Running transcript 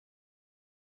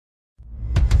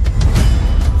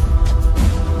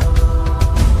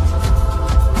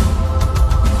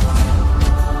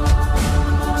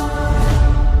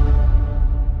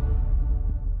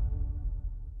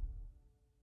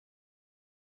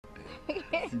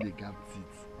See the gap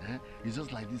seats. Eh? It's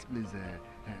just like this place,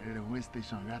 railway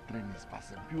station where train is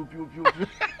passing. Pew, pew, pew, pew.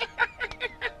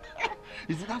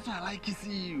 You see, that's why I like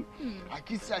kissing you. I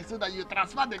kiss you so that you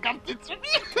transfer the gap seats to me.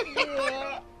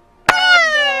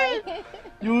 Yeah.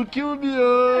 You will kill me,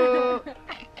 oh.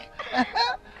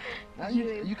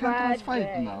 You can transfer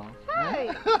it now. Hi.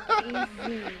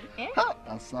 Easy.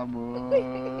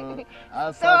 Asamo.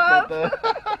 Asamo.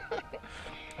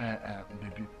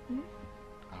 Baby,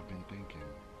 I've been thinking.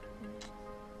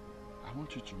 I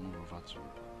want you to move over to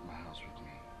my house with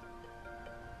me.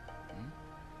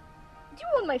 Do you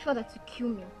want my father to kill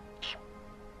me?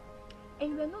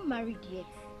 And we're not married yet.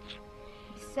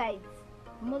 Besides,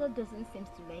 mother doesn't seem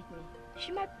to like me.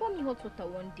 She might pour me hot water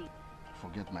one day.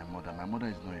 Forget my mother. My mother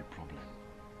is not a problem.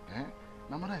 Eh?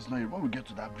 My mother is not a... When we get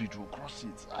to that bridge, we'll cross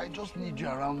it. I just need you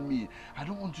around me. I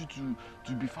don't want you to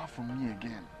be far from me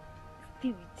again.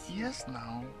 Spirit. Yes,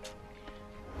 now.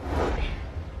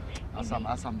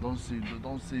 Asam, don't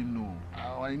say no.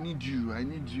 Oh, I need you. I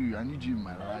need you in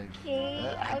my life.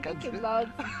 Okay, I'll think about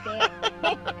it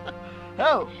then.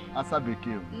 Hell,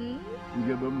 Asabeke. You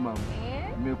get them, mom.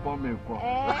 Me po.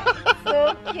 It's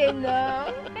okay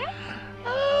now.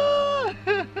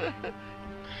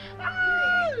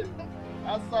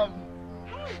 Asam.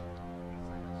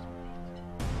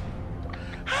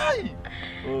 Hi.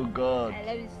 Oh God. I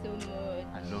love you so much.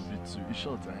 I love you too. In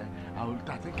short,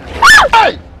 I think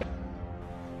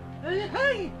Hey!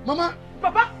 Hey! Mama!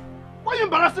 Papa! Why are you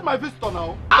embarrassing my visitor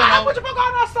now? What you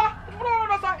going sir?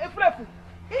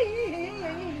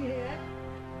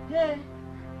 Yeah,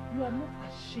 you are not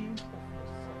ashamed of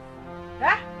yourself.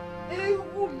 Huh?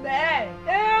 Ewu, man!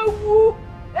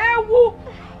 Ewu!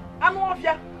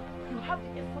 Anovia, you have the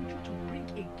effrontery to bring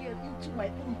a girl into my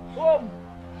own home.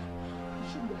 You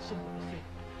shouldn't be ashamed of yourself.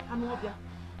 Anovia.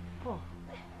 Oh,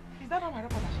 is that not my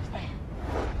rapper that she's like?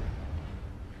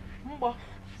 Mbo,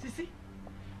 Sisi,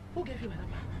 who gave you my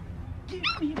rapper? Give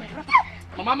me my rapper.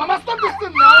 Mama, stop this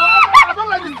thing now. I don't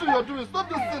like this thing you're doing. Stop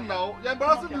this thing now. You're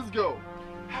embarrassing this girl.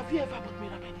 Have you ever bought me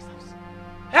rapper in this house?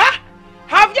 Huh?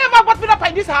 Have you ever bought me rapper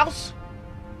in this house?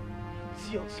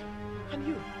 Serious. And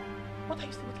you? What are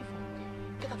you still waiting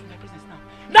for? Get out of my presence now.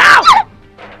 Now!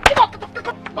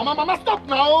 Mama, stop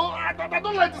now. I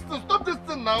don't like this thing. Stop this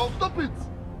thing now. Stop it.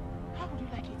 How would you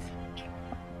like it?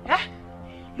 Huh?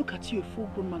 Look at you, a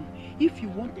full-grown man. If you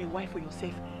want a wife for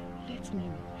yourself, let me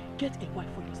know. Get a wife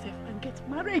for yourself and get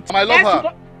married. I love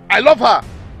her. I love her.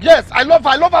 Yes, I love her.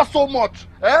 I love her so much.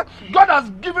 Eh? God has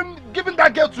given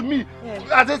that girl to me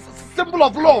as a symbol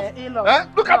of love. Eh?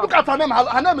 Look at her name.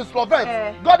 Her name is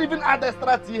Lovette. God even added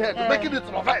extra T here to make it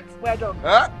Lovette. Well done.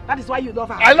 Eh? That is why you love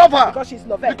her. I love her. Because she's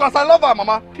Lovette. Because I love her,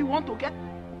 Mama. If you want to get...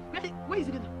 Really? Where is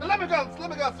it? Let me go and see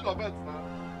Lovette now.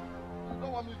 You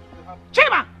don't want me to be happy.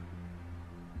 Chima!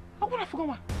 How could I forget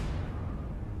one?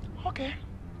 Okay.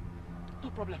 No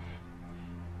problem.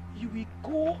 You will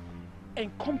go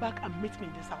and come back and meet me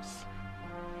in this house.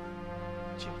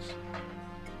 Cheers.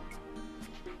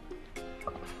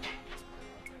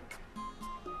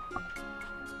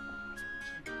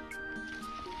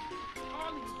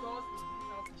 All he does in this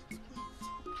house is to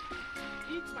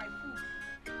eat. Eat my food.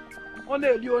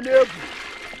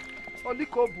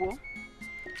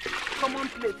 Common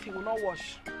plate he will not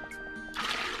wash.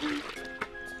 Do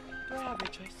I have a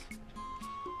choice?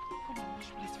 Come and wash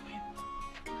plates for him.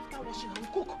 After washing, I will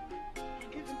cook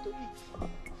and give him to eat.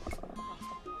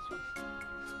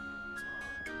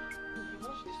 He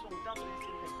washed this one without doing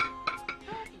anything.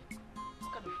 Hey!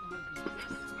 What kind of human being is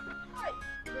this? Hi!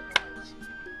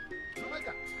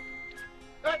 Rebecca!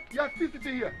 Hey, you are still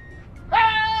sitting here.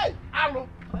 Hey! Hello!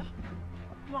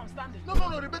 No, I'm standing. No,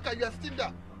 Rebecca, you are still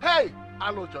there. Hey!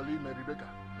 Hello, Jolly, Rebecca.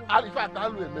 In fact,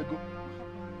 hello, Emego.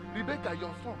 Rebecca,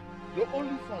 your son, your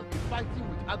only son, is fighting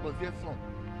with Agozier's son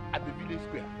at the village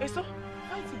square. Eso?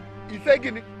 Fighting? He said,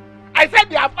 Guinea. I said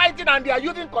they are fighting and they are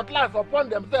using cutlass upon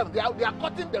themselves. They are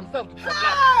cutting themselves with cutlass.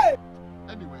 Hey!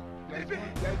 Anyway, there is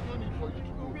no need for you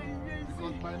to go.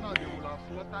 Because by now they will have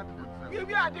slaughtered themselves.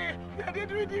 Where are they? Where are they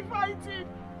doing the fighting?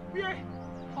 Where?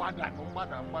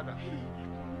 Mother.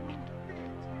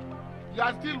 You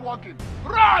are still walking.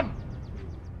 Run!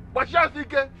 But you are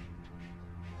thinking.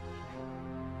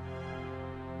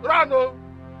 Run, oh!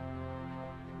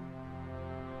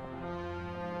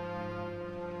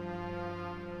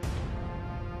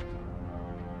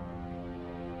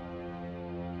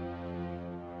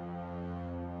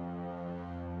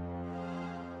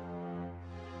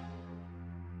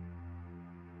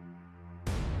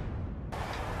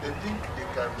 They think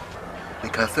they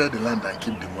can sell the land and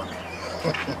keep the money.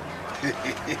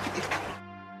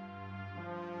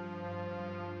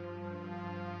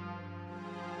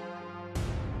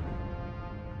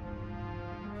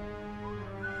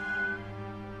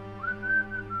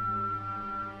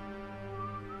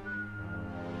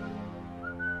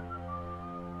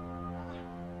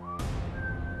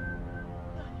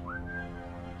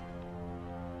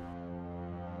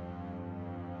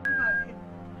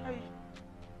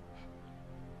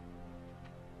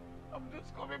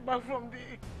 just coming back from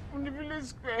the village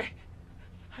square.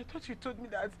 I thought you told me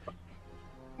that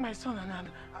my son and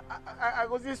I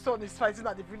was his son is fighting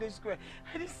at the village square.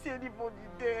 I didn't see anybody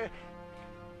there.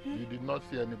 You did not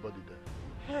see anybody there?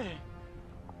 Hey.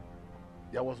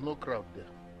 There was no crowd there.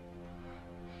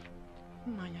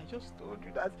 Man, I just told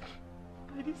you that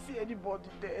I didn't see anybody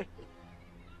there.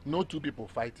 No two people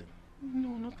fighting? No,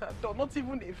 not at all. Not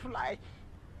even a fly.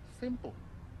 Simple.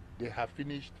 They have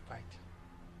finished fighting.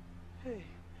 Hey.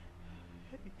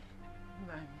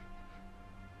 Man,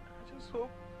 I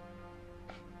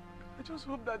just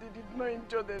hope that they did not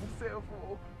injure themselves.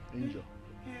 Oh. Injure?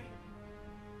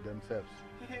 Themselves?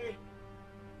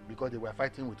 Because they were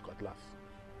fighting with cutlass.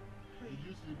 Did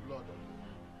you see blood on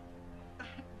them?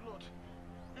 Blood?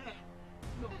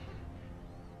 No.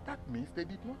 That means they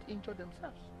did not injure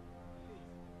themselves.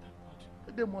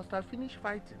 They must have finished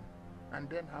fighting and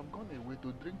then have gone away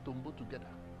to drink tombo together.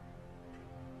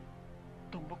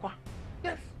 Tombo kwa?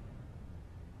 Yes.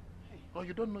 Or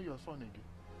you don't know your son again.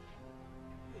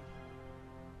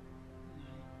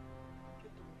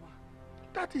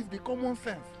 That is the common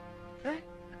sense. Eh?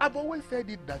 I've always said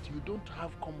it that you don't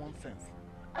have common sense.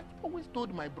 I've always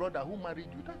told my brother who married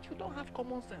you that you don't have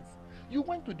common sense. You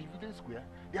went to the village square,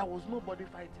 there was nobody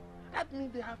fighting. That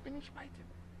means they have finished fighting.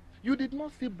 You did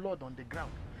not see blood on the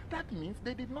ground. That means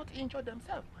they did not injure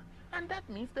themselves. And that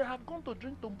means they have gone to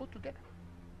drink tombo together.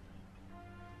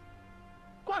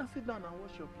 Go and sit down and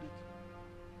wash your plate.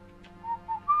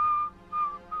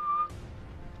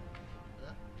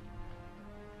 Yeah?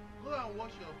 Go and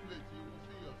wash your plate, you will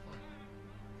see your son.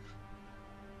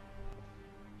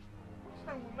 Which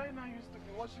time will I now used to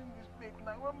be washing this plate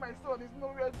now when my son is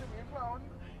nowhere to be found?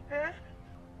 Eh?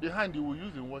 The hand you will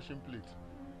use in washing plate.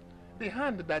 The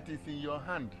hand that is in your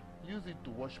hand, use it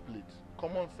to wash plates.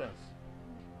 Common sense.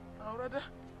 I'd rather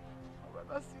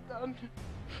sit down.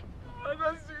 I'd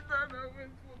rather sit down and wait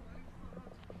for my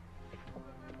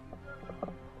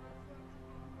son.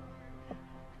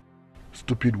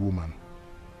 Stupid woman.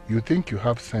 You think you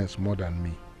have sense more than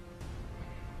me.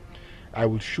 I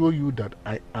will show you that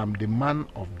I am the man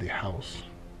of the house.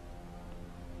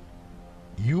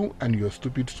 You and your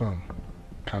stupid son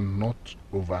cannot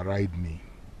override me.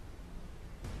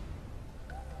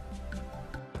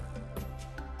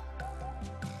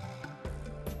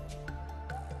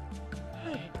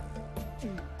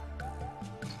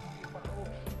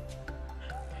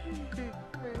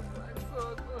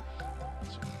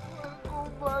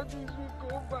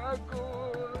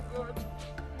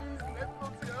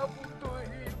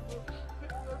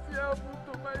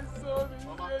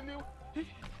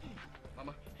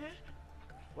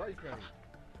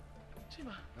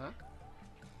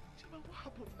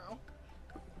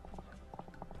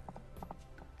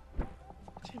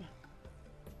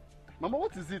 Mama,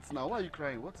 what is it now? Why are you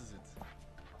crying? What is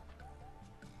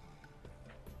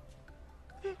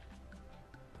it?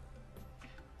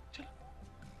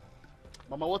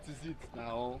 Mama, what is it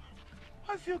now?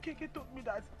 Mazi Okeke told me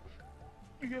that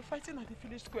you were fighting at the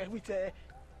village square with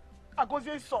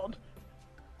Agozie's son.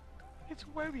 It's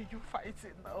why were you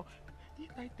fighting now?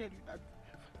 Didn't I tell you that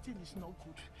fighting is not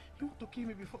good? You want to kill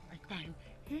me before my time.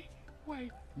 Eh? Why?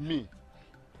 Me?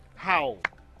 How?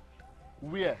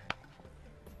 Where?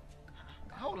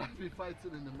 How will I be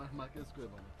fighting in the market square,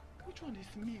 Mama? Which one is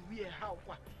me? Where? How?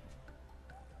 What?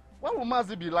 Why will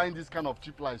Mazi be lying this kind of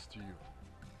cheap lies to you?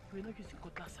 We're not using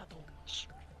cutlass at all.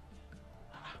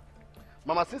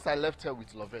 Mama, since I left her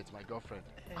with Lovette, my girlfriend,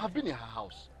 I've been in her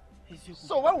house.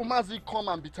 So why will Mazi come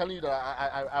and be telling you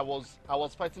that I was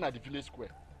fighting at the village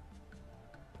square?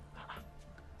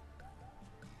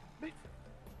 But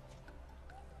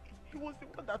he was the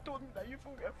one that told me that you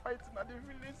people were fighting at the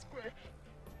village square.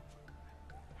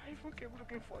 I even came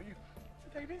looking for you,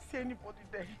 but I didn't see anybody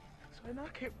there. So I now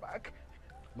came back.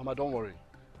 Mama, don't worry.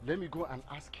 Let me go and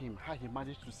ask him how he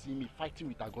managed to see me fighting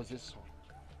with Agozie's son.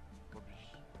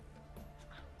 Rubbish.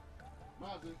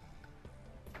 Mazi.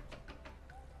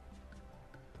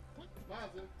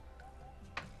 Mazi.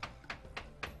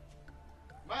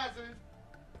 Mazi.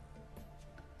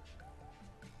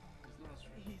 He's not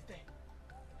answering. He's there.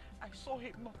 I saw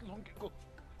him not long ago.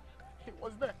 He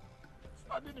was there,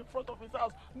 standing in front of his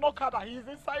house. Knock harder, he's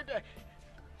inside there.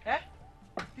 Eh?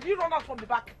 Did he run out from the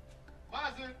back?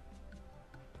 Mazi.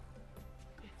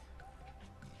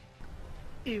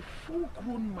 A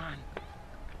full-grown man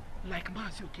like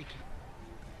Mazi Okeke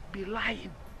be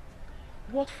lying.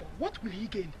 What for? What will he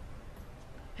gain?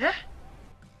 Eh?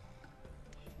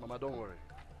 Mama, don't worry.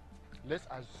 Let's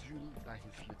assume that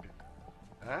he's sleeping.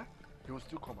 Eh? He will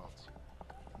still come out.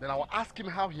 Then I will ask him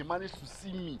how he managed to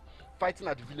see me fighting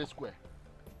at the village square.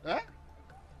 Eh?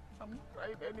 I'm not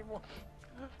crying anymore.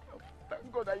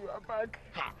 Thank God that you are back.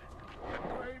 Ha! I'm not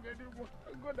crying anymore.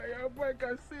 Thank God that you are back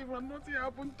and safe and nothing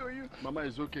happened to you. Mama,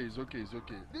 it's okay, it's okay, it's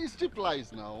okay. These cheap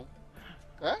lies now.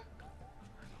 Eh? I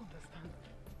don't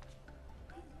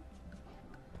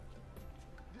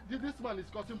understand. This man is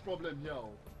causing problem here.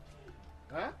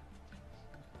 Eh?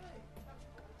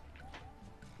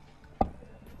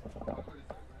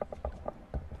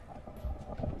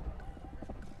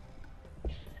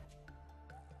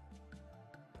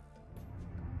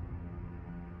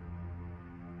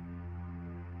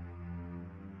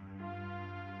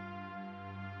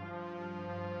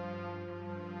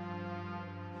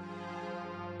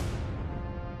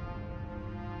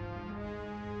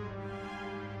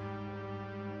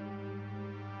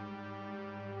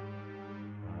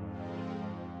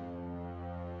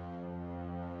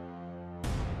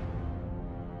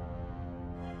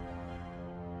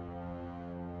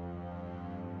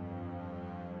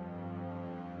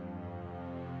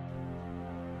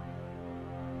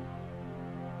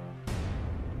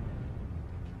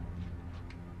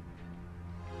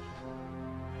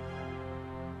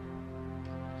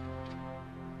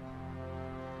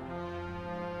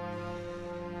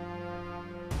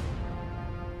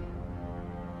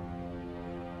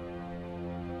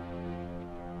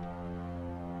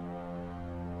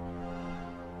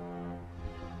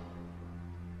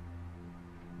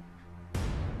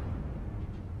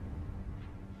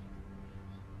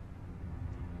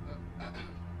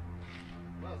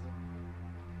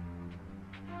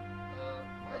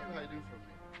 Why are you hiding from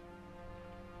me?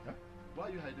 Huh? Why are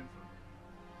you hiding from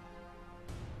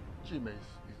me? Chima, is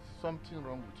something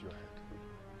wrong with your head?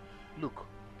 Look,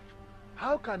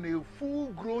 how can a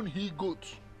full-grown he-goat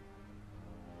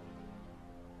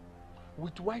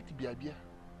with white beard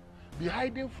be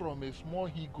hiding from a small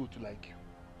he-goat like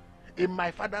you in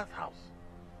my father's house?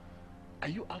 Are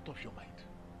you out of your mind?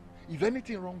 Is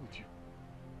anything wrong with you?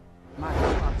 Man,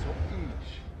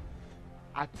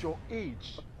 at your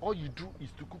age, all you do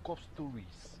is to cook up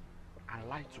stories and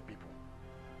lie to people.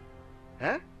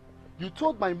 Eh? You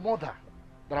told my mother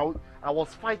that I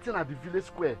was fighting at the village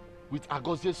square with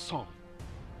Agozie's son.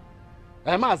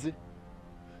 Eh, Mazi?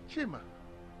 Chima,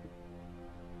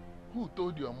 who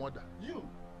told your mother? You.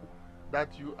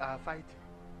 That you are fighting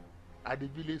at the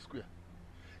village square?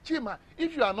 Chima,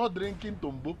 if you are not drinking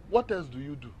tombo, what else do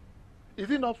you do?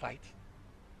 Is it not fight?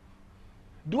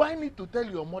 Do I need to tell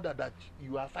your mother that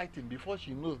you are fighting before she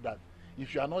knows that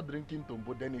if you are not drinking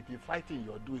tombo, then it is fighting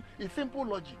you're doing? It's simple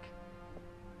logic.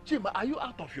 Chima, are you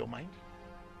out of your mind?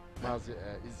 Mazi,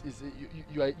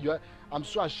 I'm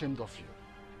so ashamed of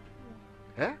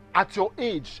you. Eh? At your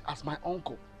age, as my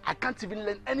uncle, I can't even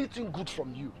learn anything good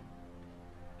from you.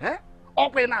 Eh?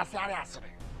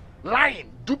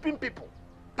 Lying, duping people.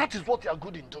 That is what you are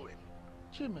good in doing.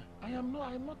 Chima, I am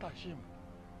not ashamed.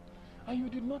 And you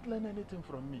did not learn anything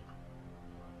from me.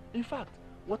 In fact,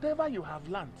 whatever you have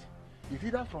learned is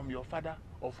either from your father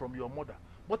or from your mother.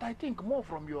 But I think more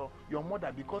from your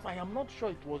mother, because I am not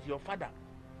sure it was your father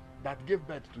that gave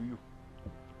birth to you.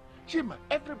 Chima,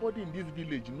 everybody in this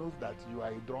village knows that you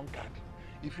are a drunkard.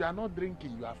 If you are not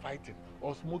drinking, you are fighting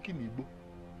or smoking Igbo.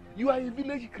 You are a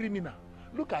village criminal.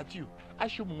 Look at you.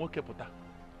 Ashumumokeputa.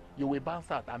 You will bounce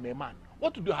out. I'm a man.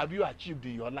 What have you achieved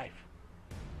in your life?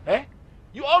 Eh?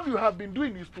 All you have been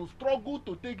doing is to struggle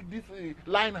to take this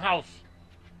line house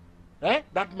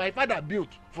that my father built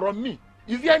from me.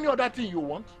 Is there any other thing you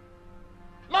want?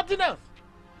 Nothing else.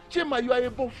 Chima, you are a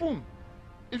buffoon.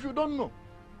 If you don't know,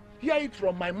 hear it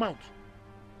from my mouth.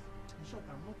 In short,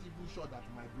 I'm not even sure that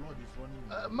my blood is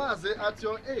running. Mazi, at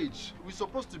your age, we're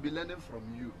supposed to be learning from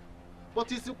you.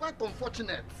 But it's quite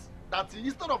unfortunate that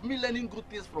instead of me learning good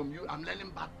things from you, I'm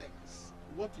learning bad things.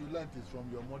 What you learned is from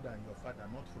your mother and your father,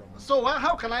 not from me. So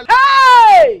how can I...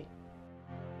 Hey!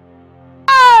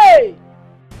 Hey!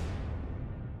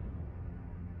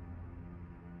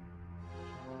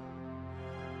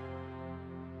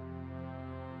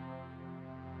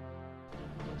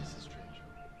 This is strange.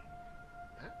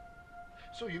 Eh?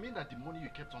 So you mean that the money you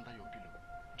kept under your pillow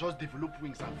just developed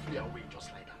wings and flew away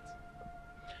just like that?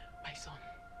 My son,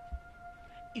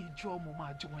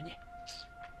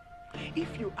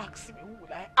 if you ask me, who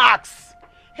would I ask?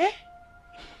 Eh?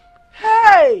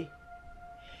 Hey!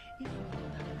 If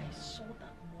I saw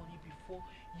that money before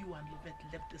you and Lovett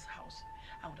left this house,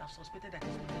 I would have suspected that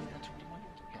it's Lovett that took the money.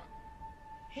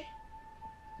 Eh?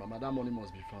 Mama, that money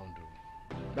must be found,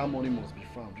 though. That money must be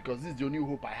found, because this is the only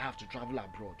hope I have to travel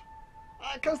abroad.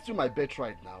 I can't steal my bet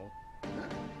right now. Huh?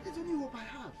 It's the only hope I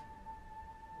have.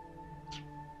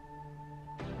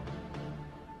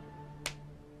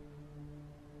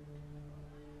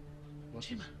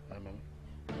 Chima. Mama.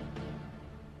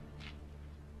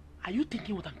 Are you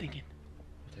thinking what I'm thinking?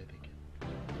 What are you thinking?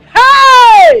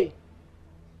 Hey!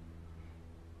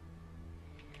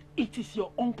 It is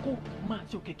your uncle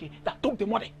Maziokeke that took the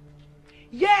money.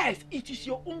 Yes, it is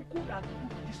your uncle that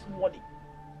took this money.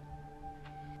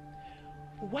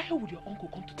 Why would your uncle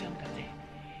come to tell me that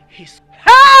his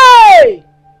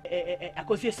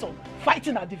Akosie's son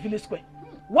fighting at the village square?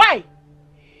 Why?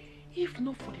 If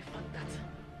not for the fact that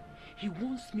he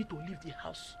wants me to leave the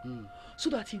house so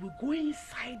that he will go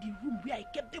inside the room where I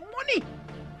kept the money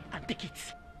and take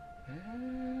it.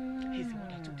 He's the one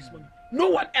that took this money. No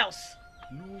one else.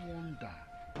 No wonder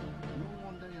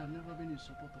you have never been in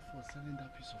support of us selling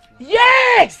that piece of land.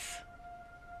 Yes!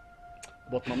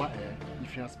 But Mama,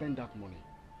 if you have spent that money,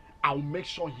 I'll make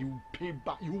sure he will pay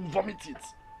back. He will vomit it,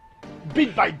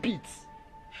 bit by bit.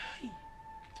 He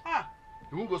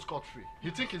won't go scot-free.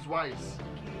 You think he's wise?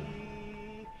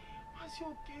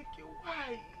 Okay.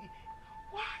 Why?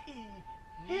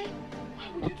 Why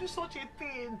would you do such a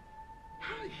thing?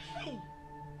 Hey.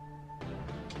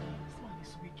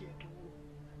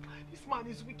 This man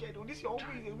is wicked. This your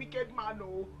uncle is a wicked man.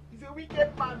 He's a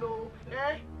wicked man.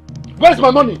 Where's my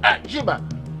money? Jima,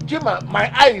 my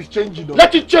eye is changing.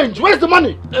 Let it change. Where's the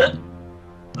money?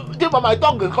 Jima, my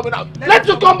tongue is coming out. Let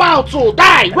it come out, so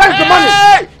die. Where's the money?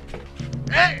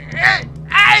 Hey!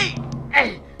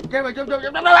 Jima,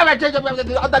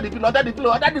 under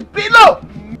the pillow.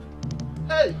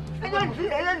 Hey!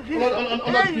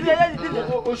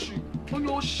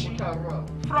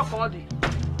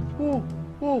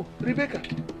 Oh, Rebecca.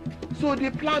 So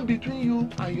the plan between you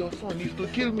and your son is to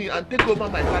kill me and take over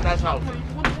my father's house.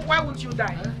 Why won't you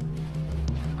die?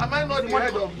 Am I not the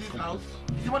head of this house?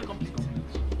 Is the money complete?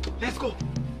 Let's go.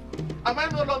 Am I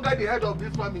no longer the head of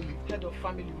this family? Head of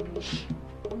family,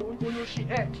 Onyoshi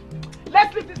head.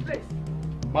 Let's leave this place.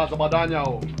 Master Badanya.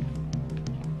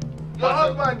 Your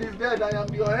husband is dead. I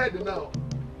am your head now.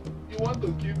 You want to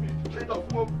kill me? Head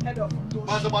of home. Head of Onyoshi.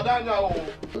 Master Badanya.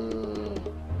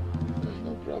 There's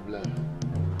no problem.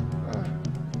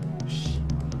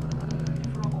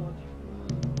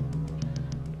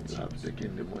 You have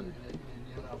taken the money.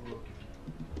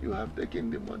 You have taken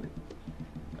the money.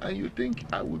 And you think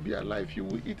I will be alive, you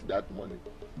will eat that money.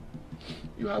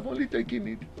 You have only taken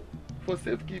it for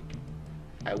safekeep.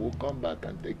 I will come back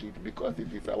and take it because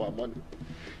it is our money.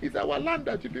 It's our land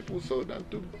that you people sold and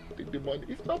took the money.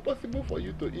 It's not possible for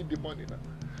you to eat the money now.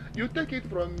 You take it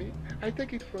from me, I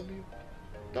take it from you.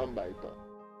 Turn by turn.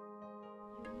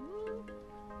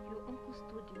 Your uncle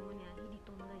stole the money and hid it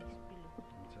under his pillow.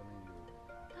 I'm telling you.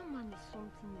 That man is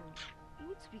something else. You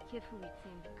need to be careful with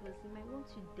him because he might want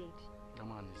you dead. That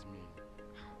man is mean.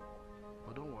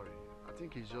 But don't worry. I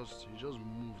think he's just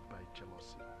moved by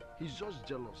jealousy. He's just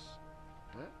jealous.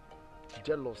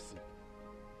 Jealousy.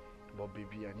 But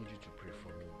baby, I need you to pray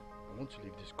for me. I want to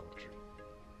leave this country.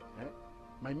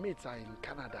 My mates are in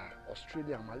Canada,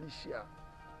 Australia, Malaysia,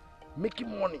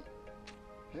 making money.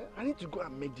 I need to go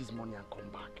and make this money and come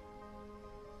back.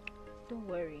 Don't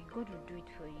worry, God will do it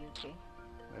for you, okay?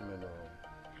 No.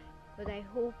 But I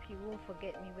hope you won't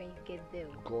forget me when you get there.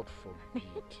 God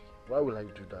forbid. Why will I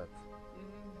do that?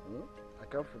 I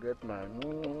can't forget my...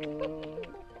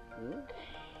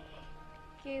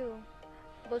 Okay,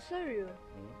 but sorry,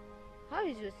 how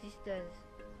is your sisters?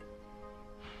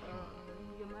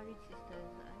 Your married sisters.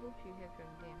 I hope you hear from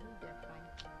them. I hope they're fine.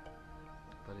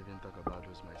 Don't even talk about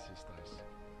those my sisters.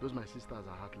 Those my sisters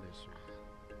are heartless.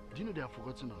 Do you know they have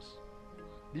forgotten us?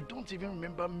 They don't even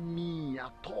remember me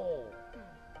at all.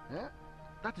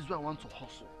 That is why I want to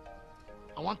hustle.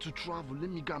 I want to travel. Let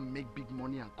me go and make big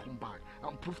money and come back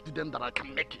and prove to them that I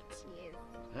can make it.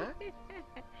 Yes.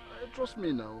 Trust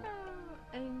me now.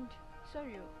 And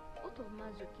sorry, what of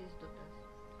Mazoke's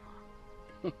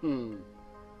daughters?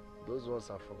 Those ones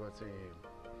have forgotten him.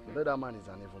 You know that man is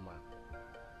an evil man.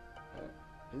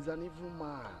 He's an evil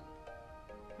man.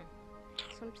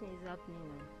 Something is happening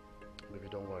now. Baby,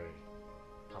 don't worry.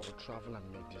 I will travel and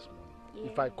make this money.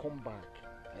 Yeah. If I come back,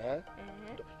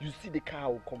 you see the car I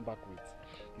will come back with.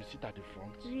 You sit at the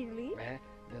front. Really?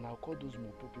 Then I'll call those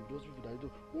mopo people, those people that do.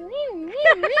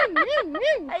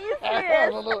 Are you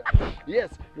serious? No.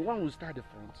 Yes, the one will start at the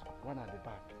front, one at the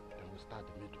back, then we'll start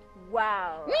the middle.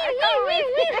 Wow. I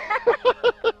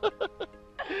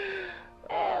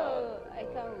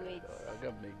can't wait. I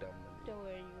can make that money. Don't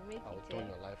worry, you make I'll it. turn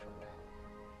your life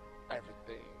around.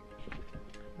 Everything.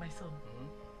 My son,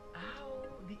 how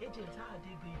the agents, how are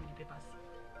they going with the papers?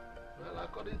 Well,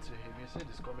 according to him, he said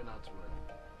it's coming out well.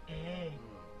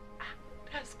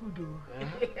 That's good though.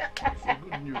 That's a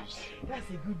good news. That's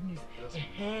a good news.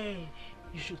 Yes.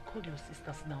 You should call your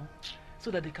sisters now. so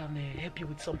that they can help you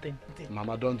with something.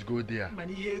 Mama, don't go there.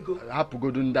 Money here go. I have to go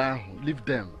down. Leave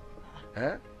them.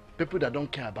 Eh? People that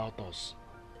don't care about us.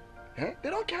 Eh? They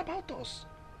don't care about us.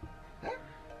 Eh?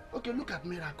 Okay, look at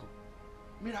Miracle.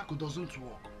 Miracle doesn't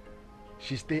work.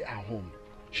 She stay at home.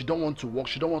 She don't want to work.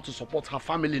 She don't want to support her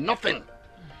family. Nothing.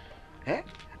 Eh?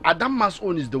 Adama's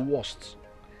own is the worst.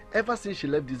 Ever since she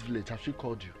left this village, have she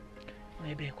called you?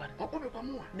 Nebe.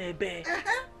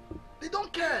 They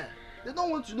don't care. They don't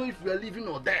want to know if we are living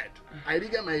or dead.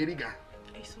 Iriga, my Iriga.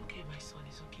 It's okay, my son.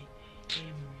 It's okay.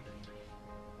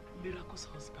 Miracle's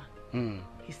husband.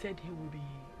 He said he will be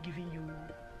giving you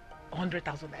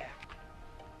 100,000 naira.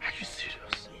 Are you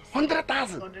serious? Yes.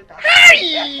 100,000? 100,000.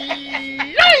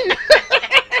 Hey!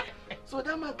 So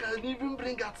that man can even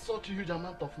bring out such a huge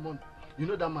amount of money. You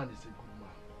know that man is a good man.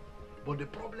 But the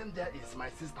problem there is my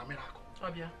sister Miracle.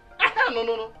 Obia.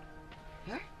 No.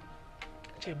 Huh?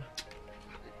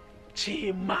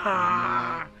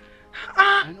 Chima.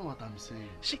 I know what I'm saying.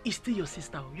 She is still your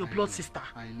sister, your blood sister.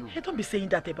 I know. Hey, don't be saying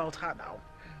that about her now.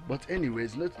 But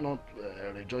anyways, let's not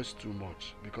rejoice too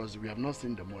much because we have not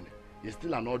seen the money. It's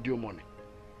still an audio money.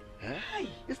 Eh? Hey.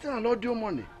 It's still an audio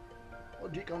money.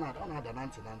 Audio cannot audio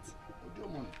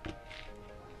money.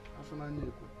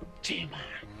 Chima.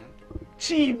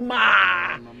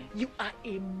 Chima. You are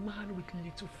a man with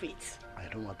little faith. I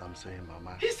know what I'm saying,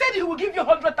 Mama. He said he will give you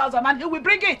 100,000 and he will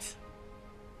bring it.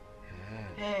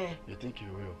 Yeah. You think he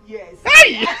will? Yes.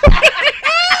 Hey! Hey!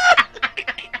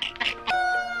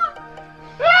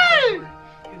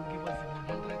 He will give us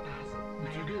 100,000.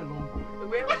 It will be a long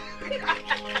way.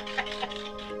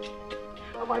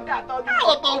 Oh my God, I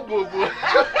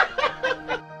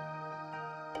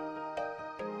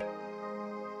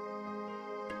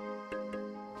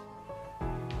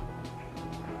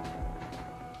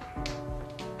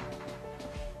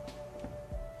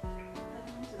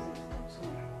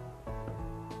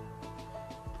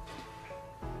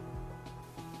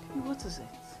What is it?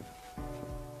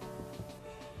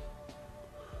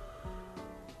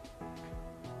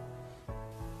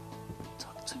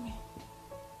 Talk to me.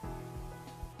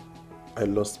 I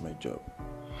lost my job.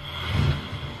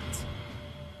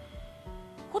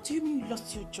 What do you mean you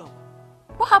lost your job?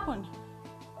 What happened?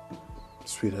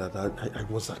 Sweetheart, I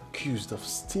was accused of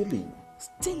stealing.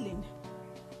 Stealing?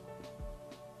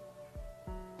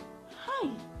 Hi.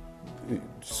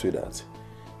 Sweetheart,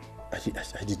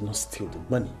 I did not steal the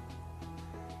money.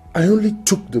 I only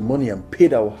took the money and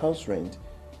paid our house rent.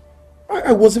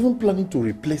 I was even planning to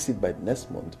replace it by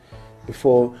next month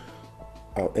before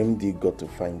our MD got to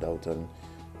find out and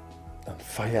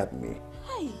fired me.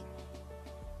 Hi.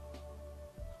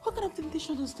 What kind of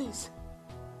temptation is this?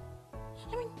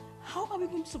 I mean, how are we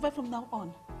going to survive from now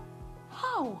on?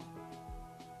 How?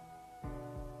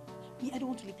 Me, I don't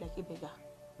want to live like a beggar.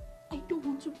 I don't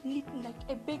want to live like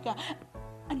a beggar.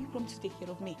 And you promise to take care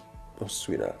of me. Oh,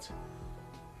 sweetheart.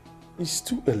 It's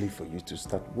too early for you to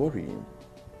start worrying.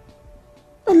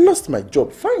 I lost my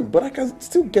job, fine, but I can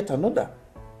still get another.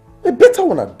 A better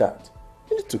one at that.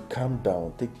 You need to calm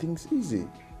down, take things easy.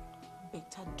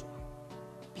 Better do.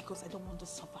 Because I don't want to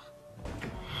suffer.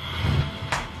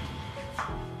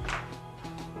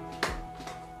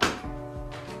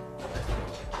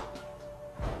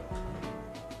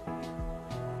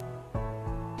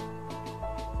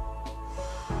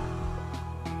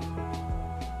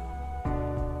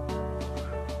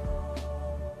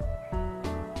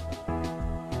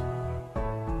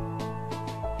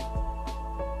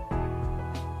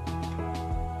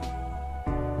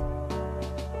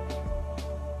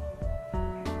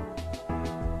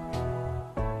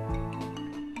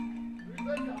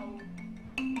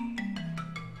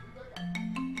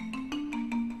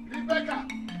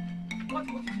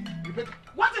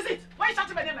 What is it? Why are you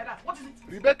shouting my name like that? What is it?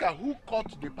 Rebecca, who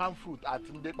caught the palm fruit at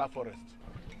Ndekpa Forest?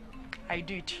 I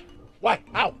did. Why?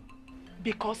 How?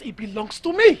 Because it belongs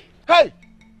to me. Hey!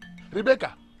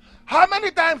 Rebecca, how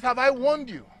many times have I warned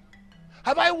you?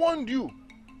 Have I warned you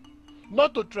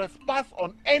not to trespass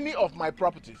on any of my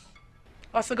properties?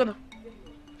 Asagana,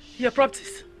 your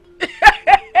properties.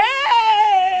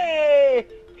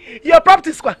 Your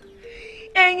properties, quoi?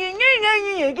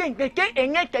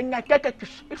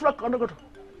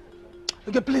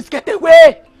 Okay, please get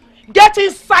away. Get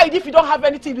inside if you don't have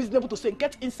anything reasonable to say.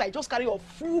 Get inside. Just carry your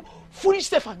foolish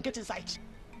stuff and get inside.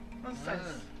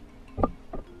 Nonsense.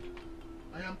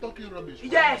 I am talking rubbish.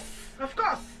 Yes, of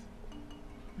course.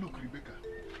 Look, Rebecca,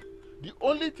 the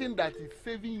only thing that is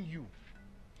saving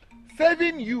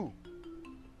you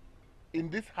in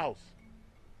this house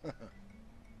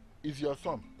is your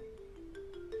son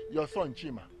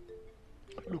Chima.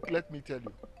 Look, let me tell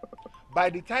you, by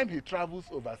the time he travels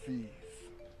overseas,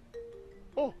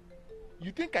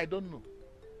 You think I don't know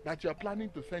that you are planning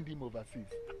to send him overseas?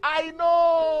 I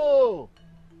know!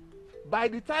 By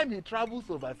the time he travels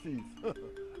overseas,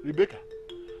 Rebecca,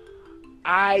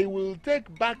 I will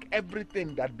take back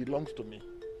everything that belongs to me.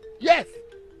 Yes!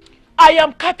 I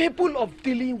am capable of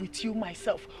dealing with you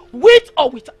myself, with or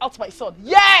without my son.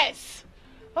 Yes!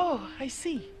 Oh, I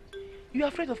see. You are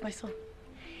afraid of my son.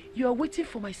 You are waiting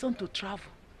for my son to travel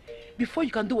before you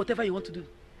can do whatever you want to do.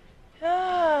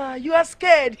 Ah, you are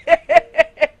scared.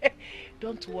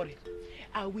 Don't worry.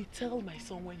 I will tell my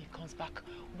son when he comes back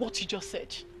what you just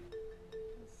said.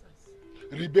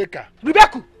 Rebecca.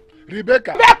 Rebecca.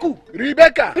 Rebecca. Rebecca.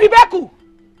 Rebecca. Rebecca.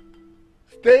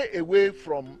 Stay away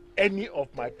from any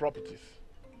of my properties.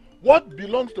 What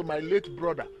belongs to my late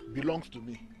brother belongs to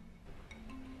me.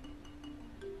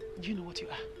 Do you know what you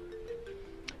are?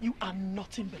 You are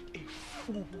nothing but a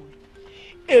fool.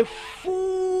 A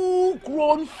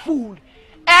full-grown fool.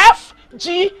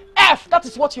 FGF. That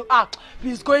is what you are.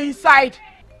 Please go inside.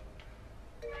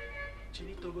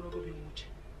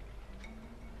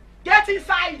 Get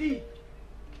inside.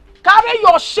 Carry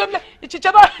your shame.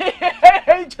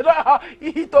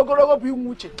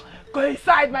 Go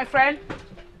inside, my friend.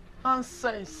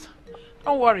 Nonsense.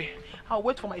 Don't worry. I'll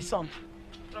wait for my son.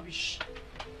 Rubbish.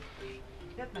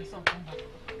 Let my son come back.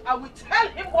 I will tell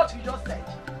him what you just said.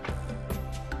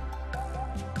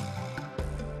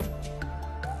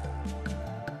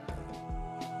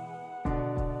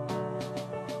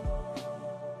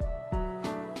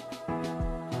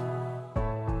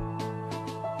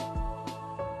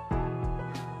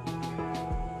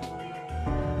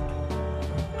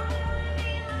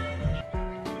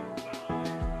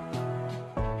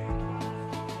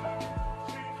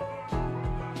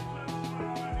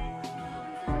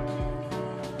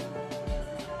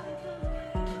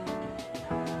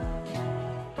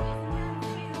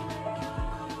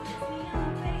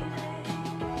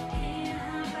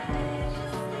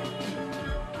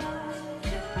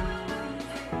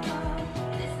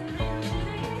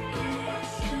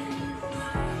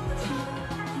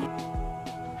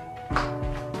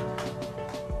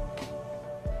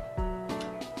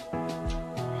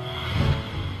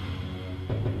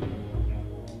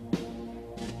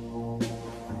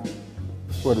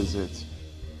 What is it?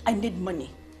 I need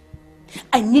money.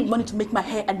 I need money to make my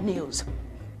hair and nails.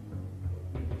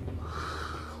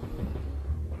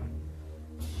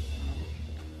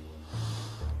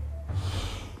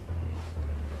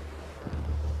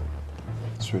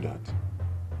 Sweetheart,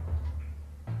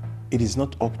 it is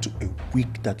not up to a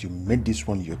week that you made this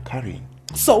one you're carrying.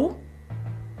 So?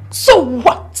 So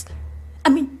what? I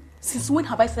mean, since when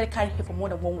have I started carrying hair for more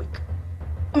than 1 week?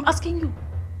 I'm asking you.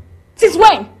 Since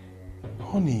when?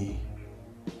 Honey,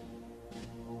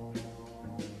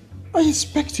 I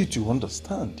expect you to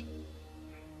understand.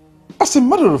 As a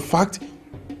matter of fact,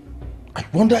 I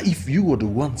wonder if you were the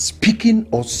one speaking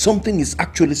or something is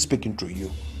actually speaking through you.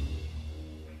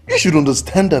 You should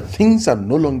understand that things are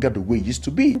no longer the way it used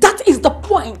to be. That is the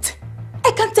point.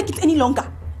 I can't take it any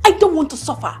longer. I don't want to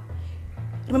suffer.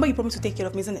 Remember you promised to take care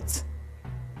of me, isn't it?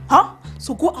 Huh?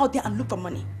 So go out there and look for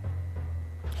money.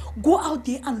 Go out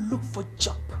there and look for a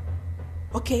job.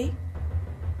 Okay?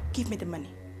 Give me the money.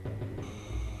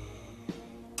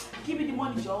 Give me the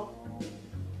money, Joe.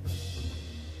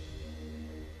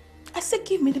 I said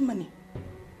give me the money.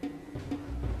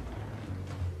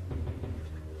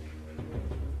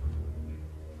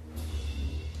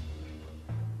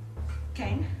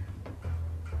 Ken?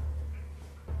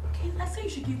 Ken, I said you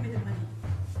should give me the money.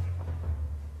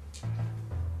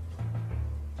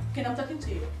 Ken, I'm talking to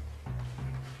you.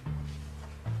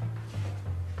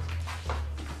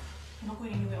 I'm not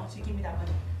going anywhere until you give me that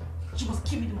money. You must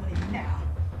give me the money now.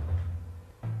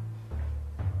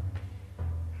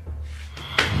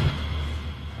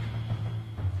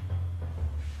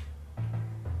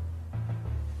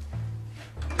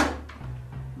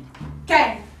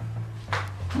 Ken!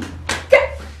 Ken!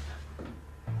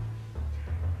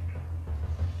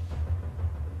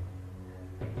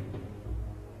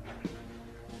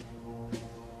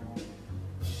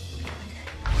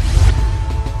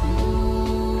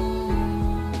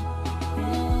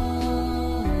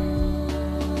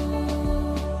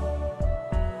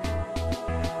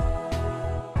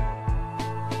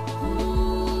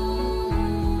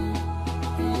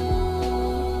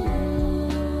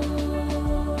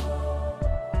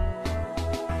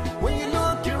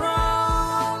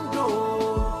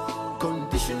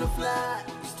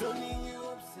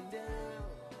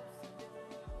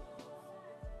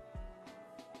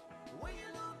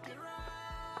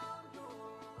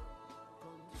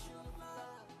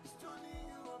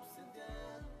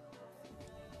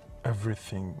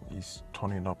 Everything is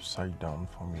turning upside down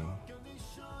for me.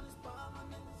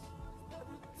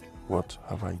 What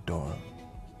have I done?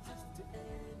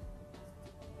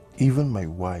 Even my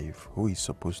wife, who is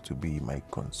supposed to be my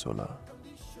consoler,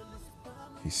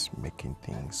 is making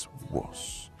things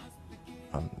worse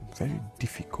and very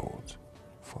difficult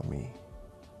for me.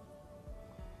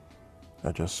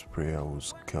 I just pray I will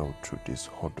scale through this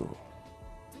hurdle.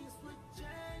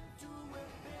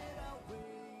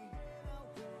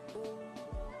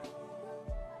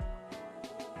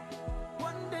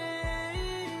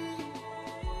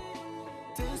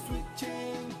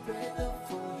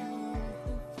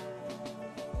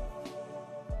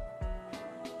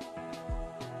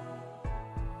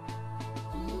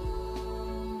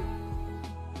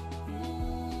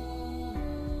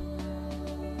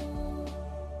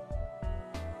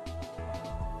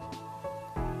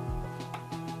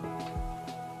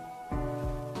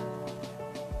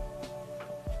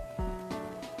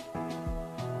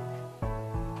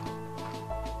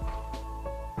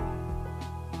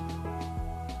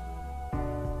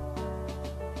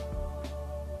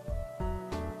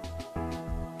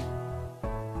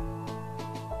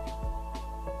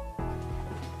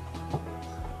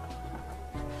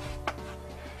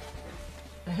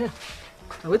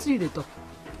 Now what do you talk?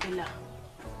 Ella,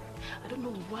 I don't know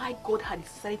why God had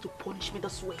decided to punish me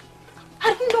this way.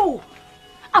 I don't know.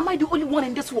 Am I the only one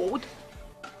in this world?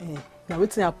 Now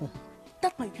what's happened?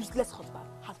 That my useless husband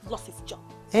has lost his job.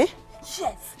 Eh?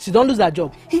 Yes. She don't lose her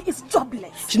job. He is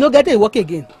jobless. She no get a work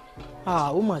again.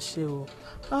 Ah, oh my shit.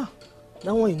 Ah,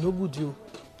 that one is no good, you.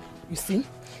 You see?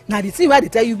 Now the thing why they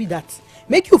tell you be that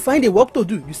make you find a work to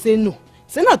do. You say no.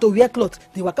 Say not to wear clothes.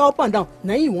 They work up and down.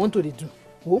 Now you want to do.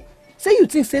 Oh, say you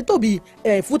think say to be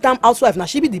a full-time housewife. Now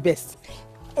she be the best.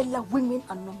 Ella, women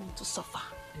are not meant to suffer.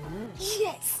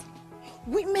 Yes.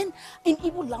 Women in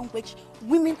Igbo language,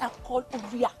 women are called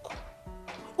Uriako.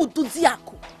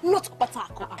 Uduziako, not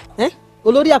Opatako.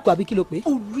 Oloriako abi kí ló pè?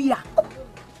 Uriako.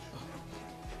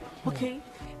 Okay?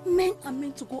 Men are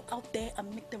meant to go out there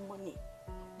and make the money.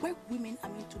 Where women are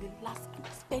meant to relax and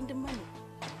spend the money.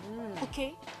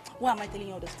 Okay? Why am I telling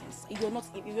you all those things? You're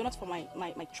not from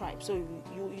my tribe, so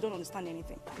you don't understand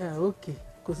anything. Okay.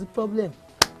 Because the problem.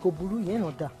 Koburu, you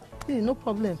know that. Hey, no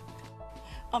problem.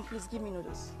 Please give me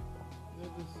noodles.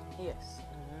 Noodles? Yes.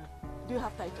 Do you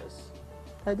have Titus?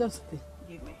 Titus?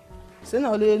 Give me. Say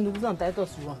now only noodles and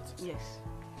Titus you want? Yes.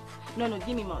 No,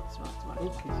 give me more.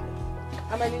 Okay.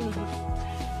 How many noodles? 2.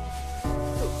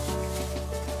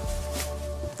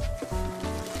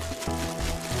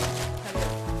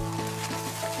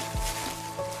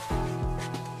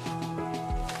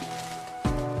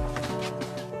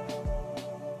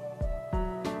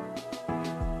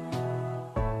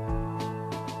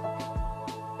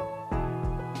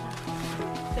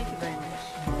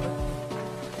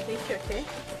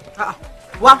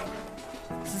 What?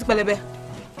 This is Pelebe.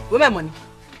 Where my money?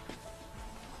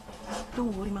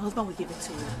 Don't worry, my husband will give it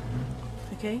to you.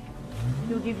 Okay?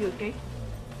 He'll give you, okay?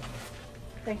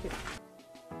 Thank you.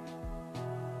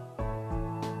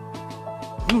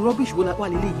 You rubbish will like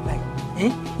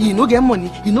you no get money,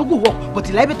 you no go work, but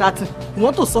you like that. You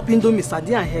want to sup Indomie,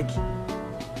 sardine and egg.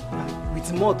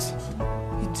 With mouth.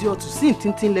 Idiot to see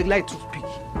tintin leg like toothpick.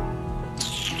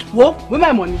 What? Where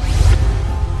my money?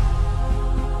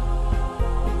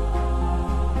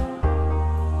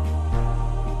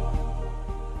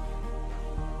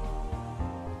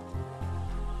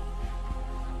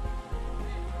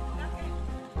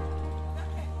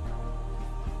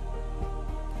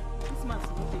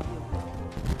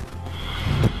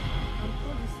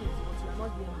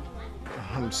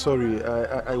 Sorry,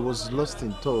 I was lost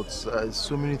in thoughts.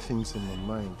 So many things in my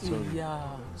mind. Sorry. Yeah,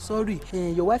 sorry.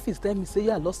 Your wife is telling me say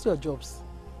you lost your jobs.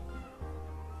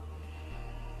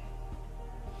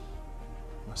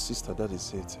 My sister, that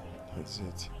is it. That's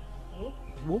it.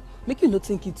 Well, make you not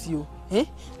think it's you.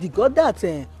 The God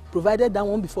that provided that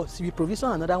one before, she will provision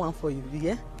another one for you.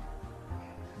 Yeah?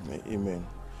 Amen.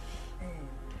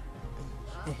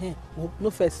 Well, no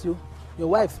first you. Your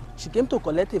wife, she came to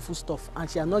collect a foodstuff and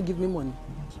she has not given me money.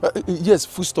 Yes,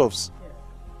 foodstuffs.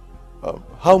 Yes.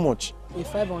 How much?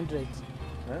 500.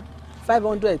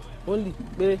 500 only.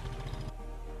 Baby.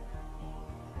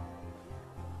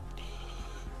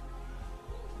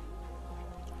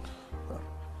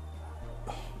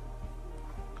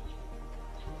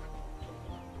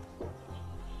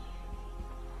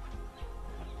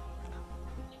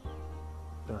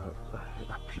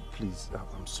 Please,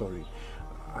 I'm sorry.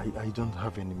 I don't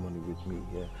have any money with me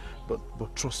here, but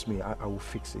trust me, I will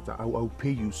fix it. I will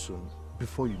pay you soon,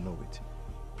 before you know it.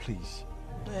 Please.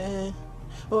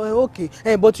 Okay,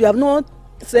 but you have not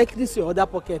check this your other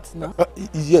pocket now.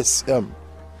 Yes. Have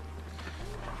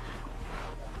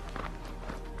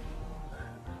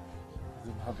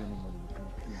any money with me,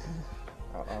 please.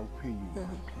 I'll pay you,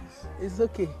 please. It's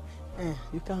okay.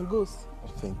 You can go.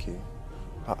 Thank you.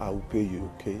 I will pay you,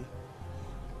 okay?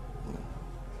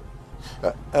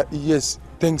 Yes,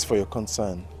 thanks for your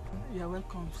concern. You're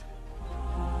welcome.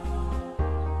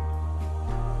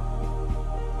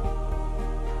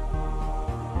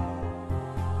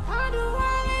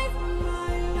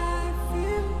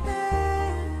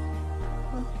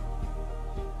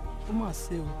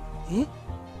 A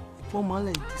poor man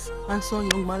like this, handsome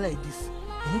young man like this.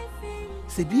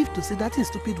 Say believe to say that his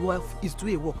stupid wife is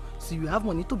doing a work, so you have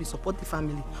money to be support the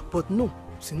family. But no,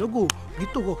 she no go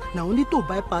get to work. Now only to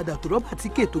buy powder, to rob a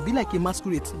ticket, to be like a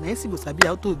masquerade. Now she go sabi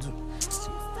how to do.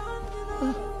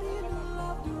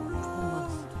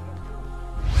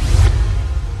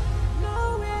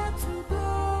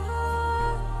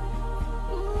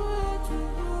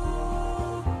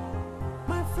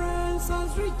 My friends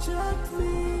has rejected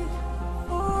me.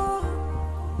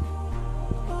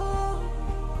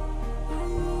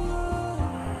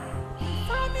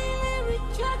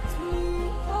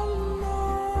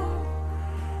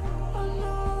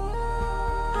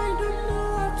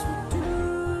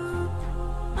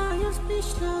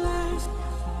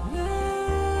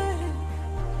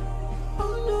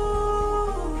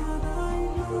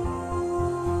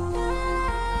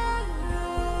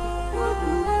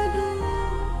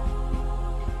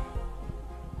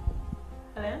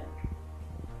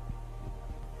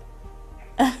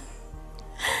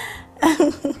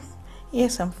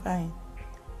 Yes, I'm fine.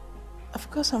 Of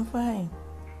course I'm fine.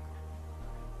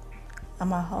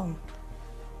 I'm at home.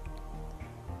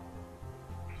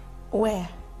 Where?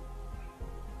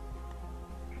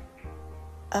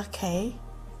 Okay.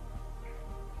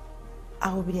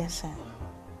 I will be there soon.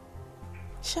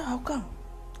 Sure, I'll come.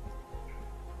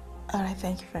 Alright,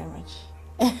 thank you very much.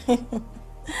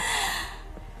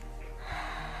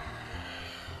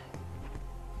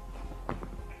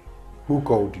 Who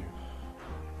called you?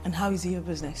 And how is it your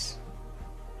business?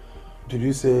 Did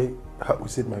you say, how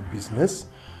is it my business?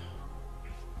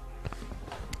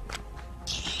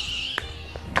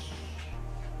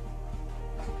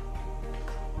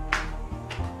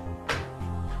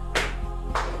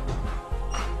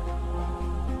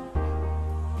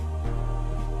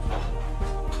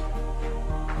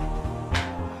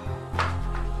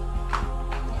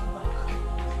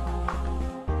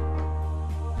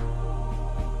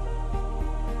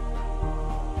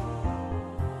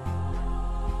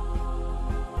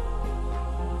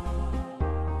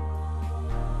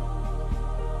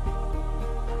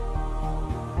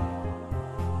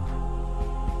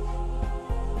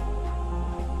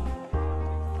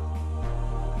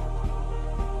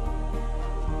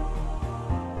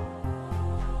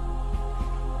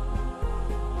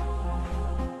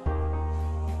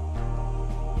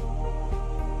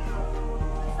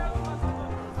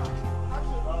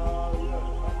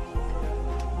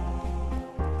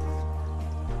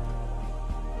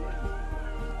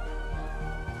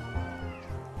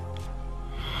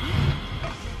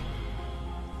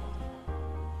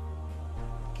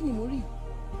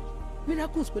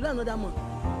 Miracles pẹ̀lú another man.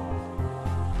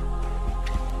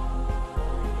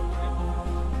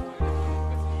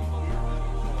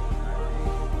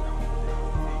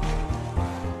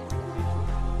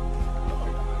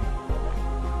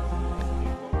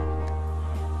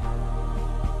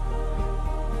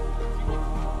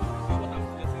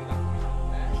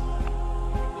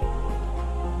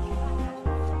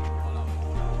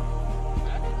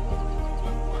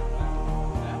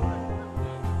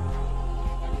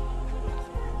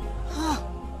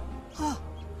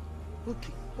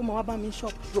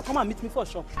 Shop. Go come and meet me for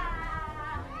shop.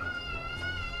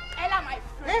 Ella, my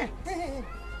friend. Hey.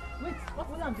 Wait, what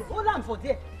hold on there? Hold on for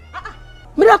there.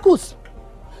 Miracles.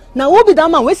 Now who be that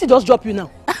man? Where she just drop you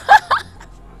now?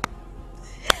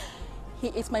 He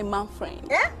is my man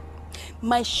friend.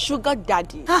 My sugar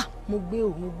daddy.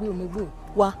 Mogbe.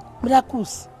 Wa,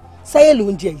 Miracles. Say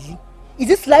hello, Njeyi. Is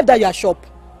this life that you are shop?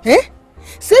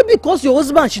 Say because your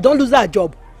husband she don't lose her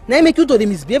job. Now make you to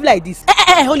misbehave like this.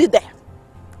 Hold it there.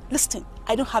 Listen,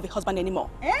 I don't have a husband anymore.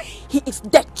 He is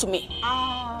dead to me.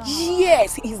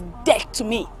 Yes, he is dead to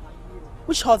me.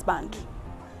 Which husband?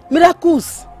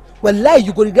 Miracles. Well, lie,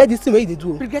 you go regret this thing what you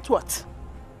do. Regret what?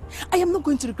 I am not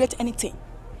going to regret anything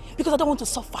because I don't want to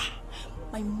suffer.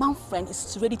 My man friend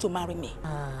is ready to marry me.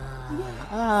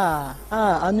 I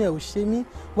know, shame.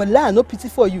 Well, lie, no pity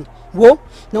for you. Whoa,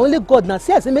 now only God now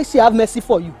says make she have mercy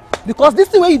for you. Because this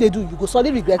thing what you do, you go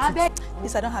sorely regret it.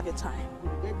 This I don't have your time.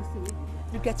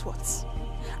 Regret what?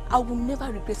 I will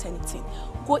never regret anything.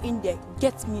 Go in there,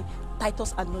 get me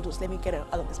Titus and noodles. Let me get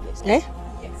out of this place. Eh?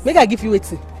 Yes. Make I give you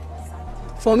waiting.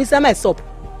 For me, send my soap.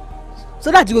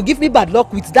 So that you will give me bad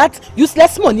luck with that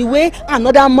useless money way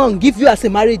another man give you as a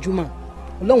marriage woman.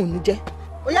 Alone, Nije.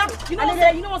 Oh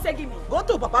yeah, you know what say give me? Go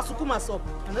to Papa Sukuma soap.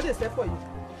 I know they sell for you.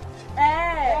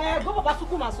 Go Papa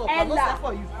Sukuma soap. I know they sell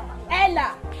for you.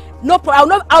 Ella. No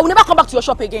problem. I will never come back to your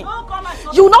shop again. No, come my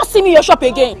shop. You will not see me in your shop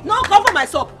again. No, come for my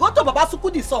shop. Go to Papa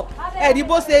Suku the shop.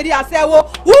 Edibo seri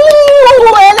asewo.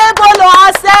 Elebolo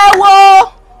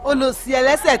asewo. Olosi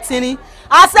elese tini.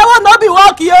 Asewo no be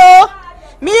work yo.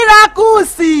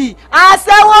 Miracles.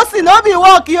 Asewo si no be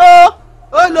work yo.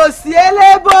 Olosi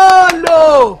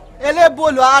elebolo.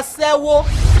 Elebolo asewo.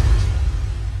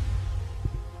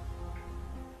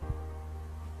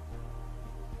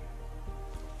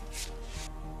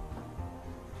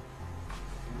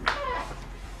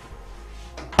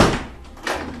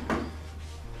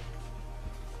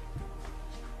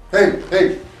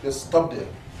 Hey, just stop there.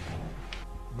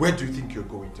 Where do you think you're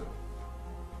going to?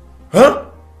 Huh?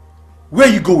 Where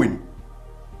are you going?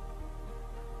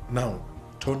 Now,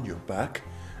 turn your back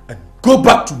and go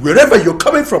back to wherever you're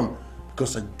coming from,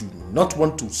 because I do not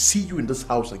want to see you in this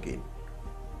house again.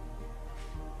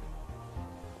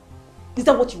 Is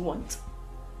that what you want?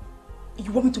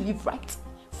 You want me to leave, right?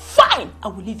 Fine, I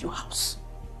will leave your house.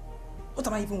 What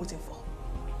am I even waiting for?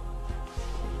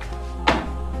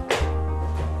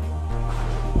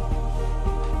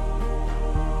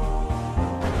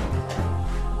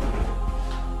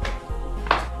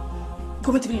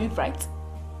 You want me to leave, right?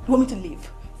 You want me to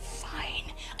leave?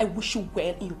 Fine. I wish you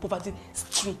well in your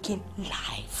poverty-stricken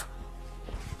life.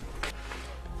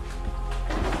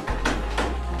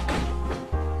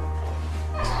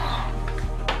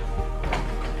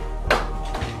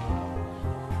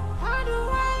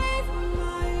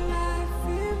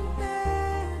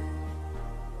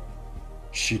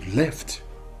 She left.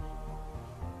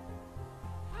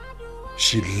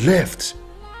 She left.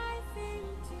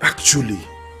 Actually.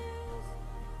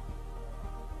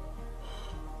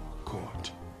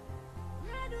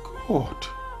 God,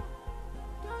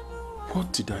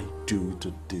 what did I do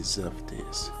to deserve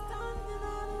this?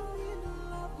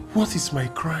 What is my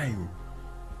crime?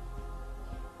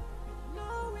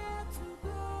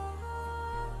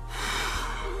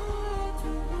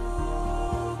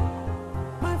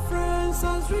 My friends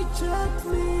has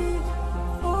rejected me.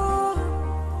 Oh.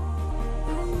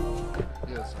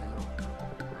 Yes, I know.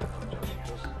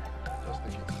 Just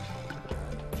take it.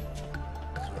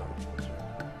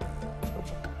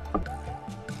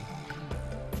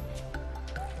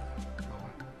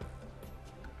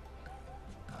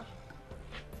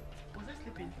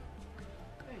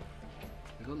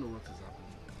 You don't know what is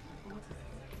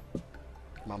happening.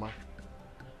 Mama,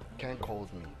 Ken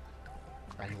called me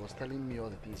and he was telling me all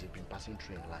the things he's been passing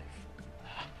through in life.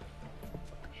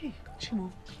 Hey,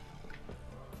 Chimo.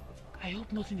 I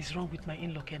hope nothing is wrong with my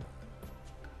in-law, Ken.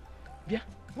 Yeah,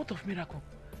 what of Miracle?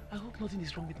 I hope nothing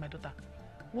is wrong with my daughter.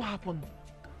 What happened?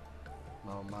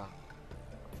 Mama,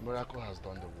 Miracle has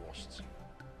done the worst.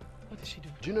 What did she do?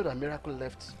 Do you know that Miracle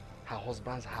left her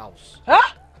husband's house?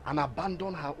 Huh? And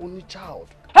abandoned her only child?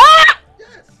 Huh?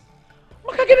 Yes.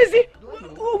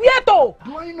 Where though?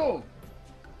 Do I know?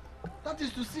 That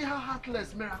is to see how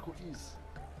heartless Miracle is.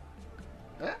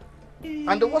 Eh?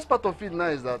 And the worst part of it now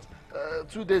is that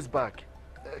 2 days back,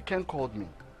 Ken called me.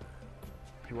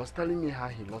 He was telling me how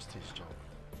he lost his job.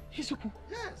 Hizuku?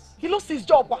 Yes. He lost his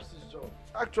job? Lost his job.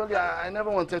 Actually, I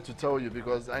never wanted to tell you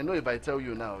because I know if I tell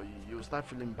you now, you'll start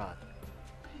feeling bad.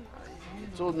 He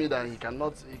told me that he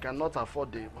cannot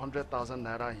afford the 100,000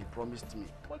 naira he promised me.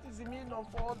 What is the meaning of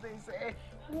all this? Eh?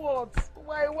 What?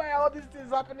 Why are all these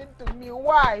things happening to me?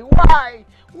 Why?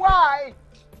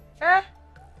 Eh?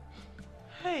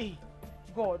 Hey,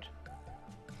 God.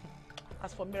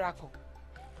 As for Miracle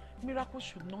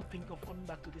should not think of coming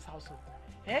back to this household.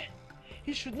 Eh?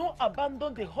 He should not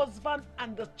abandon the husband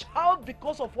and the child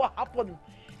because of what happened.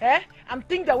 Eh? And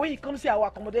think that when he comes here, I will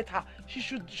accommodate her. She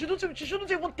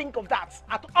shouldn't even think of that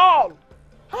at all.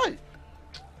 Hi!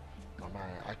 Mama,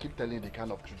 I keep telling you the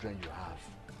kind of children you have.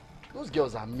 Those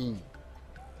girls are mean.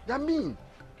 They're mean.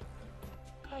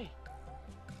 Hey,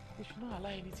 they should not allow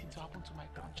anything to happen to my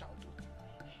grandchild.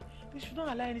 They should not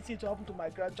allow anything to happen to my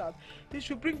grandchild. They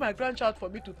should bring my grandchild for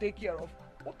me to take care of.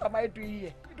 What am I doing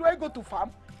here? Do I go to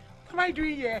farm? What am I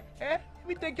doing here? Eh? Let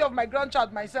me take care of my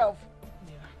grandchild myself.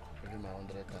 Give him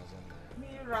 100,000.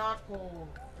 Miracle.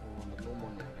 No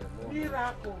money again. No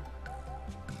Miracle.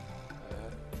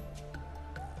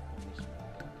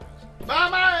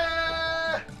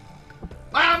 Mama!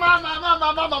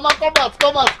 Mama, come out.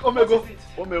 Come, go.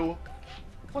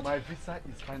 My visa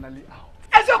is finally out.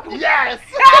 Yes!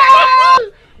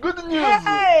 Good news!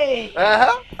 Hey!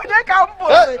 Uh-huh. Oje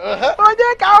Campos!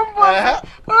 Oje Campos!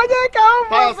 Oje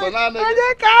Campos!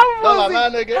 Oje Campos!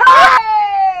 Hey!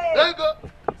 There you go!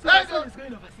 There you go! Is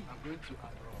going overseas. I'm going to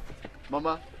abroad.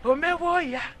 Mama.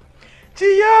 Omewoya.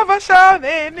 Jehovah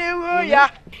Shame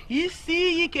mewoya.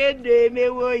 Isi ikende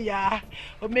mewoya.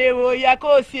 Omewoya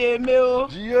kosi emeo.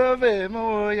 Jehovah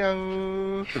mewoya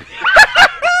o.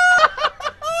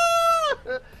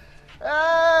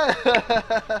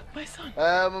 My son,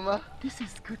 Mama. this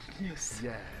is good news.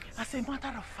 Yes. As a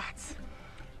matter of fact,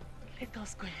 let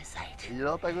us go inside. You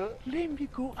know what I go? Let me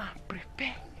go and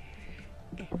prepare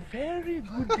a very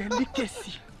good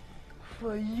delicacy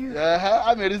for you.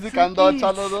 I'm a risk and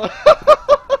channel.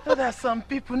 So that some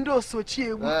people know so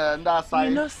cheap. Will not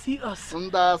see us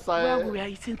while we are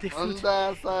eating the food.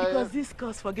 Because this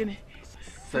calls for Guinea.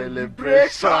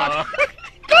 Celebration.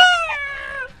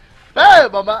 Hey,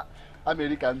 Mama.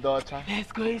 American daughter.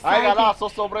 Let's go inside. I got also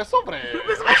sobre.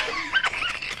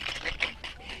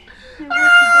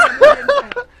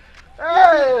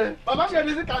 Hey, Mama,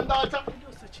 American daughter.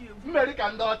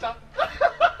 American daughter.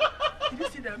 Did you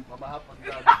see them? Mama, happened.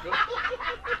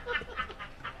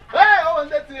 Hey, oh,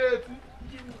 and that's it.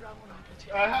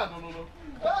 No.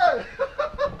 Hey.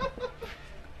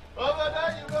 Over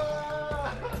there you go.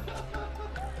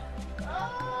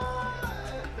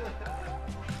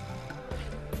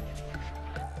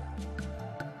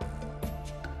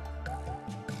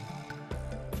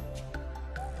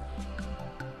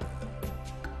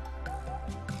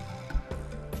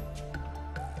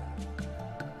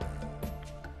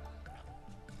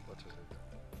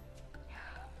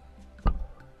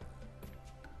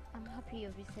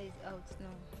 Your visa is out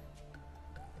now.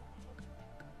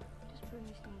 Just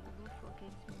promise me you won't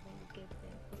forget me when you get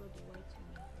there. Follow the way to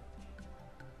me.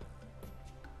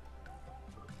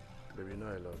 Baby, you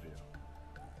know I love you.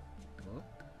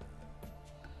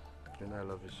 You know I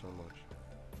love you so much.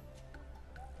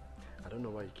 I don't know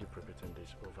why you keep repeating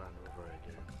this over and over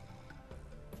again.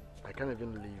 I can't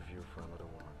even leave you for another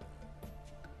woman.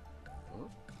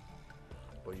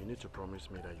 But you need to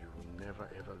promise me that you will never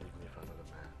ever leave me for another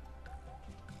man.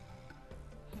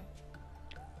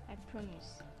 I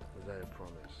promise. Is that a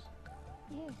promise?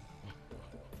 Yes.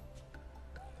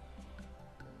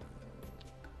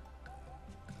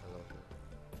 I love you.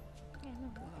 I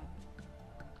love you more.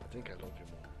 I think I love you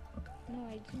more. No,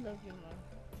 I do love you more.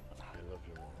 I love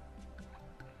you more.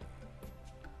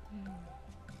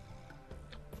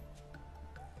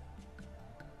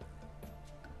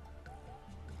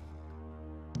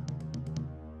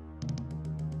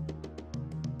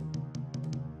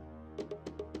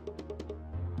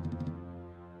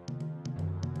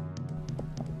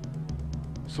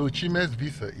 So Chime's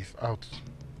visa is out.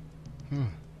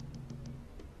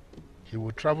 He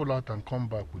will travel out and come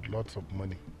back with lots of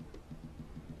money.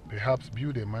 Perhaps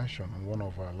build a mansion on one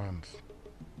of our lands.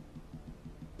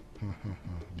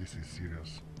 This is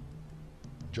serious.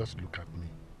 Just look at me.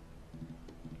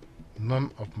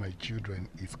 None of my children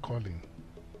is calling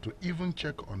to even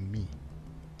check on me.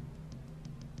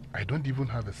 I don't even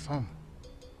have a son.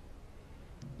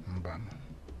 Mbano.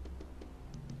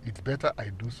 It's better I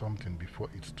do something before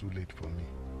it's too late for me.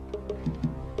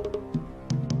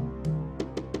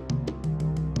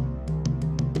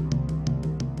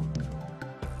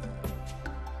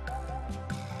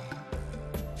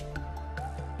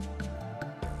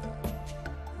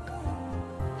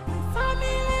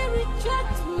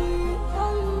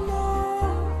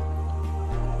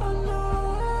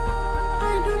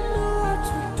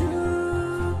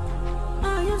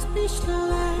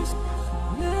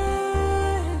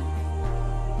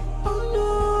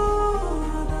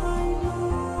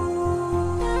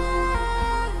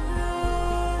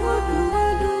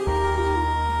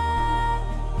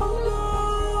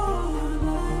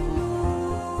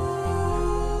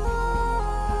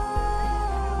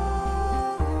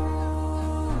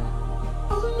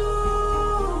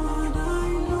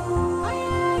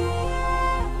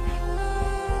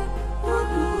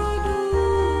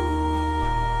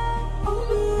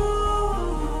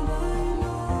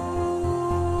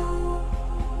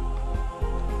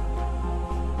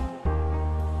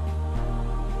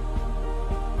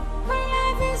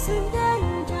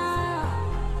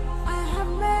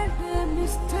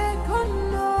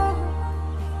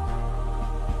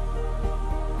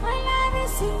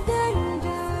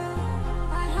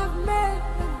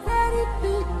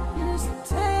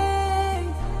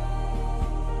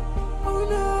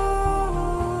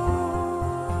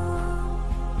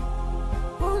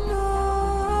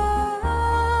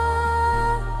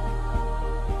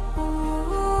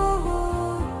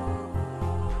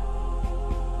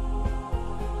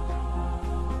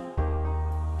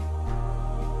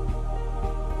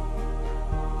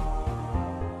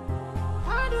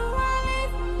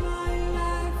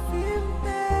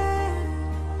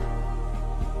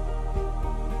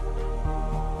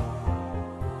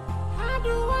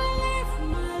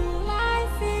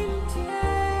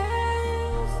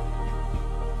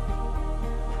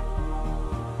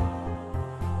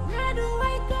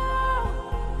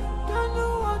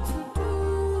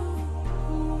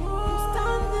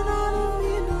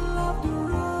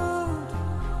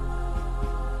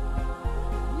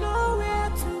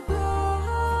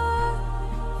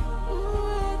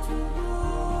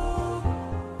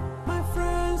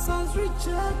 sons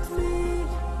reject me.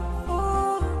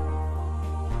 Oh,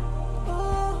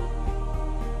 oh,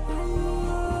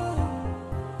 yeah.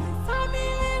 My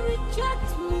family reject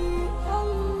me. Oh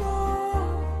no,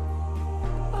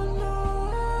 oh no.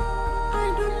 I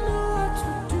don't know what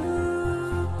to do.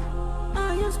 I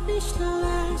am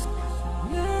speechless.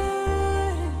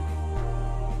 Yeah.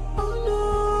 Oh no,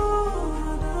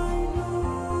 I know.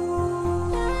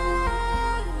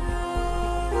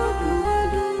 What do I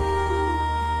do?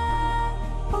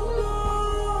 Oh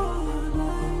Lord, I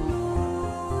know.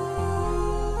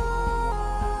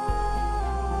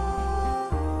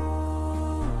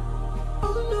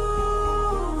 Oh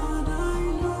Lord, I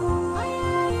know.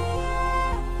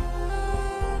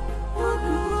 What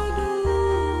do I do?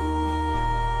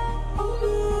 Oh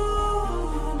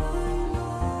Lord, I know.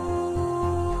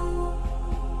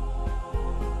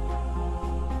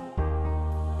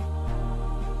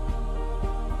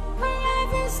 My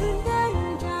life is in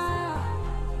danger.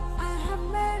 I have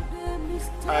made a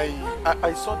mistake.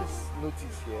 I saw this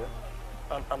notice here,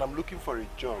 and I'm looking for a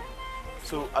job.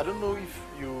 So I don't know if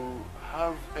you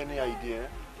have any idea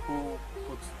who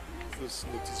put this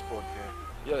notice board here.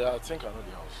 Yeah, I think I know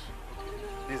the house.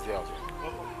 This is the house.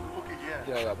 Oh, okay,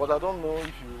 yeah. Yeah, but I don't know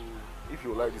if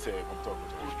you like this computer.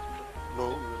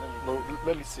 No,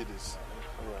 let me see this.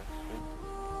 All right.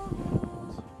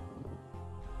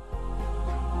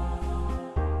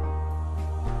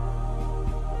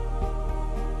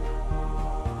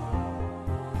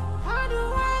 How do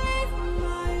I live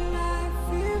my life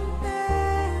in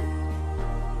pain?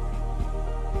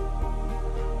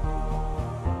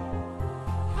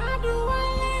 How do I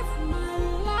live my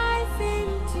life in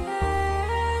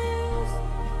tears?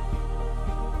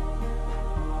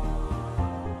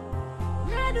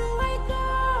 Where do I go?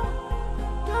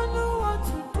 Don't know what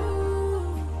to do.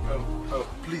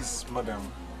 Please, madam,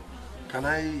 can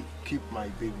I keep my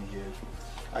baby here?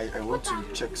 I want to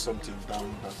check something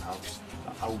down that house.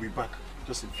 I will be back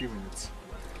just in a few minutes.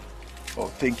 Oh,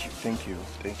 thank you. Angel.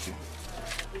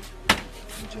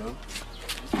 Angel.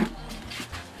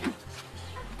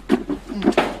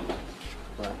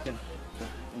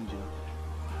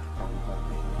 I'll be back.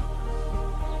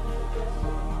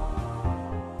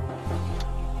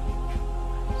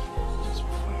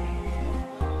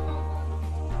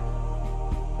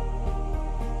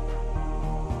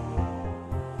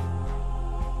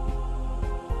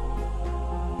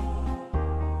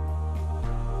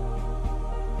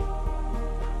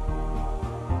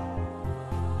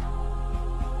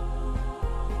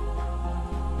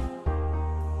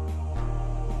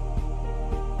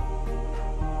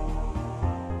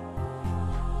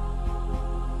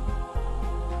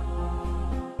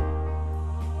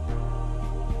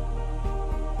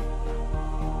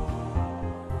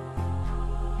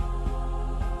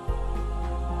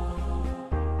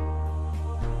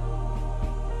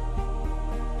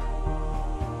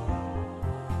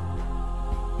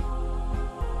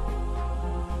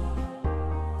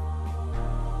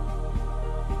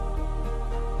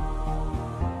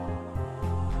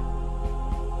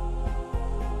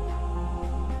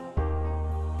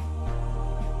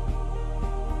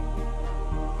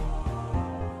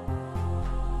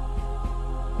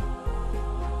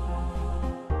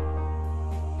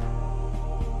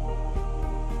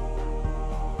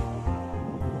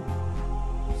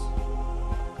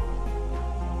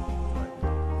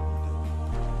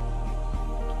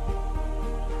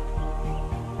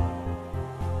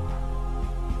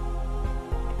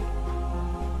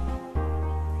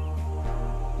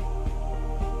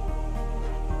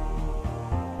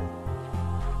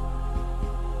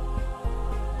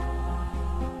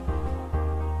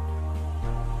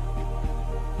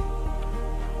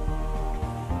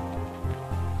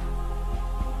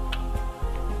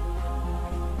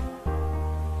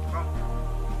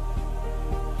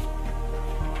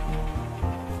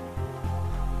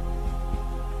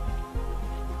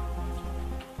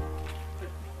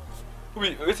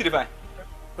 Wait, what's it fine?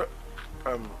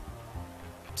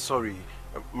 Sorry,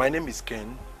 my name is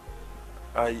Ken.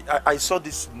 I saw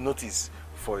this notice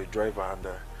for a driver and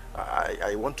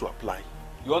I want to apply.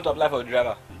 You want to apply for a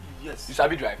driver? Yes. You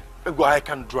sabi drive? I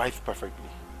can drive perfectly.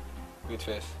 Wait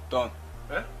first. Turn.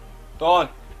 Eh? Turn.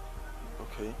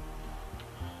 Okay.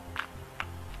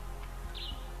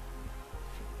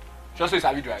 Just say you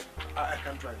sabi drive. I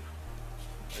can drive.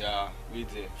 Yeah, wait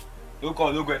there. Don't go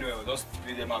anywhere. Just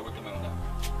wait there and wait till my mother.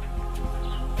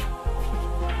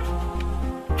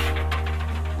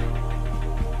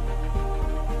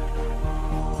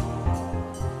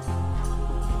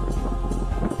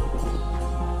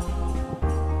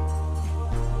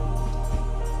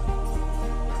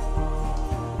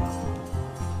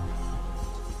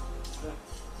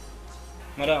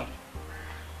 Madam.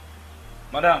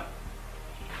 Madam.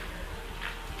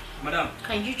 Madam.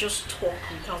 Can you just talk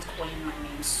without calling my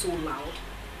name so loud?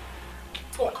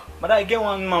 Talk. Madam, I get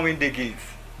one man in the gate.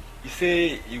 He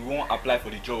say he won't apply for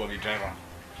the job of a driver.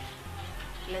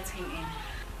 Let him in.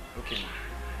 Okay.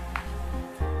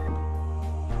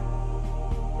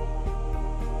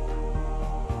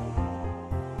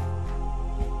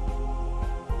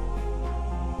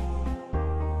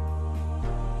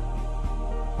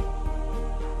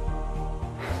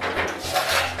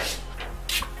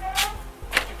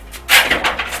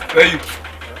 Where are you?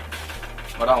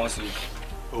 Madam wants to see you.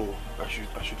 Oh, I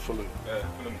should follow you. Yeah,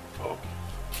 follow me. Oh, okay.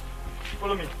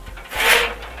 Follow me.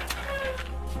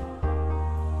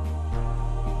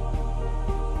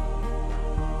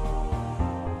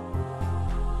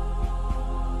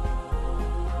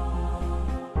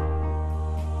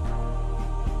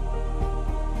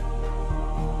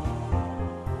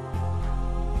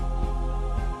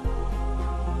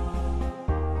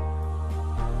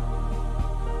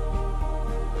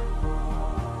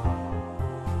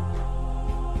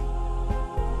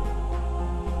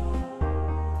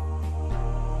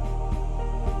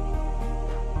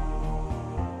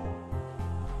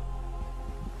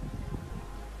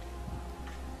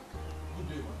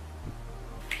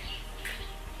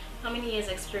 How many years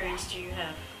experience do you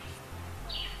have?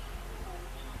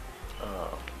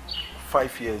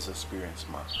 5 years experience,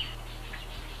 ma.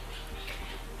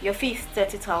 Your fee is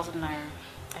 30,000 naira.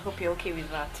 I hope you're okay with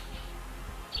that.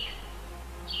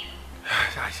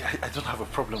 I don't have a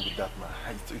problem with that, ma.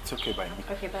 It's okay by me.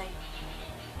 Okay, bye.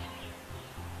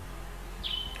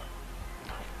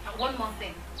 One more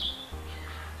thing.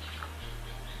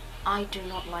 I do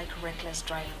not like reckless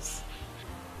drivers.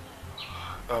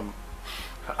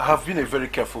 I have been a very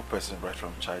careful person right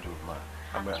from childhood, ma.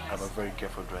 I'm a very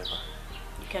careful driver.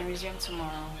 You can resume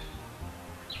tomorrow.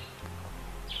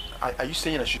 Are you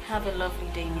saying I should... Have a lovely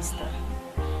day, mister.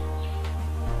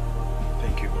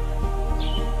 Thank you.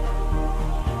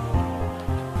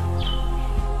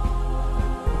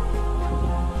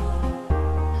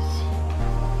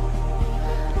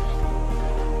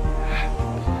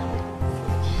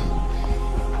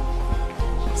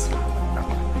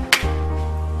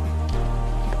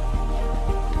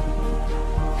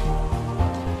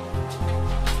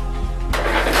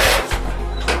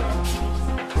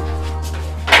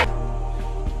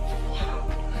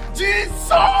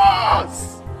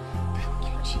 Jesus! Thank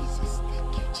you, Jesus.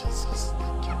 Thank you, Jesus.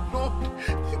 Thank you, Lord.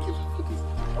 Thank you for this.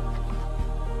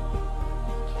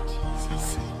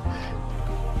 Jesus.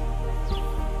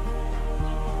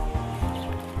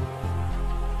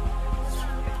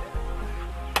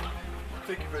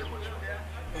 Thank you very much.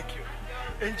 Thank you.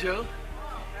 Angel.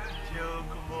 Angel,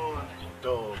 come on.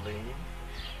 Darling.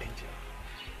 Angel.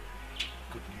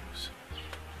 Good news.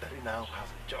 Daddy now has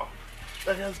a job.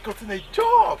 Daddy has gotten a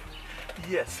job.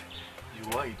 Yes. You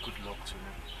are a good luck to me.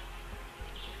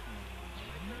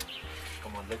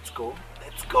 Come on, let's go.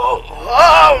 Let's go.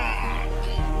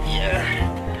 Yeah.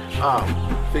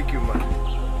 Thank you, man.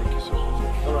 Thank you so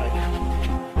much. All right.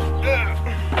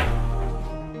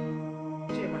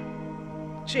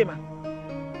 Chema,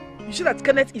 you see that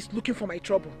Kenneth is looking for my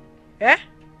trouble. Eh?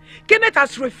 Kenneth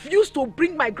has refused to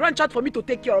bring my grandchild for me to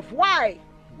take care of. Why?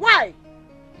 Why?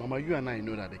 Mama, you and I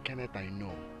know that the Kenneth I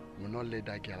know will not let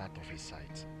that girl out of his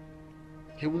sight.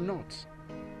 He will not.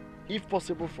 If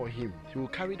possible for him, he will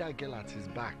carry that girl at his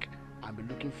back and be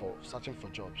searching for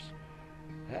jobs.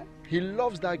 Eh? He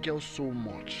loves that girl so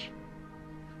much.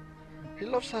 He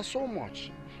loves her so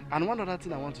much. And one other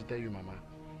thing I want to tell you, Mama,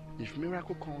 if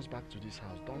Miracle comes back to this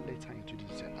house, don't let her into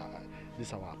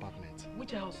this our apartment.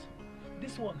 Which house?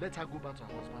 This one? Let her go back to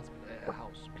her husband's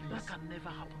house, please. That can never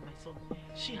happen, my son.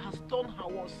 She has done her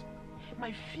worst.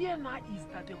 My fear now is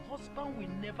that the husband will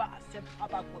never accept her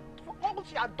back for all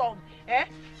she has done. Eh?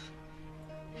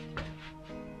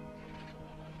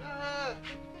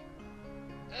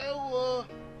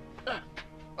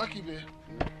 Okay, babe.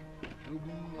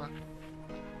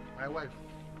 My wife.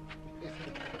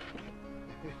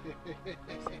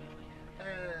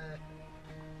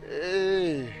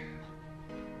 Hey.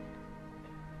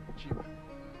 Chiba.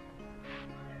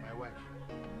 My wife.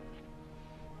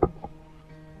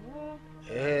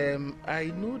 I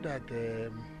know that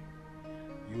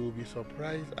you will be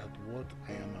surprised at what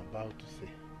I am about to say.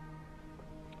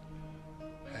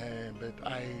 But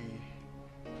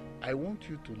I want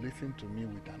you to listen to me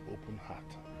with an open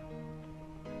heart.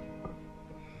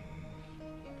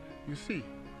 You see,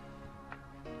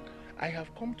 I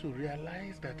have come to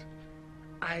realize that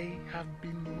I have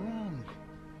been wrong.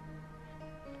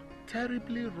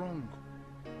 Terribly wrong.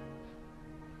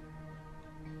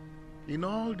 in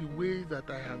all the ways that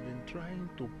I have been trying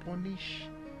to punish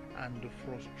and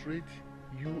frustrate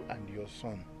you and your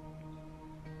son,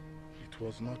 it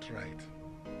was not right.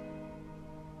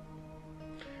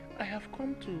 I have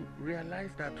come to realize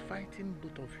that fighting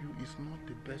both of you is not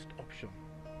the best option.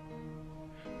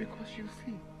 Because you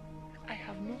see, I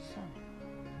have no son.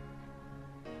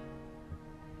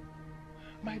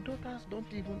 My daughters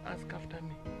don't even ask after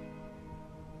me.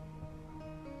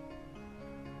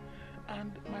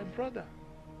 And my brother,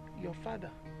 your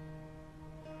father,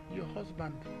 your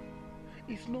husband,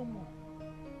 is no more.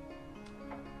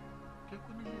 There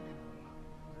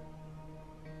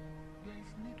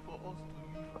is need for us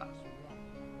to live as one,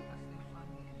 as a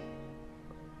family.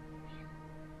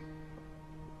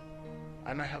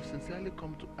 And I have sincerely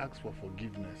come to ask for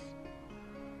forgiveness.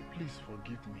 Please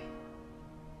forgive me.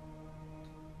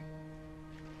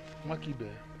 Makibe,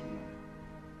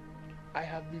 I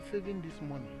have been saving this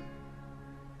money.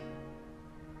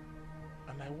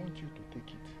 And I want you to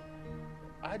take it.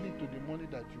 Add it to the money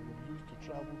that you will use to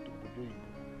travel to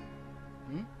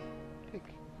Budoibo.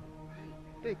 Take.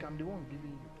 Take, I'm the one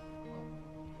giving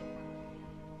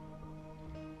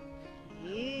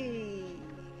you.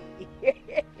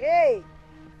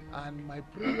 And my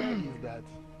prayer is that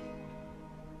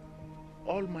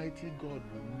Almighty God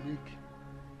will make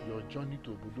your journey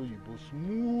to Budoibo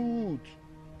smooth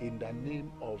in the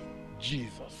name of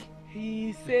Jesus.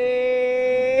 He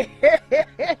say,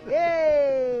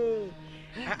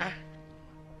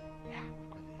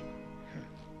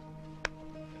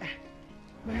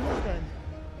 my husband,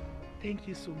 thank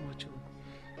you so much.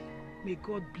 May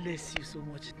God bless you so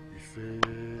much.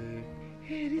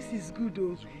 Hey, this is good,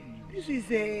 oh. This is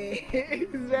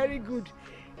it's very good.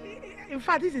 In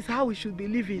fact, this is how we should be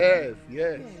living. Yes.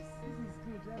 Yes, this is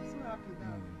good. I'm so happy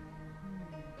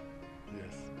now.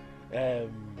 Yes.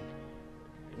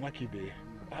 Makibe,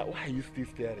 why are you still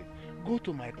staring? Go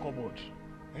to my cupboard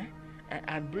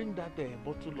and bring that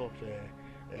bottle of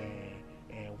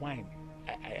wine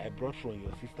I brought from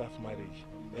your sister's marriage.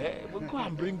 We'll go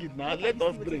and bring it now. Let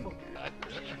us drink.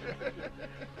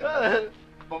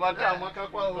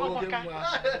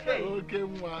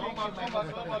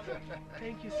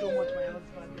 Thank you so much, my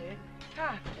husband.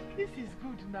 This is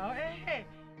good now.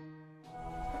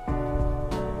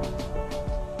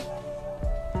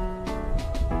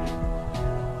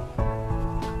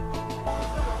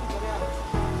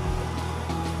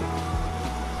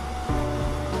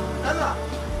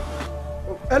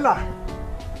 Ella.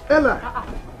 Ella,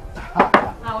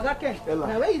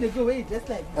 where you go? Where you just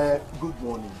like? Good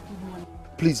morning. Good morning.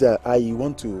 Please, I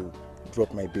want to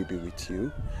drop my baby with you.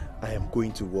 I am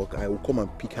going to work. I will come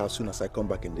and pick her as soon as I come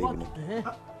back in the evening.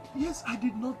 Yes, I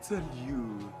did not tell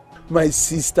you. My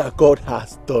sister, God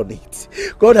has done it.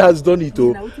 God has done it.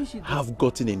 Oh, have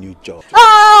gotten a new job.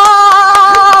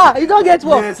 You don't get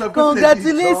work. Yes,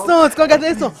 congratulations,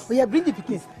 congratulations. Oh yeah, bring the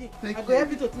pikin. Thank you. I go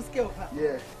help you to take care of her.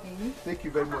 Yeah. Thank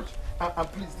you very much.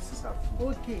 And please, this is her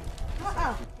food. Okay.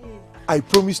 I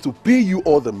promise to pay you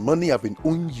all the money I've been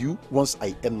owing you once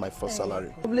I earn my first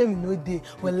salary. Problem no day.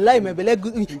 Well, lie my belly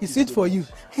good. It's sweet for you.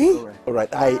 All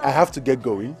right. I have to get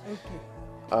going. Okay.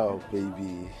 Oh,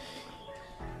 baby.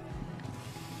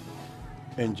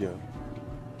 Angel,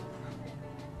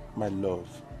 my love,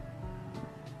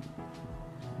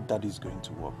 Daddy's going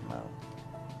to work now.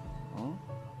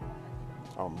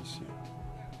 I'll miss you,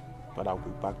 but I'll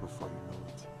be back before you know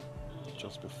it.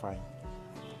 Just be fine.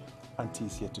 Auntie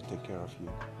is here to take care of you,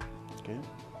 okay?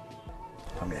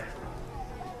 Come here.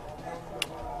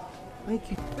 Thank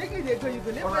you. Take it there, go. You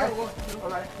go. Let me work. All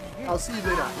right. I'll see you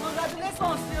later.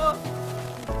 Congratulations, yo.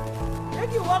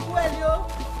 Make you work well, yo.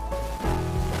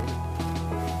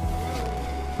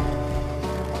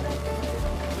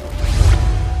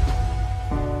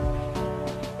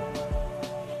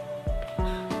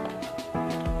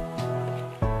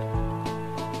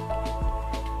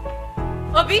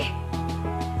 Obi?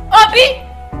 Obi?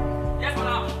 Yes,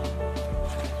 madam.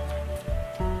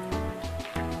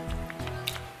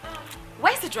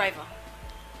 Where's the driver?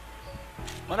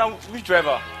 Madam, which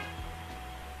driver?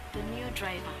 The new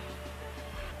driver.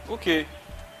 Okay.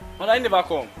 Madam, he never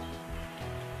come.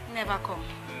 Never come.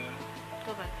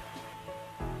 Go back.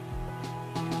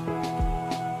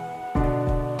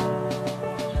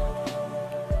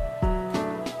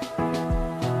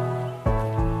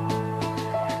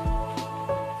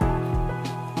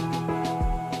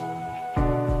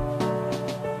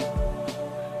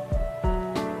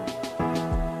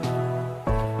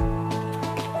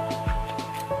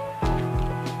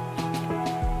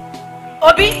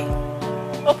 Obi,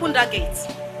 open that gate.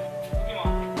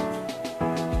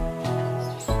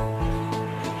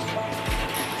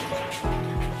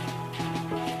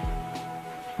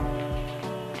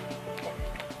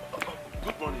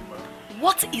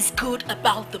 What is good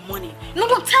about the morning? No,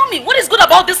 don't tell me. What is good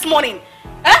about this morning?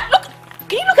 Look,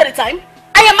 can you look at the time?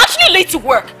 I am actually late to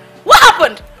work. What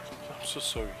happened? I'm so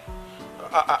sorry.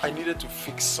 I needed to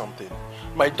fix something.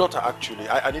 My daughter actually.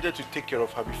 I needed to take care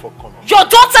of her before coming. Your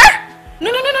daughter?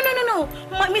 No.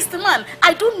 Mr. Man,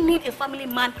 I don't need a family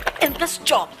man in this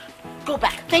job. Go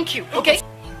back. Thank you, okay?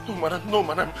 No,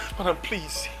 madam,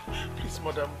 please. Please,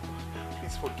 madam.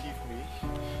 Please forgive me.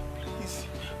 Please,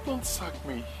 don't sack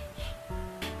me.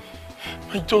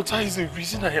 My daughter is the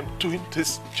reason I am doing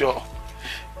this job.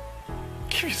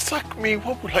 If you sack me,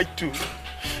 what will I do?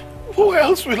 What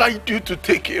else will I do to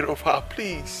take care of her?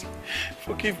 Please,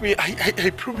 forgive me.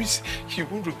 I promise you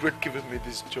won't regret giving me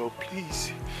this job.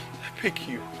 Please, I beg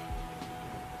you.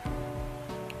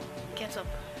 Get up.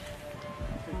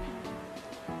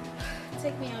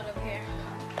 Take me out of here.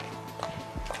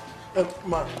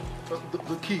 Ma,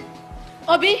 the key.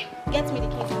 Obi, get me the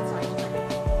keys inside.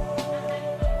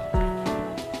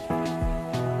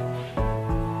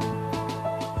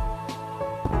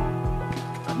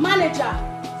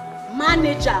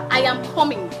 Manager, I am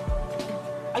coming.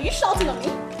 Are you shouting at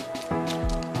me?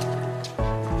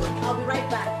 I'll be right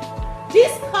back.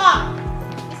 This car.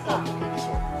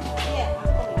 Yeah,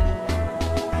 I'm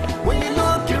coming. When you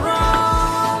look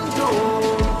around,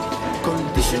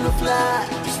 condition of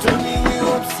life is turning you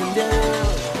ups and down.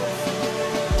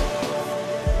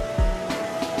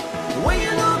 When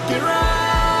you look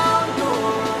around,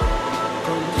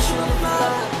 condition of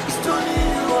life is turning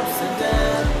you ups and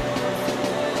down.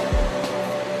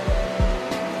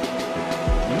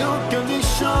 No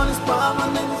condition is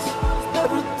permanent.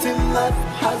 Everything life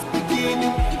has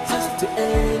beginning, it has to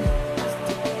end.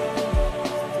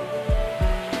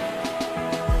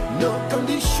 No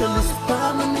condition is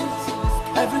permanent.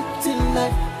 Everything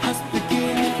life has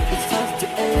beginning, it has to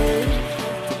end.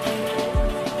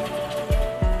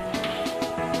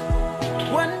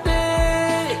 One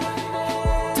day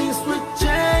things will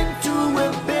change to a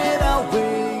better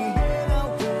way.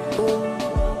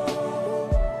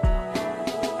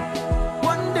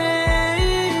 One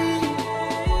day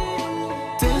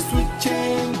things will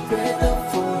change better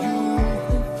for you.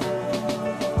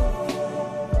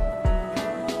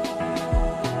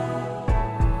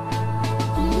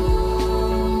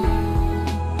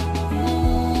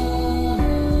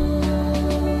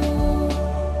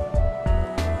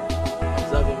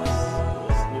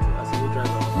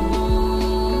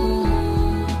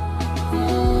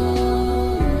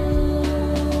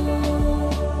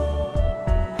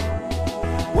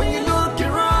 When you look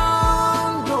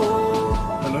around,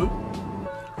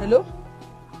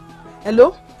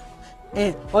 Hello?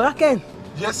 Oga Ken.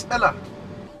 Yes, Ella.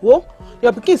 Wo,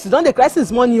 your pikin sit don dey cry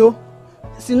since morning o.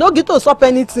 She no get to sup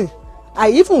anything. I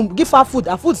even give her food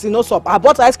she no sup. I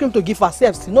bought ice cream to give her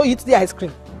sef. She no eat the ice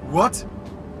cream. What?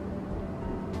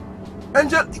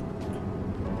 Angel.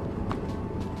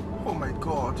 Oh my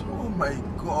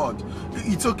God.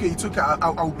 It's okay.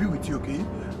 I'll be with you, okay?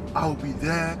 I'll be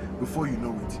there before you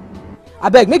know it.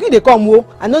 Abeg, make you dey come o.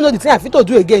 I no know the thing I fit to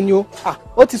do again yo.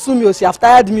 O ti su mi o, she have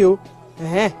tired me o.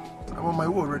 I'm on my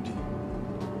way already.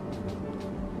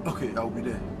 Okay, I'll be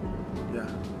there. Yeah.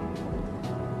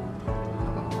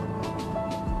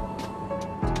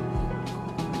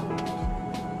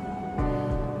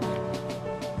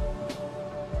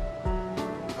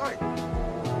 Hi.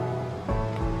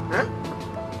 Huh?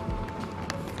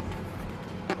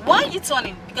 Why are you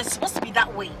turning? Because it's supposed to be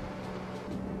that way.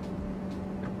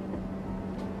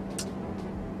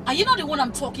 Are you not the one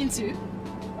I'm talking to?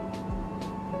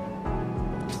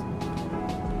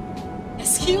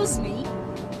 Excuse me?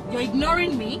 You're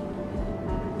ignoring me?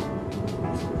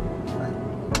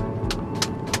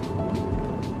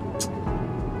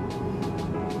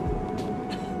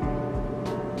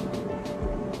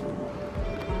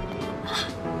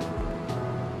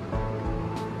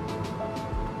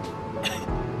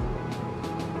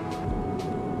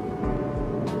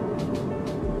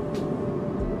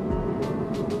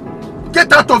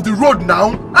 Get out of the road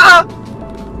now!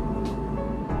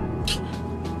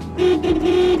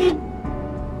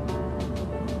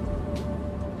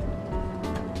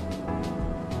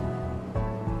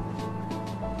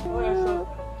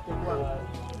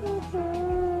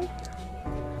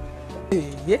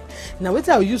 Now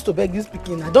wetin I will use to beg this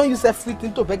pikin. I don't use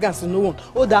everything to beg and say no one.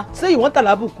 Oda, say you want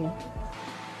alabukun.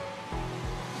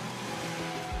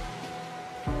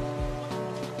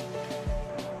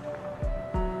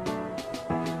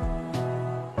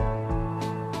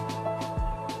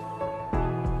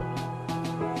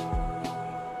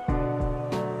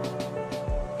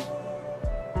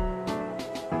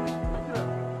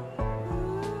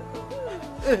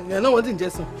 I know what in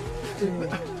Jason.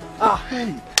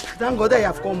 Hey. Thank God I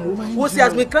have come. She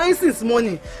has been crying since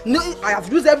morning. No, I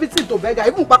have used everything to beg her.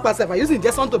 Even Papa herself, I using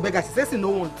just to beg her. She says she no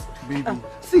wants. Baby.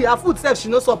 See, her food self, she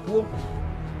no sup. Oh,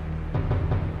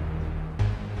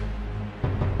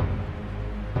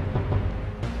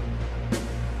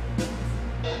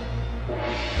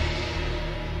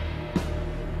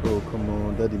 come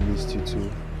on. Daddy missed you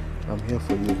too. I'm here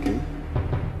for you, okay?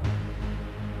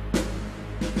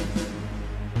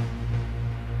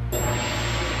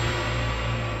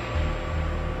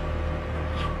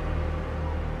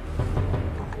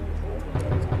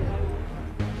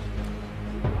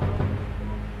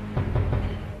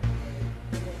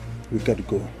 We gotta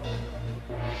go.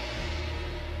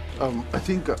 I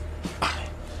think I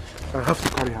have to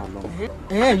carry her along.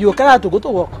 Yeah, you carry her to go to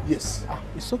work? Yes.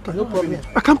 It's okay, no problem.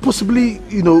 I can't possibly,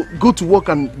 go to work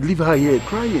and leave her here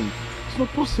crying. It's not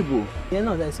possible. Yeah,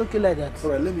 no, it's okay like that.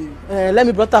 All right, let me... let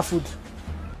me brought her food.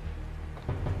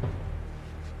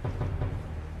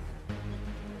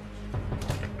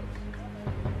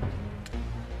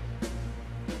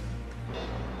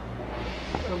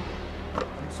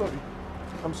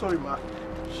 I'm sorry, ma.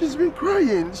 She's been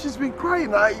crying.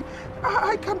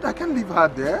 I can't leave her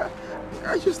there.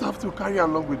 I just have to carry her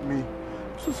along with me.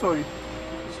 I'm so sorry.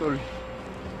 Sorry.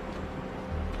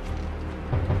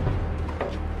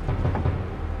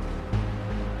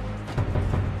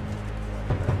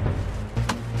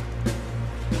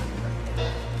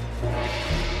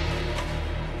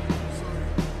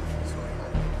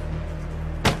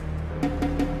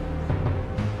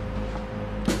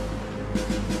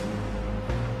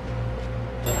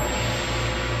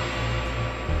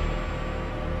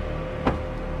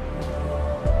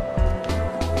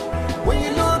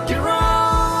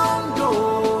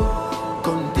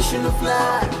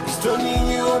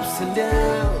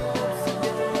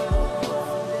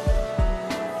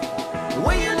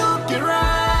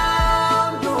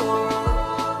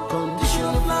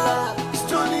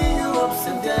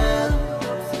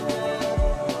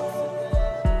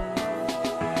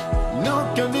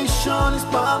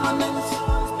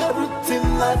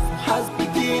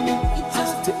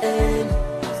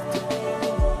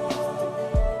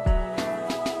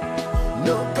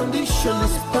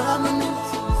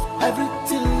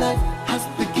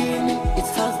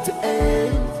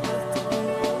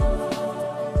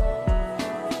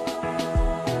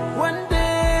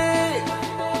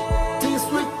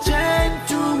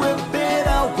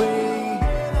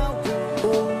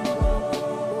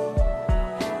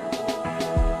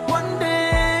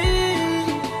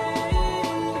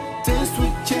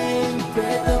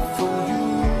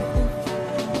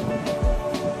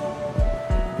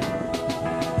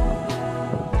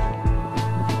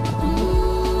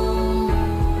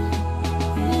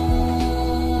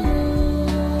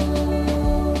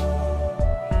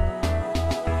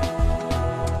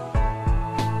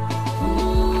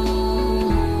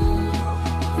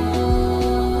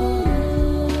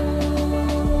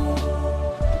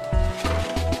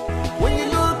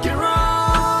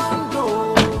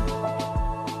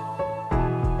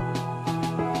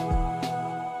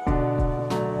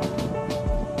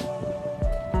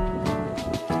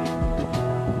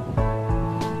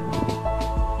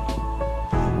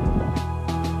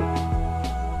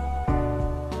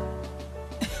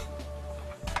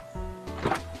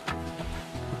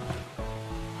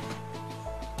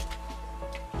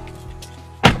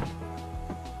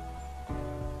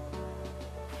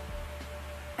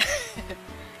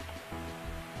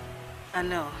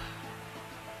 No,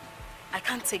 I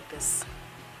can't take this.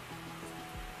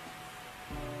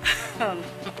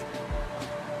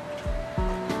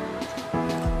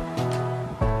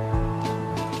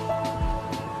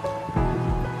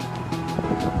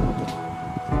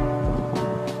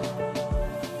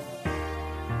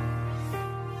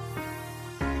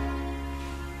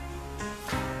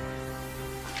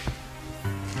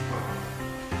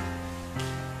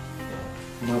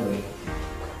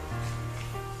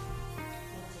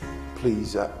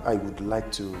 Please, I would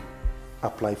like to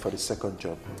apply for the second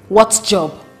job. What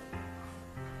job?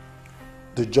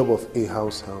 The job of a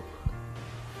house help.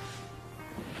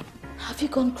 Have you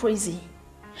gone crazy?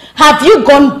 Have you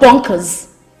gone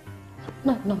bonkers?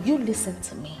 No, you listen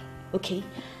to me, okay?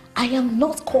 I am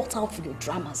not caught out for your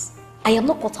dramas. I am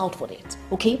not caught out for it,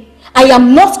 okay? I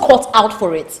am not caught out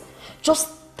for it. Just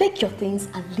take your things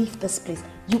and leave this place.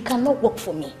 You cannot work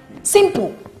for me.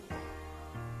 Simple.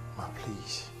 Ma,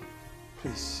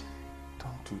 please,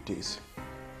 don't do this.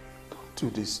 Don't do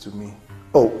this to me.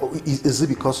 Oh, is it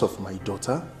because of my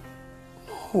daughter?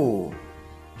 No,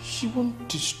 she won't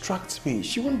distract me.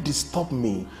 She won't disturb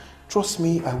me. Trust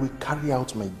me, I will carry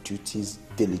out my duties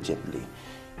diligently.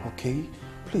 Okay?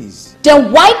 please.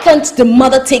 Then why can't the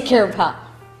mother take care of her?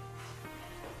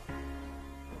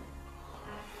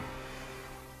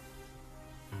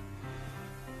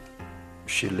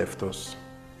 She left us.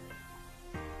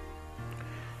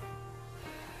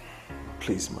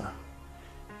 Please, ma.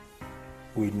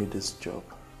 We need this job.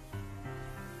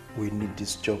 We need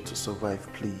this job to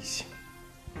survive, please.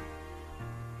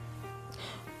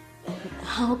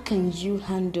 How can you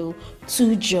handle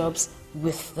 2 jobs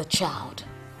with the child?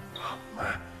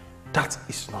 Ma, that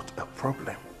is not a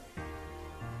problem.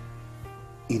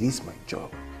 It is my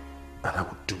job, and I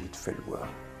will do it very well.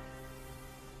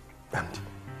 And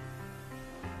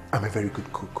I'm a very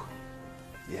good cook.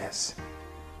 Yes.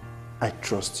 I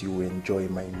trust you will enjoy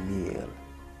my meal.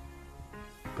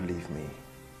 Believe me.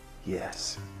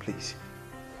 Yes, please.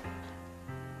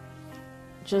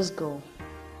 Just go.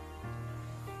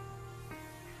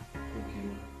 Thank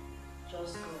you.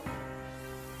 Just go.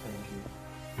 Thank you.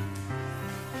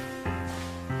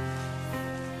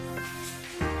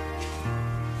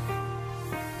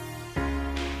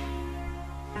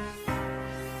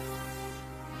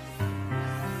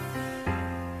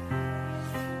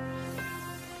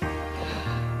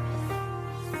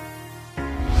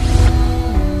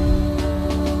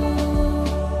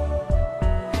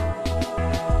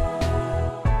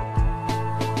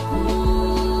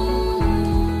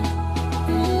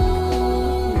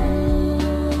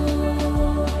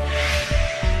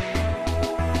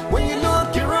 When you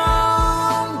look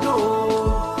around,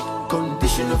 oh,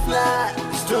 condition of life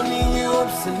is turning you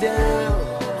ups and down.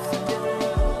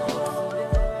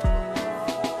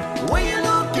 When you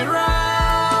look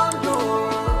around,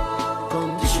 oh,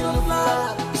 condition of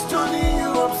life is turning you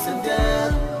ups and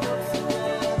down.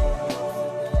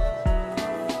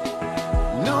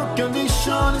 No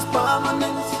condition is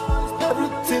permanent.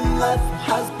 Everything life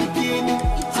has beginning,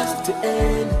 it has to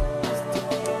end.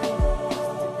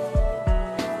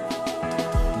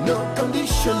 No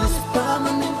condition is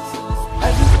permanent.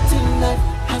 Everything life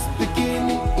has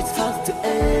beginning, it has to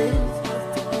end.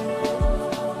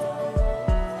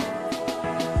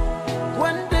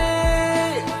 One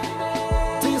day,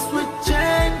 things will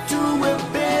change to a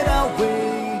better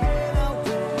way.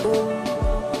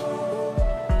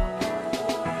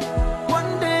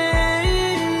 One day,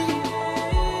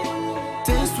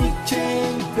 things will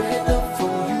change better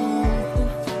for you.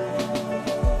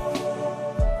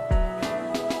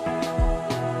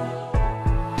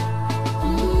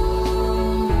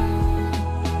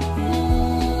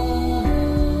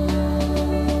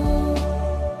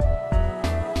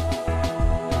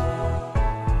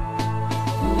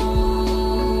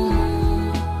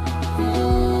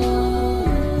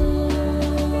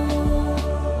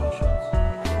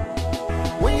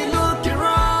 When you look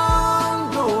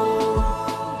around,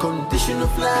 oh, condition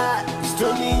of life is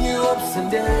turning you ups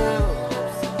and down.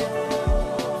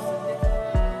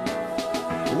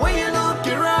 When you look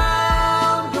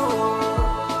around, oh,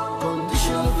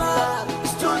 condition of life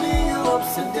is turning you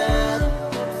ups and down.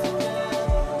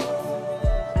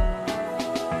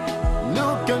 No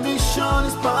condition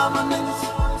is permanent.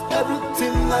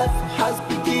 Everything life has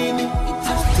beginning, it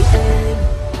has to end.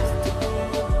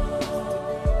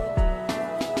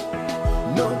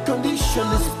 No condition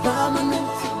is permanent.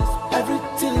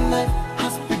 Everything life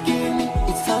has beginning,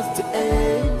 it has to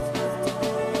end.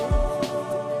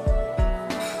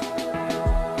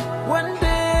 One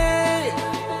day,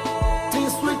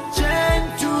 things will change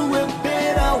to a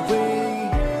better way.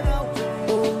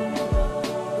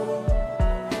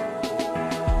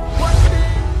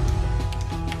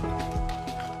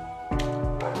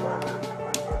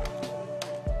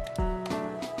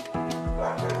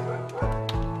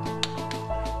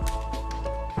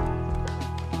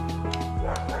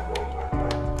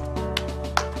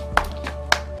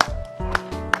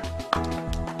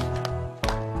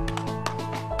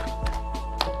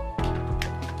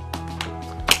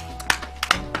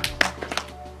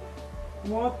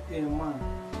 What a man.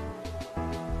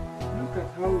 Look at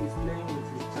how he's playing with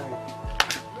his child.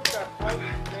 Look at how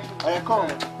he's playing with his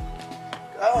child.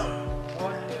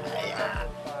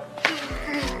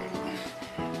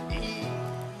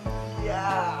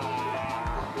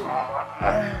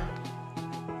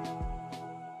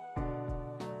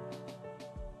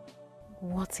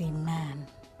 What a man.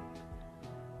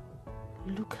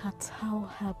 Look at how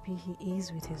happy he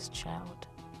is with his child.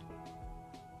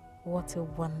 What a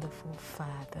wonderful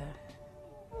father.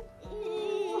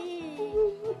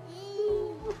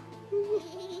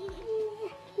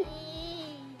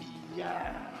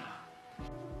 Yeah.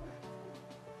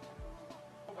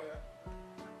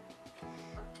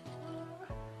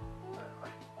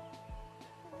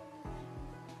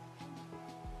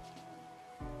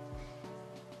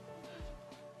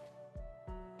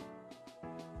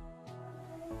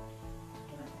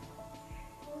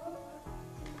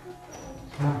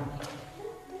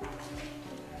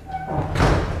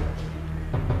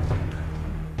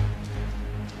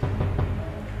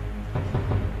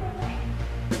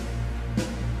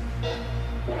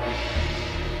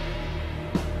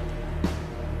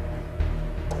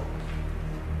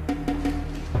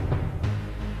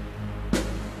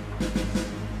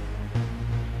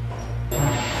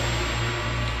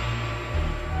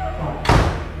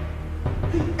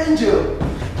 Angel!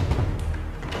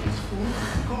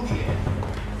 Come here.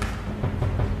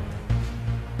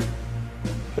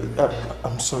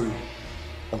 I'm sorry.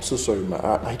 I'm so sorry,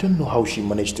 ma. I don't know how she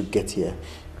managed to get here.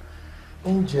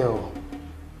 Angel.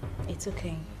 It's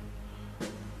okay.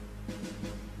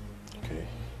 Okay.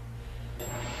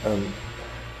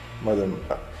 Madam,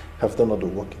 I've done all the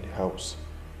work in the house.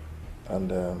 And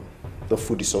the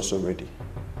food is also ready.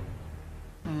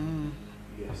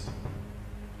 Yes.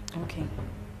 Okay.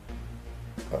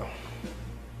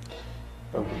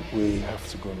 We have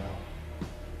to go now.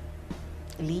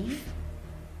 Leave?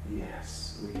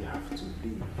 Yes, we have to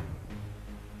leave.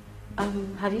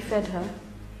 Have you fed her?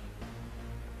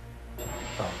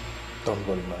 Don't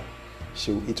worry, ma.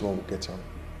 She'll eat when we get home.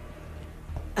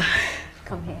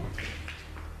 Come here.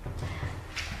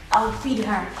 I'll feed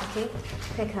her, okay?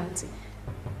 Take her tea.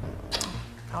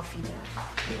 I'll feed her.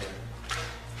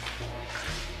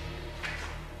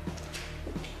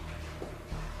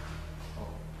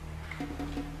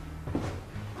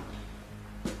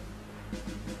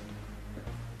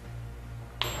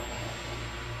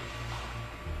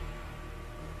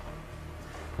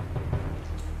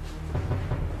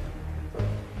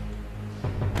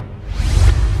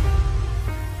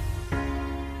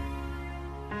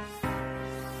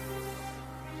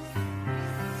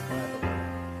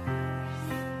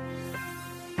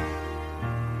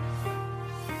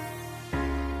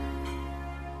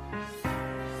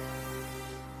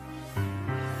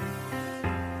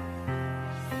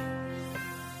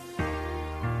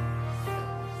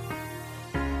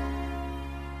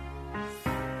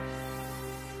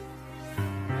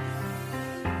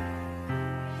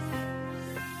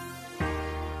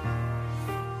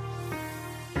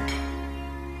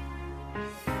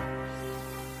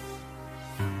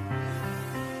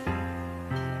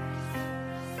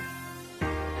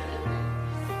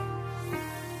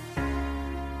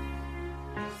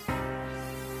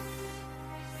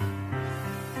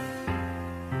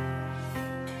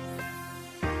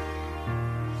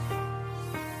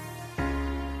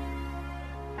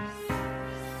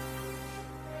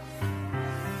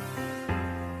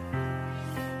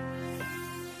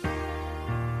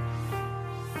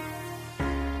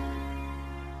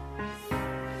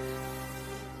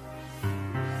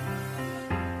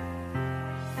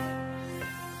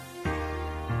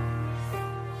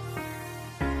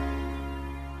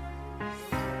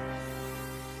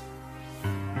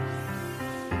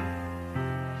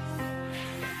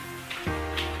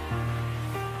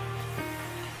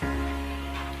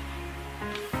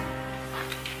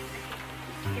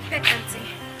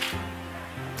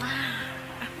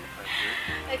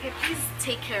 Okay, please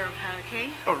take care of her, okay?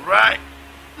 All right.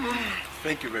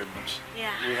 Thank you very much.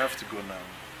 Yeah. We have to go now.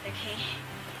 Okay.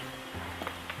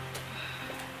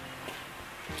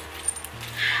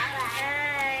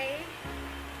 Bye.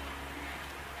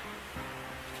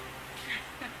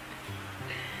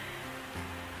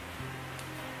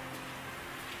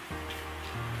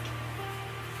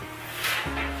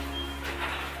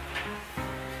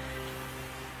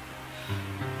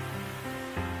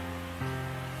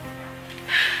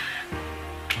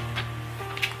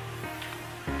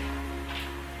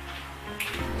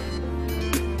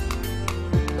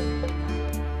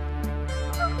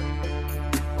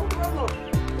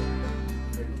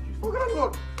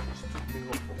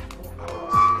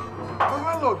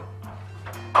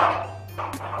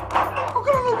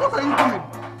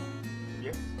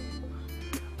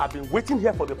 I've been waiting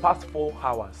here for the past 4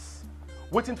 hours.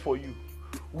 Waiting for you.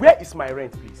 Where is my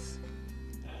rent, please?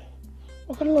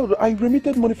 Okay, Lord, I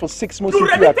remitted money for 6 months You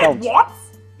into your remitted account. what?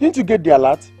 Didn't you get the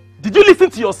alert? Did you listen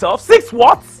to yourself? 6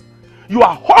 what? You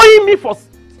are owing me for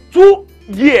 2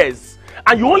 years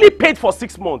and you only paid for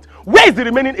 6 months. Where is the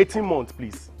remaining 18 months,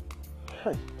 please?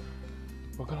 Hey,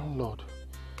 Lord,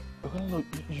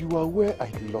 you are where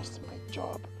I lost my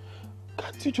job.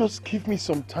 Can't you just give me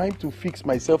some time to fix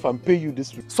myself and pay you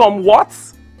this? Some what?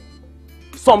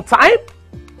 Some time?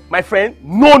 My friend,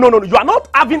 no. You are not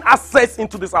having access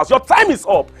into this house. Your time is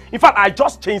up. In fact, I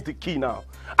just changed the key now.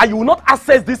 And you will not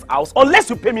access this house unless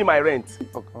you pay me my rent.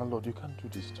 Oh, Lord, you can't do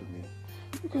this to me.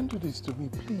 You can't do this to me,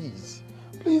 please.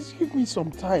 Please give me some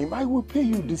time. I will pay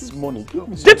you this money. Give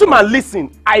me some Gentleman, time.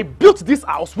 listen. I built this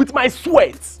house with my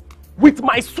sweat. With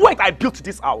my sweat, I built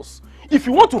this house. If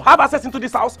you want to have access into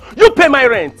this house, you pay my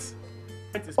rent.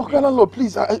 Okay, Lord,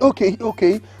 please. Okay.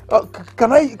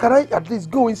 Can I at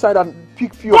least go inside and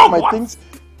pick few of my things?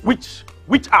 Which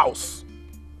house?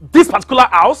 This particular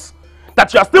house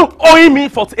that you are still owing me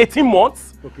for 18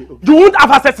 months? Okay. You won't have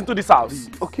access into this house.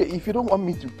 Okay, if you don't want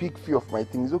me to pick few of my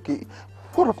things, okay.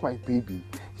 What of my baby?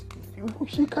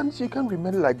 she can't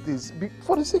remain like this.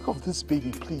 For the sake of this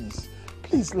baby, please.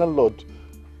 Please, landlord.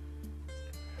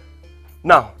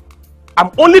 Now,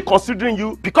 I'm only considering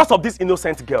you because of this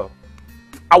innocent girl.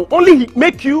 I will only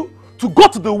make you to go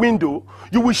to the window.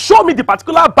 You will show me the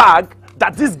particular bag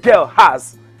that this girl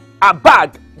has. A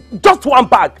bag, just one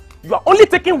bag. You are only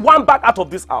taking one bag out of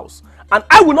this house. And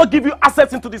I will not give you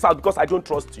access into this house because I don't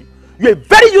trust you. You're a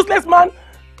very useless man.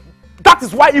 That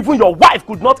is why even your wife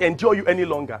could not endure you any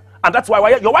longer. And that's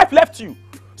why your wife left you.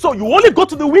 So you only go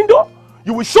to the window,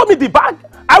 you will show me the bag,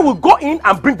 I will go in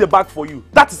and bring the bag for you.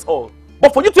 That is all.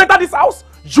 But for you to enter this house,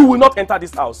 you will not enter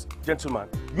this house. Gentleman,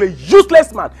 you're a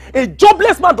useless man. A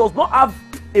jobless man does not have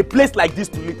a place like this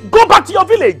to live. Go back to your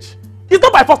village. It's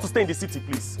not by force to stay in the city,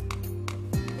 please.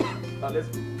 Now let's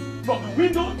go. From the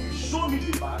window, you show me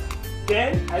the bag,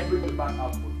 then I bring the bag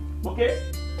out for you. Okay?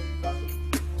 That's it.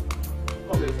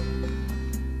 Come, let's go.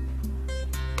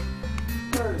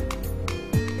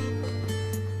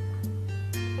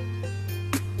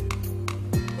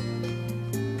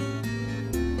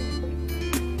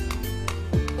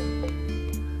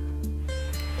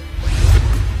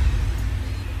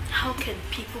 How can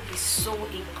people be so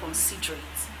inconsiderate?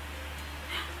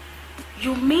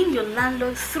 You mean your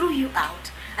landlord threw you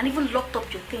out and even locked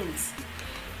up your things?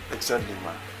 Exactly,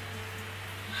 ma.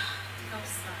 How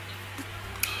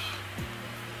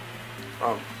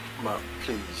sad. Ma,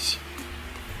 please.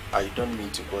 I don't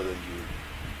mean to bother you,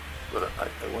 but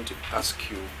I want to ask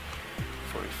you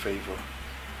for a favor.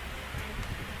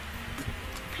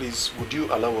 Please, would you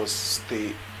allow us to stay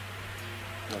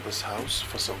in this house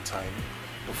for some time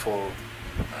before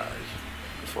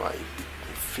I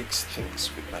fix things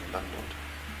with my landlord?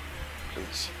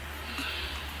 Please.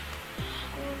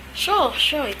 Sure,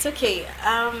 it's okay.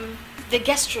 The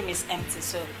guest room is empty,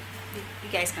 so you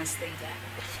guys can stay there.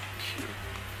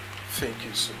 Thank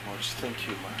you so much. Thank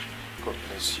you, ma. God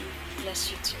bless you. Bless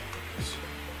you too.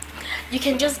 You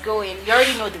can just go in. You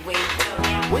already know the way.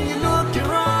 When you look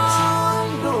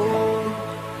around, no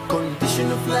condition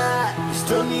of life is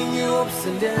turning you ups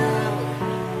and down.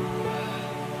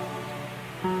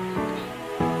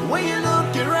 When you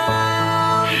look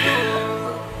around,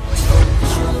 no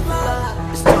condition of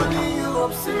life is turning you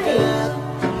ups and down.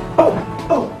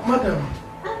 Oh, madam.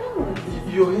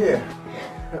 You're here.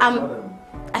 Madam.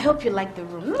 I hope you like the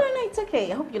room. No, it's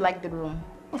okay. I hope you like the room.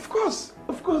 Of course.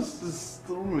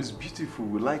 The room is beautiful.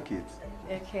 We like it.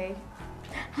 Okay.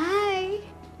 Hi.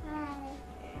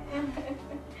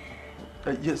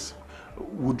 Yes.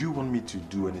 Would you want me to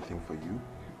do anything for you?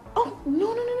 Oh,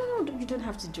 no. You don't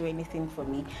have to do anything for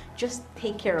me. Just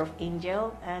take care of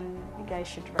Angel and you guys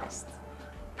should rest.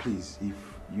 Please, if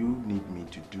you need me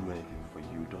to do anything for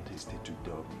you, don't hesitate to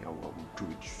tell me. I will do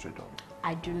it straight on.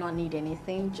 I do not need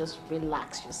anything. Just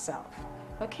relax yourself.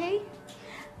 Okay?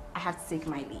 I have to take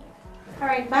my leave. All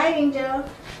right. Bye, Angel.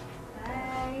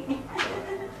 Bye.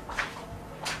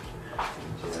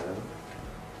 Angel,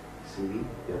 see,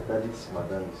 your daddy's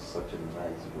madam is such a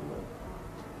nice woman.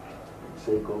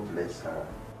 Say God bless her.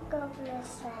 God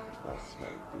bless her. That's my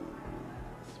baby.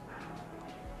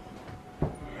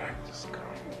 Just come.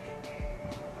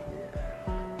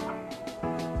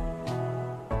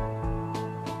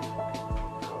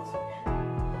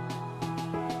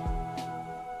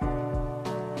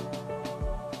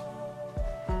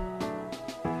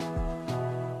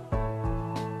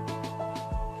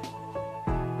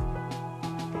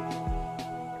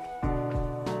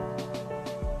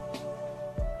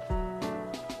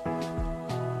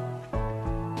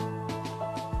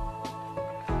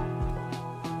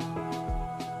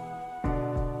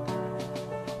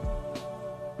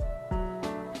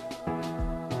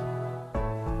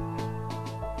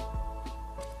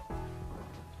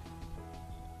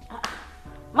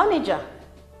 Manager.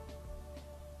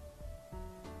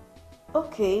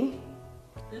 Okay.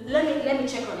 Let me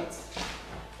check on it.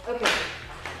 Okay.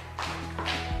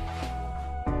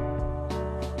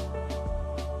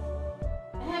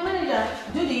 Hey, manager,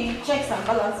 do the checks and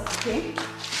balances, okay?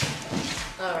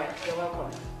 All right, you're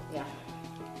welcome. Yeah.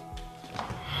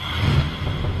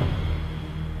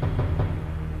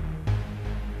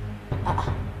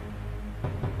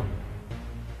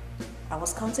 I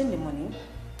was counting the money.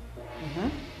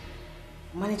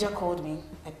 Manager called me.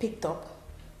 I picked up,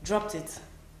 dropped it.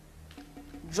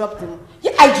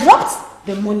 Yeah, I dropped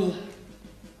the money.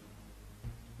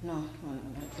 No,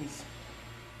 please.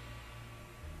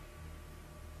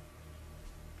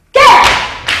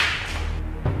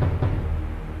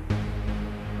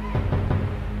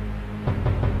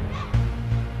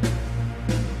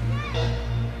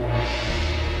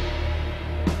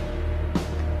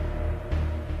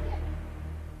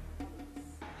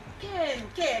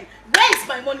 Ken,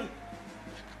 my money?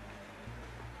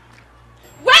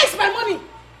 Where is my money?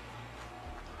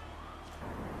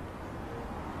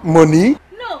 Money?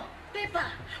 No, paper.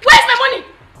 Where's my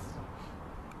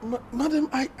money? Madam,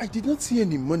 I did not see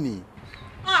any money.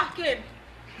 Ah, Ken,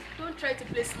 don't try to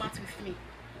play smart with me.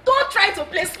 Don't try to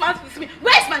play smart with me.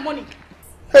 Where's my money?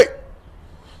 Hey!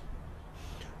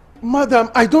 Madam,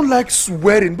 I don't like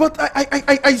swearing, but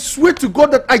I swear to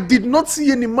God that I did not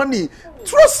see any money.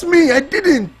 Trust me, I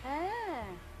didn't.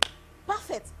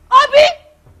 Perfect. Obi!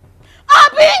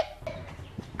 Obi!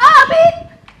 Obi!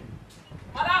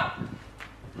 Madam!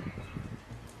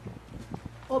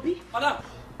 Obi? Madam!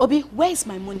 Obi, where's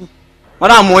my money?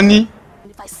 Madam, money?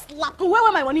 If I slap you,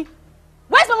 where my money?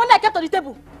 Where's my money I kept on the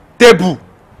table? Table?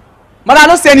 Madam, I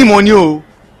don't see any money, oh.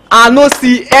 I don't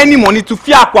see any money to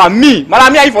fiakwa me.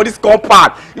 Madam, me are you for this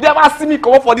compound. You never see me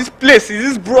come up for this place. Is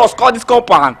this bros called this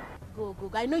compound? Go.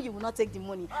 I know you will not take the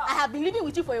money. I have been living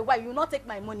with you for a while. You will not take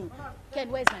my money.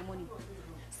 Ken, where's my money?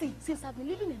 See, since I've been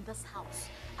living in this house,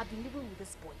 I've been living with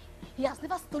this boy. He has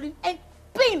never stolen a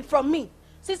pin from me.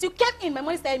 Since you came in, my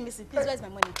money started missing. Please, where's my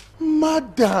money?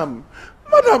 Madam,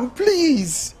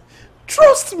 please.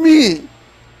 Trust me.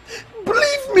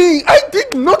 Believe me, I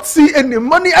did not see any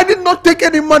money. I did not take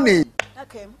any money.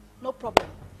 Okay, no problem.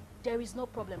 There is no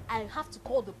problem. I have to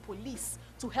call the police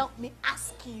to help me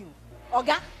ask you.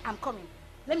 Oga, I'm coming.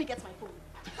 Let me get my phone.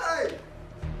 Hey!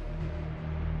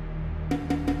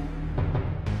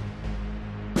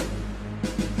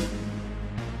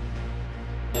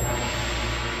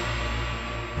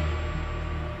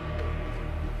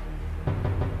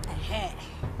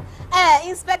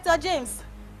 Inspector James.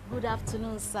 Good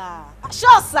afternoon, sir.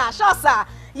 Sure, sir.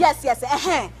 Yes.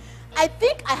 I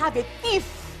think I have a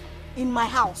thief in my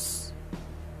house.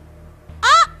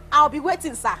 I'll be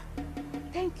waiting, sir.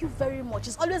 Thank you very much.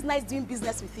 It's always nice doing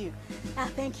business with you.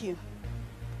 Thank you.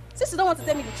 Since you don't want to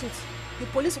tell me the truth, the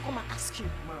police will come and ask you.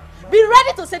 Be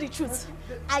ready to say the truth.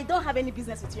 I don't have any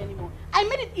business with you anymore. I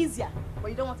made it easier, but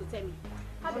you don't want to tell me.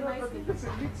 Have a nice day.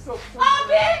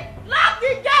 Obi, lock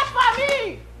the gate for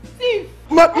me! Thief!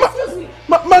 Excuse me.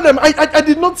 Madam, I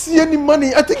did not see any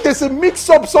money. I think there's a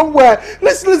mix-up somewhere.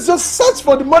 Let's just search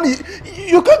for the money.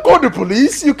 You can't call the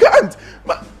police. You can't.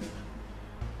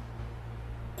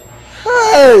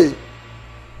 Hey!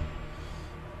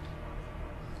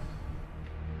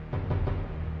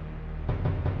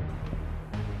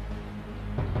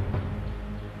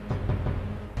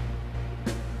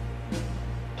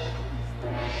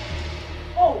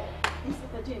 Oh,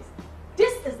 Mr. James,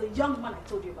 this is the young man I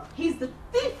told you about. He's the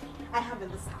thief I have in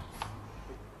this house.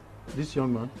 This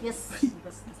young man? Yes.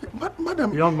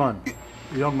 Madam. Young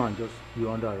man, just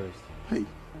you're under arrest. Hey.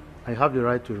 I have the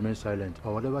right to remain silent,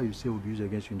 or whatever you say will be used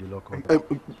against you in the law court.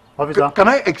 Officer, can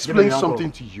I explain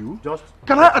something to you?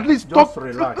 Can I at least talk?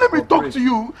 Relax, let me talk to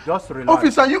you. Just relax.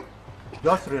 Officer, you.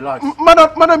 Just relax.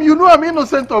 Madam, you know I'm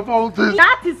innocent of all this.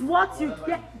 That is what you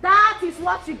get. That is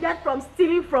what you get from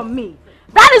stealing from me.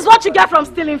 That is what you get from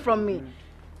stealing from me.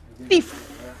 Thief.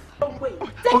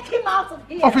 Take him out of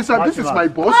here. Officer, this is my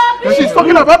boss. She's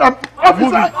talking about officer.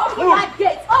 Open that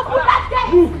gate. Open that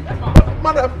gate. Move.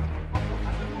 Madam.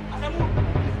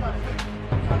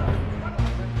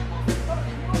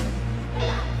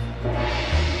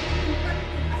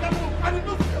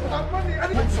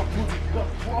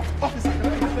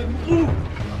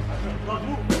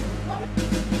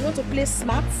 You want to play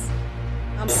smart?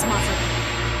 I'm smarter.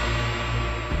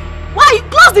 Why? You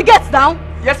close the gates down?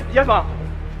 Yes, ma'am.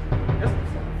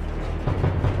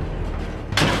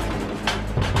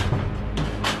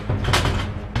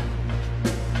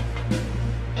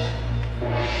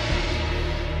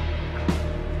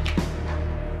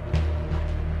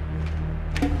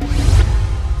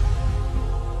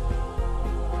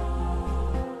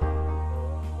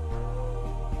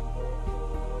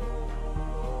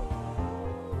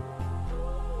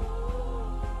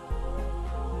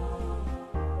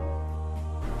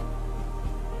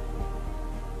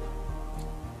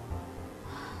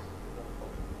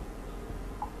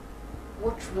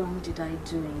 What wrong did I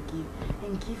do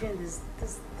in giving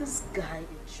this guy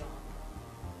a job?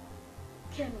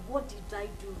 Ken, what did I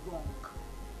do wrong?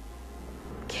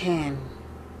 Ken,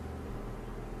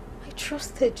 I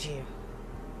trusted you.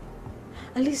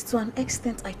 At least to an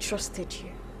extent, I trusted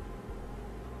you.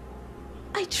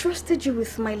 I trusted you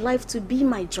with my life to be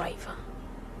my driver.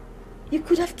 You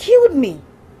could have killed me.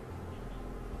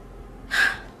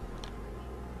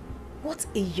 What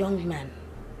a young man.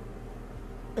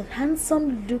 A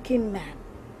handsome looking man.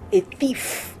 A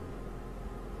thief.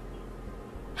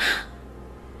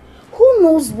 Who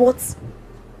knows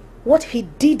what he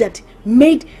did that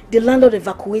made the landlord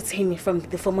evacuate him from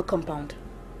the former compound?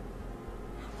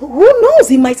 Who knows?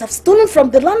 He might have stolen from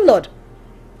the landlord.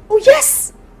 Oh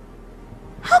yes!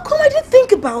 How come I didn't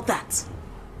think about that?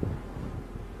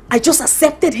 I just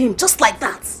accepted him just like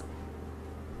that.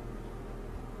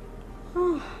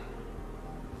 Oh.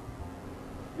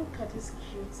 Look at this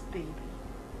cute baby.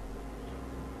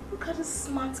 Look at this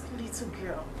smart little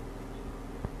girl.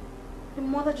 The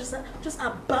mother just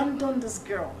abandoned this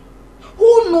girl.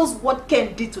 Who knows what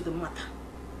Ken did to the mother?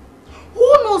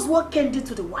 Who knows what Ken did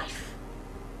to the wife?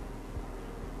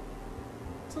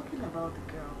 Talking about the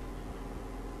girl.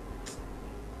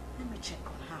 Let me check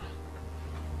on her.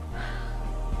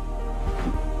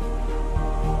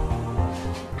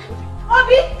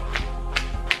 Obi!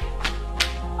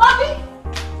 Obi!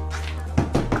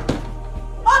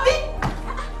 Obi!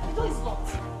 The door is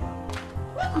locked.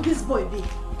 Where could this boy be?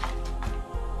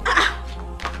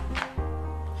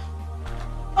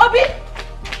 Obi!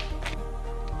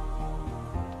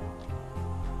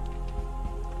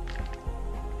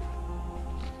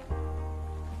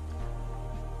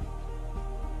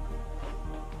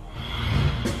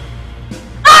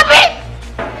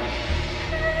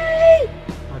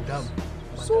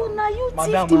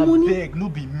 Madam, I beg, no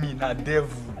be me, na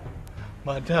devil.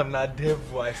 Madam, na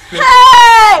devil, I swear.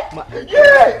 Hey!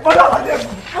 Yeah! Madam, na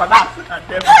devil. Madam, na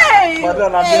devil. Hey!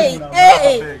 Madam, na devil.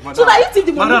 Hey! So now you take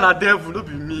the money? Madam, na devil, no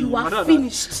be me. You are Madam,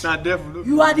 finished. Na devil, no be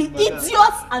you are the me,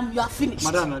 idiot and you are finished.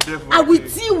 Madam, na devil. I will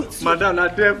deal with you. Madam, na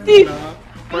devil. Thief!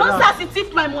 Madam. Once you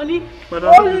thief my money,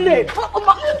 Madam, only.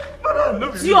 Madam,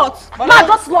 no be me. Idiot! Now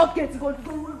just lock it. Go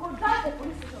die for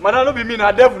police station. Madam, no be me,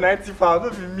 na devil 95, no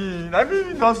be me. Na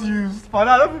me just use.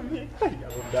 Madam, no be me. I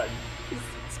will die.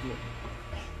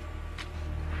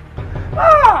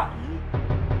 Ah!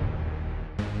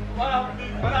 Madam,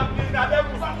 please, na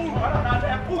devil, Madam, na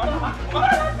devil. Madam, na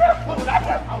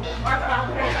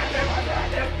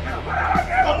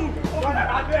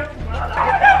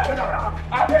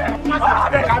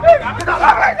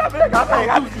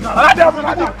devil,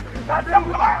 na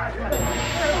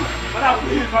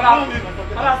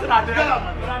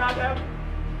devil.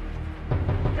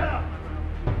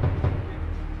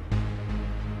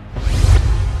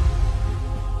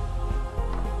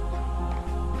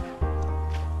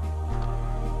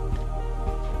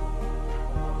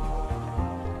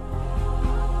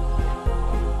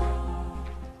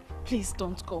 Please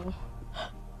don't go.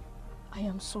 I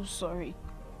am so sorry.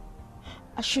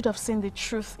 I should have seen the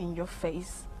truth in your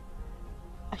face.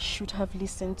 I should have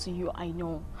listened to you, I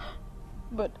know.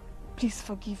 But please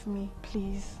forgive me,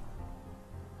 please.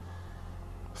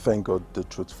 Thank God the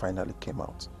truth finally came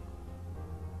out.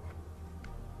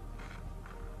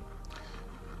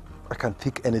 I can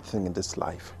take anything in this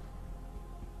life.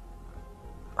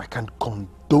 I can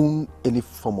condone any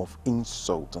form of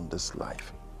insult in this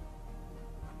life.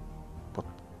 But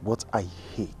what I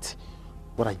hate,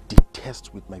 what I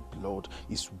detest with my blood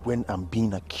is when I'm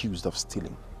being accused of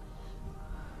stealing.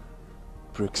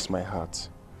 Breaks my heart.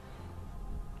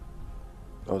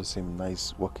 All the same,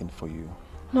 nice working for you.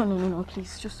 No,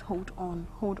 please, just hold on,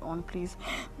 please.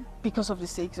 Because of the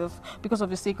sake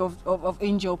of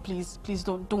Angel, please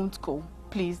don't go.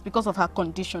 Please, because of her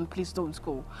condition, please don't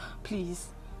go. Please.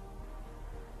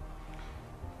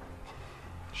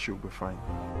 She'll be fine.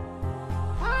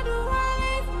 How do I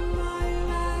live my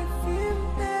life in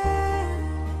bed?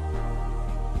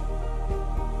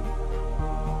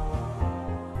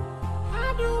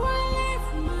 How do I live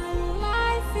my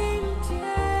life in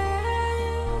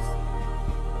tears?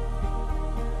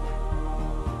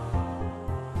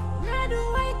 Where do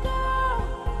I go?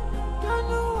 Don't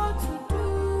know what to do.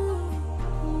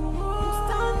 I'm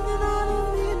standing out in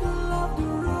the middle of the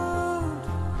road.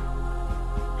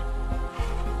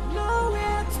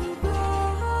 Nowhere to go.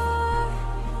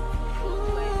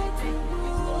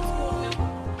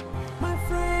 My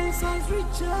friends has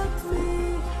rejected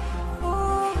me.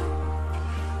 Oh,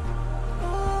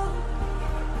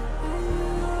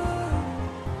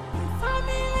 my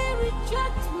family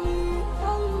reject me.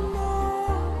 Oh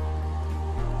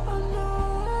no,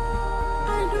 I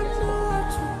don't know what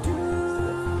to do.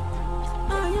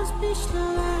 I am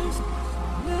speechless.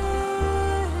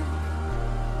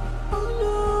 Oh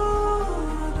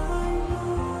Lord, I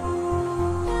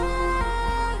know.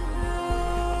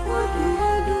 What do I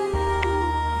do?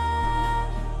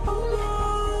 Oh Lord.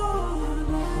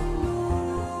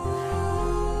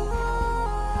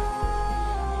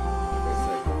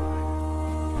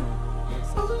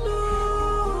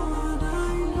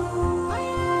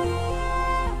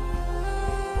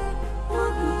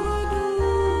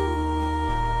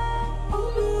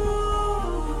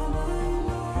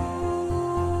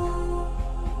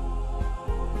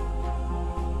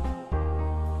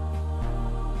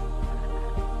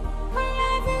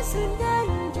 is in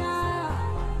danger.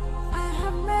 I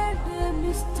have made a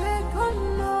mistake, oh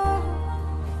no.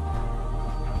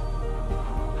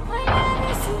 My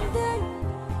life is in danger.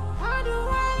 How do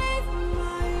I live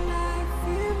my life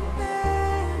in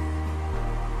pain?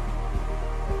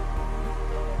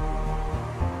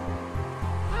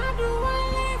 How do I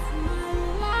live my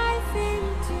life in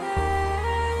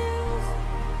tears?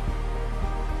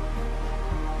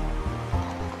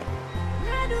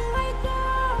 Where do I go?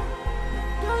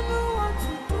 Don't know what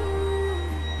to do.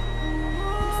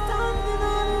 Standing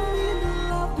out in the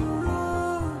middle of the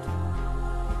road.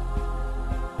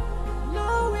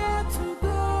 Nowhere to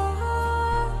go.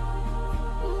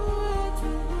 Nowhere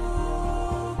to go.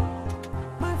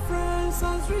 My friends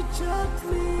has rejected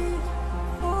me.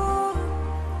 Oh,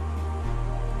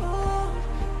 oh,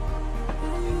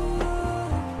 oh.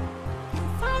 My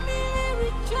family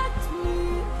rejects me.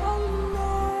 Oh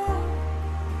no.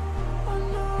 Oh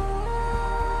no,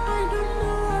 I don't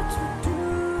know what to do.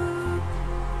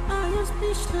 I am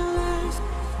speechless.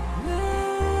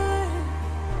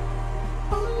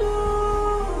 Oh no,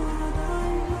 I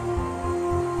know.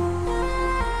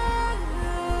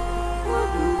 What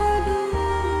do I do?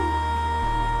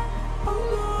 Oh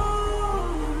no,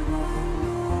 I know.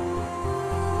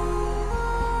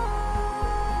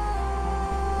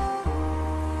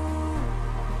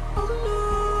 Oh no,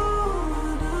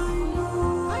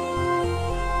 I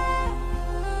know.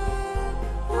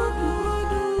 What do I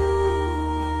do?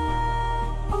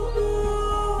 Oh no,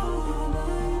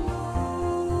 I know.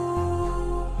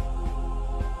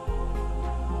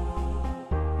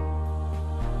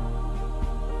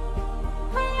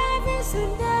 My life is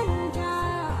in danger.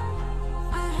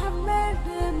 I have made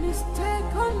a mistake,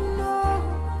 oh no.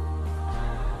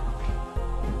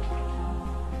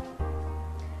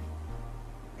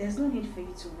 There's no need for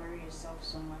you to worry yourself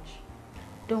so much.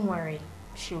 Don't worry,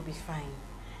 she'll be fine.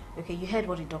 Okay, you heard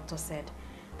what the doctor said,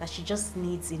 that she just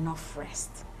needs enough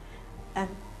rest. And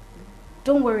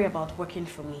don't worry about working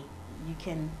for me. You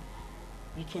can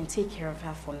take care of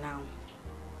her for now.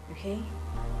 Okay?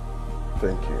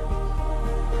 Thank you.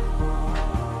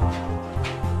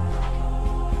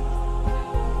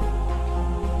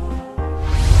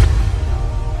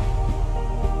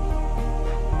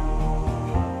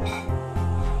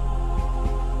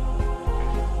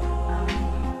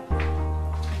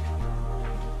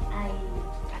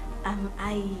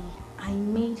 I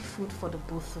made food for the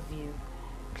both of you.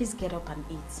 Please get up and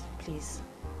eat, please.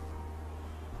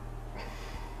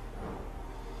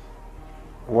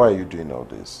 Why are you doing all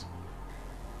this?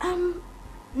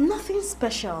 Nothing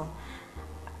special.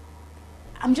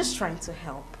 I'm just trying to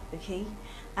help, okay?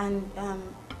 And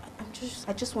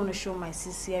I just want to show my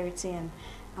sincerity, and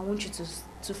I want you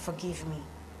to forgive me,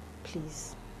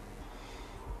 please.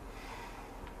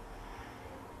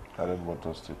 I don't want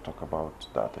us to talk about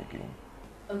that again.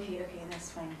 Okay, that's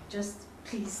fine. Just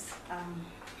please,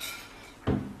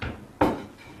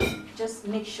 just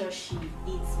make sure she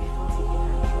eats before taking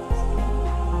her drugs.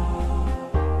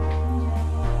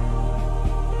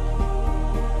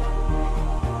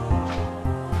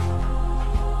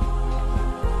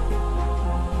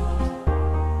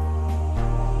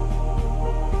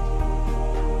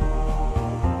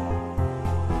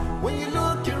 When you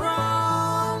look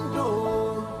around,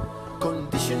 oh,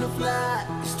 condition of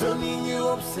life is turning you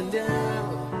ups and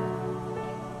down.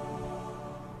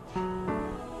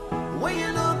 When you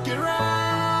look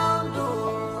around,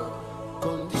 oh,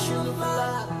 condition of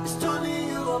life is turning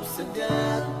you ups and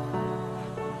down.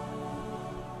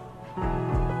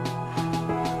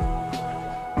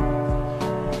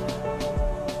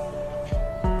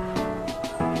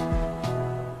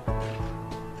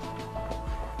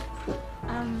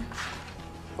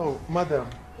 Oh, madam.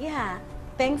 Yeah,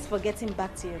 thanks for getting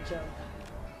back to your job.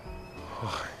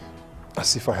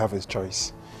 As if I have a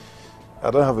choice. I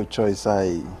don't have a choice.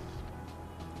 I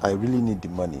really need the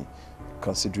money,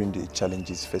 considering the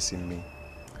challenges facing me.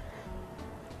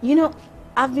 You know,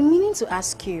 I've been meaning to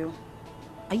ask you,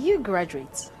 are you a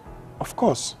graduate? Of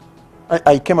course.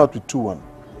 I came out with 2-1.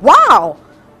 Wow!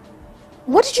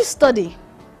 What did you study?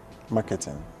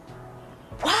 Marketing.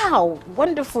 Wow,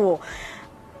 wonderful.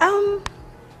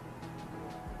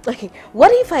 Okay,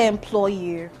 what if I employ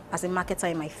you as a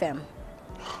marketer in my firm?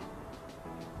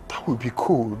 That would be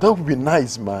cool. That would be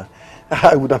nice, man.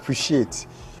 I would appreciate.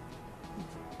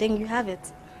 Then you have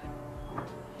it.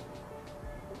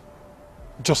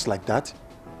 Just like that?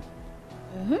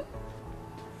 Mm-hmm.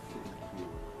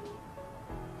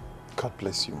 God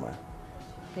bless you, man.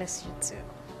 Bless you too.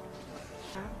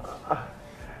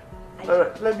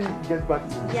 Alright, let me get back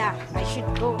to you. Yeah, I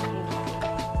should go.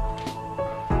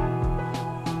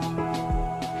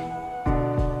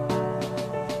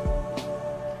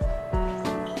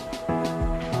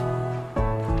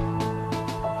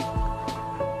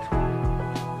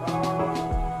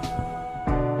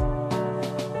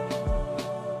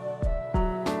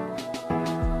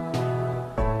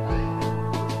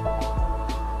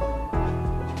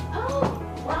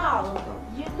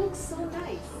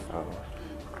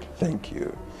 Thank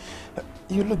you.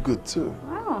 You look good too.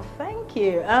 Oh, thank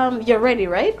you. You're ready,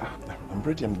 right? I'm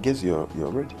ready. I guess you're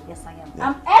ready. Yes, I am.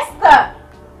 Yeah. Esther!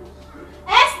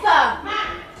 Esther!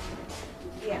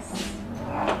 Yes.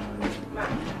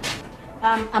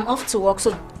 I'm off to work,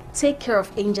 so take care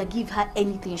of Angel. Give her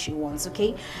anything she wants,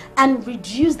 okay? And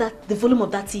reduce the volume of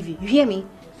that TV. You hear me?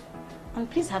 And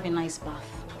please have a nice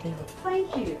bath. Okay.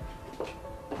 Thank you.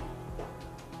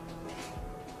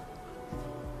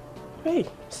 Hey,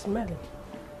 smelling.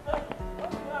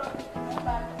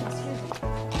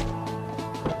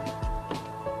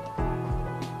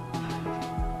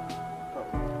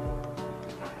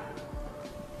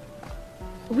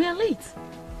 We are late.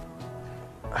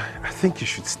 I think you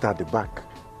should start the back.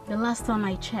 The last time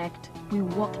I checked, we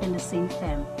walk in the same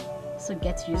firm. So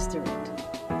get used to it.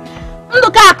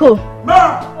 Ndukako!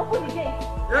 Ma! Open the gate.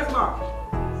 Yes, ma.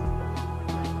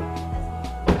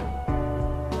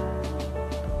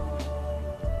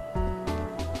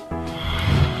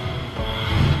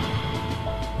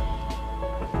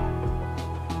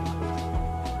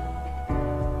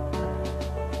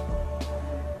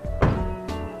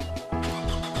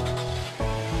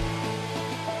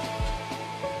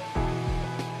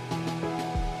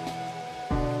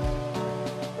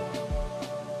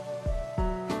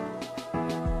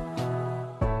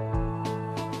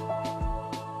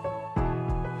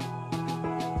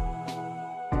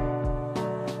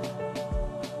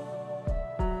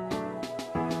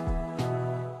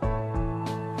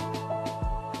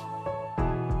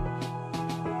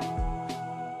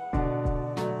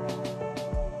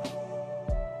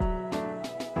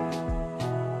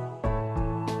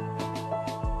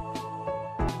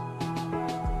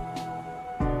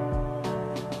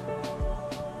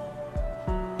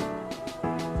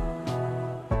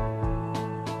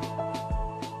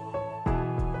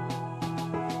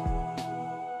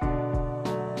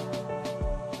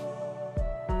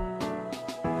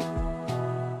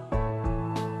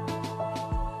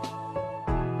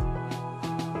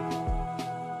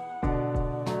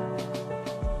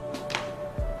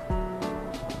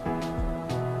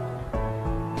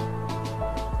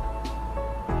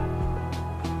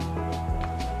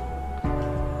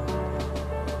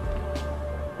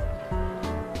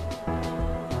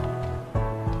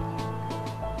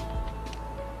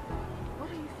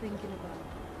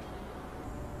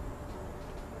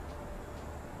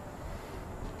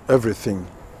 Everything.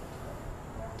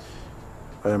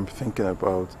 I am thinking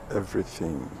about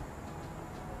everything.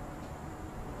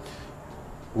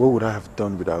 What would I have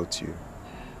done without you?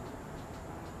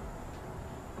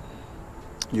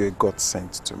 You're a God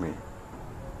sent to me.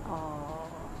 Oh.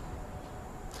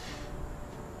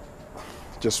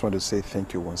 Just want to say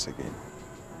thank you once again.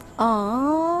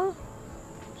 Oh,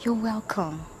 you're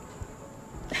welcome.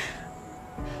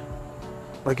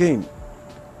 Again,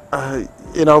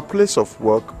 in our place of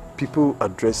work, people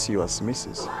address you as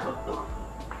Mrs.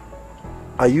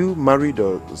 Are you married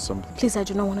or something? Please, I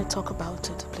do not want to talk about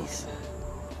it, please.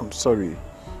 I'm sorry.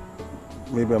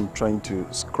 Maybe I'm trying to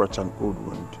scratch an old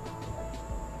wound.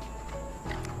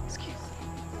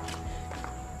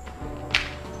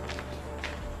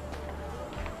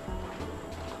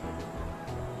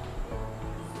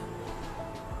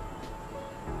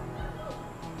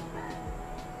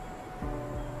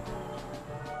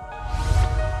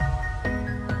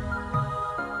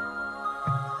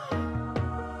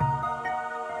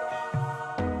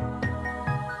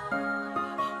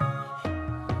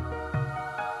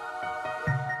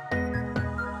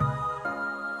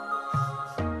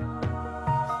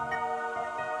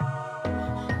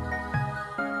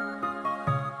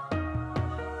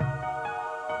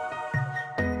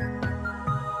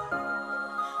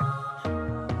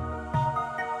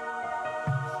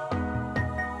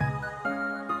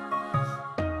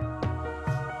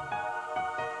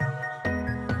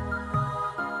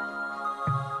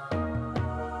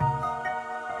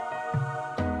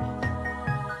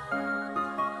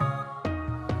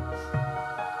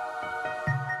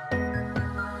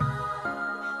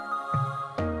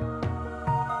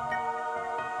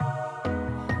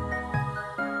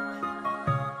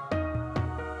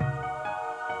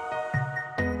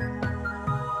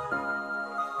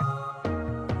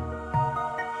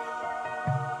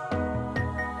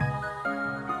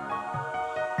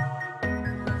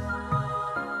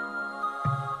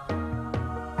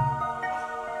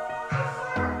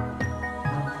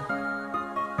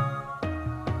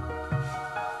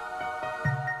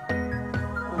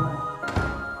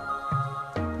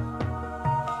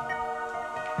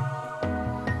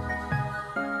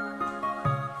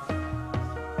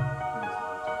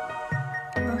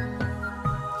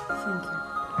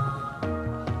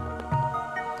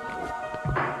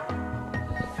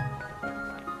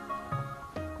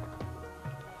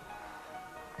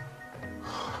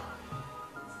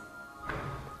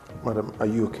 Madam, are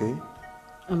you okay?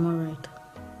 I'm alright.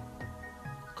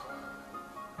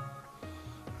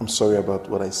 I'm sorry about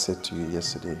what I said to you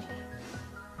yesterday.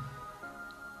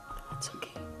 It's okay.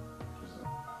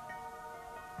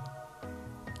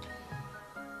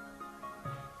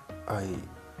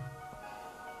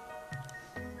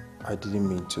 I didn't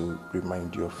mean to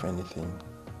remind you of anything.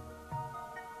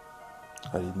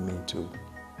 I didn't mean to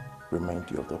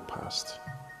remind you of the past.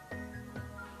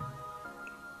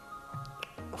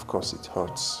 Of course it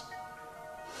hurts.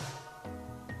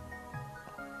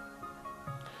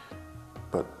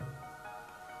 But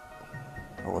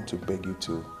I want to beg you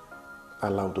to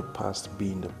allow the past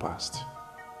be in the past.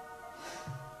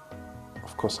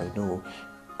 Of course I know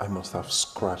I must have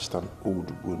scratched an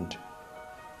old wound.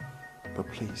 But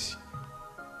please,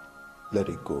 let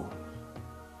it go.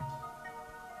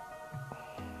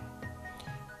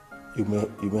 You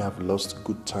may have lost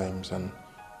good times and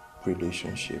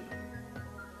relationship.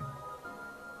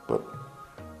 But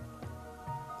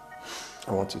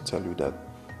I want to tell you that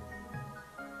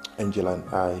Angela and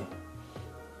I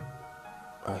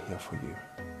are here for you.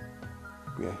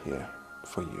 We are here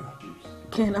for you.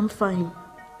 Ken, I'm fine.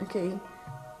 Okay?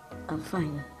 I'm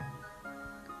fine.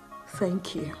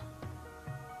 Thank you.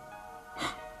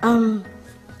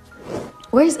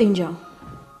 Where's Angel?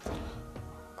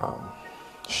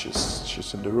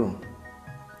 She's in the room.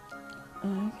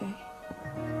 Okay.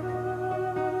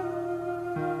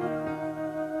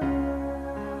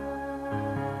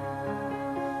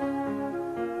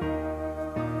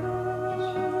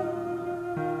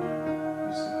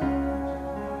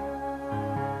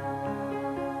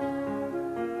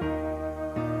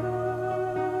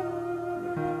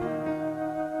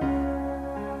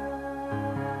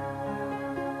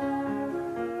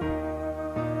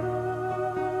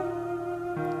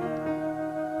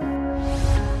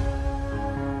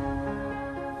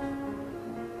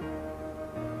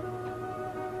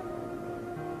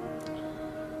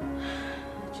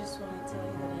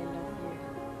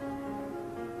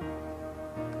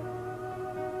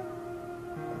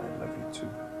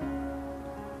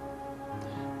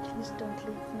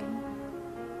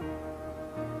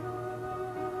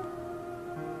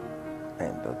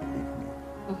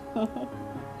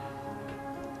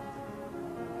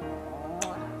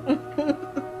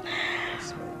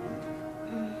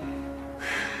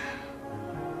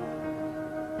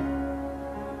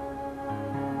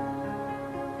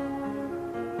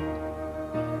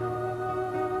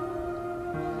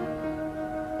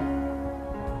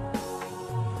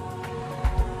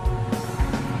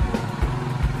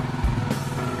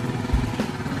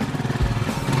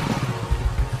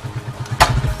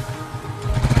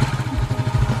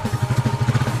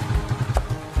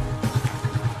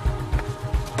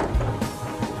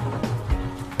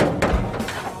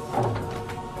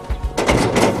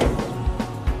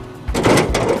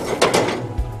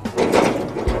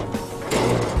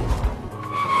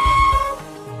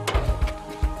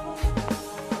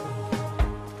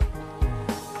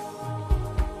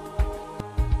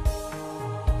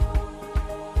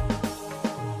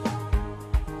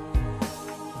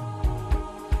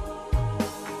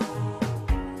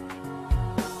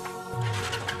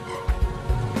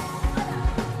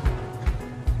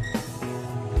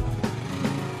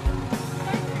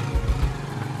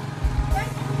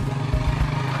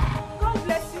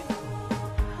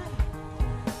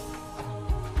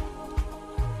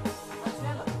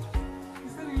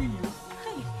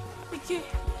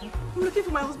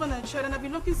 And I've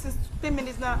been looking since 10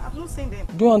 minutes now. I've not seen them.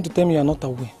 Do you want to tell me you're not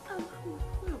aware?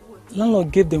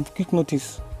 Landlord gave them quick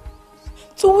notice.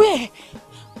 To where?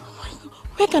 Oh my God.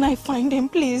 Where can I find them,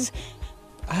 please?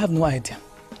 I have no idea.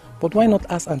 But why not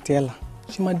ask Auntie Ella?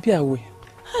 She might be away.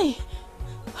 Hi.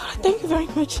 Thank you very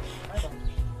much.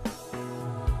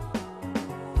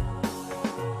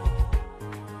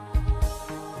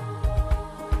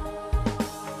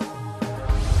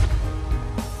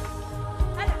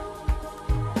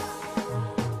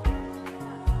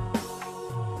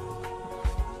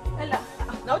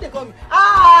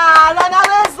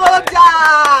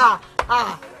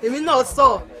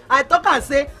 So I talk and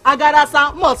say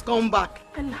Agarasa must come back.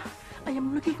 Ella, I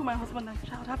am looking for my husband and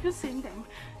child. Have you seen them?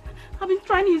 I've been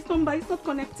trying his number, it's not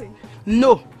connecting.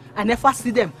 No, I never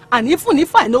see them. And even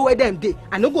if I know where them they,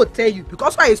 I no go tell you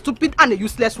because you are a stupid and a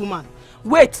useless woman.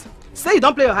 Wait, say you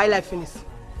don't play your high life finish.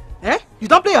 Eh? You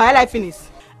don't play your high life finish.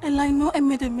 Ella, I know I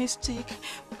made a mistake.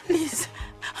 Please,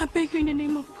 I beg you in the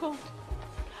name of God.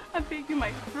 I beg you,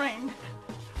 my friend.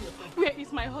 Where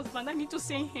is my husband? I need to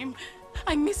see him.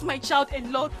 I miss my child a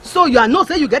lot. So you are not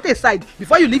saying you get a side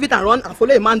before you leave it and run and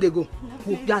follow a man they go.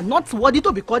 No, you are not worthy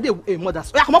to be called a mother.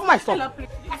 So yeah, come up my son. Ella, please.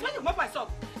 I swear you come up my son.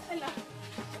 Ella,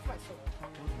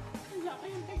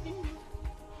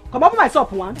 Come over my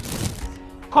shop, 1.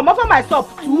 Come over my shop,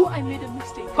 2. I know I made a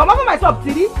mistake. Come over my shop,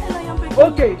 3. And I am begging.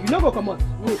 Okay, you no go come on.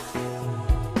 Wait.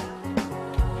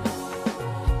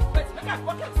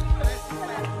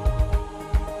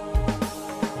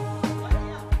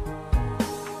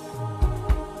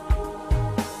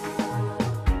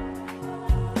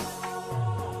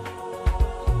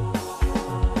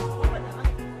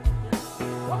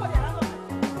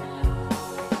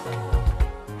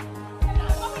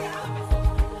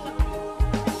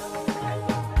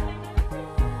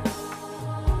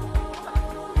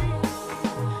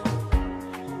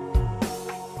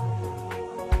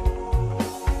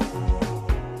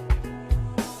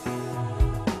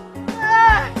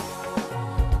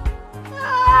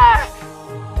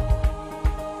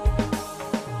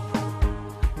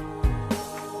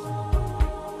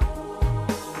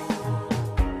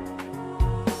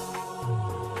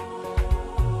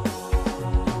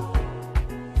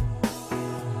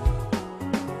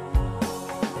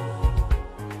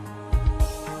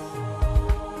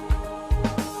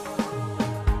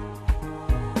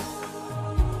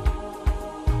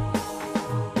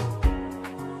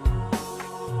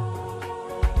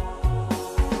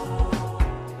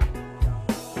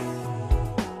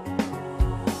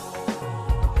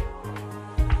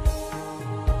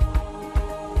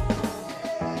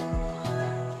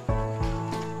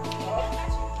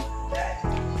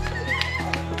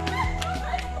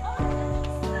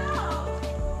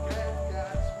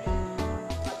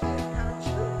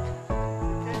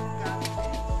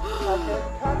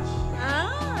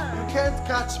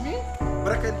 Catch me,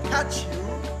 but I can catch you.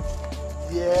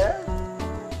 Yeah.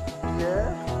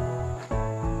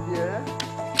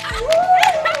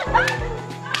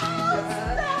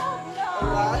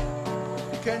 Alright.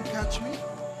 You can't catch me,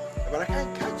 but I can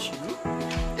catch you.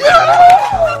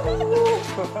 Yeah!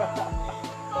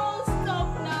 Oh, stop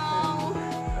now.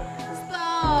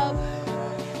 Stop.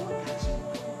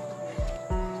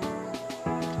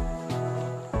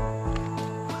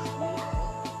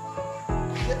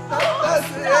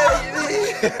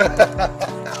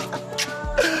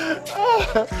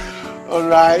 All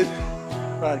right,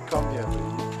 come here, baby.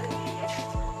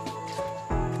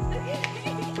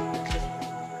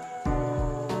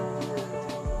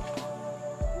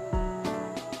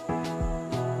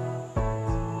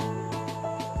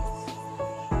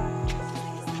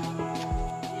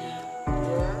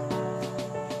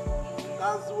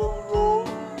 That's what we roll.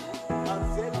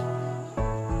 That's it.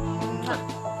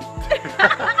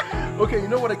 Okay, you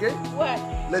know what again? What?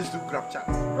 Let's do grab chat.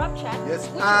 Grab chat? Yes,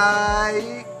 Which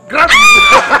I grab you.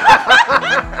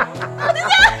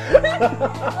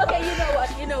 Okay,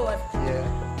 you know what? Yeah.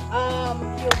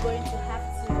 You're going to have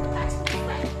to pass the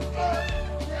time.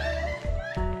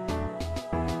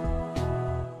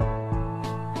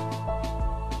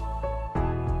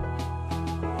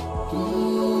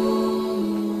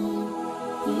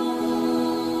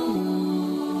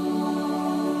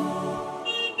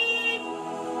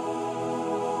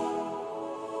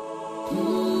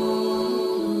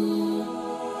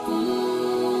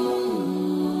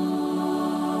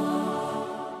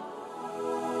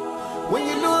 When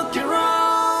you look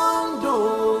around,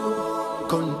 oh,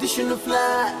 condition of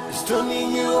life is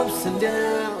turning you ups and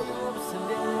down.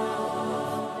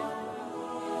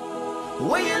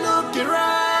 When you look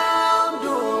around,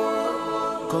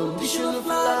 oh, condition of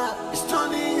life is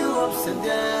turning you ups and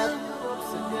down.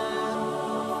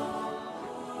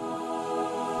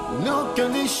 No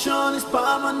condition is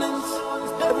permanent.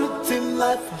 Everything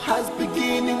life has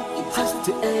beginning, it has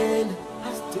to end.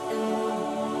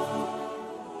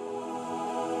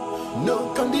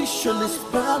 No condition is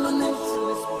permanent.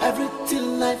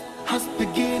 Everything life has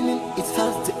beginning, it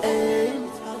has to end.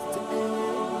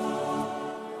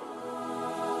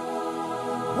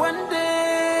 One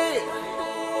day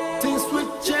things will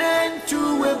change to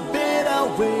a better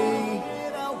way.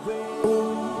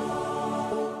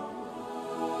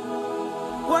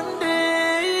 One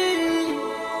day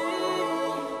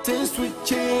things will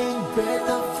change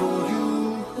better for you.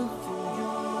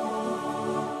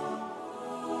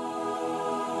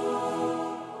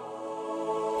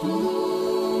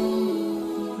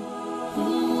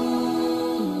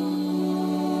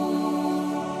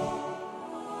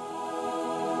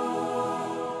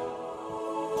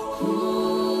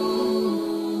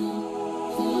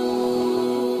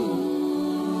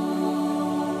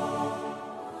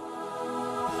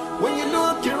 When you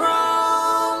look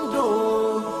around,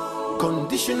 oh,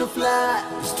 condition of life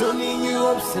is turning you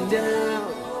ups and down.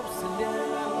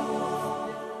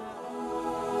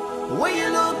 When you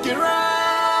look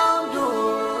around,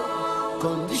 oh,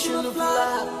 condition of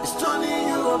life is turning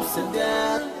you ups and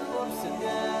down.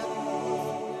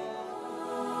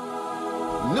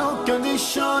 No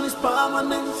condition is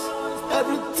permanent.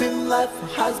 Everything life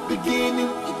has beginning,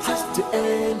 it has to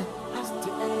end.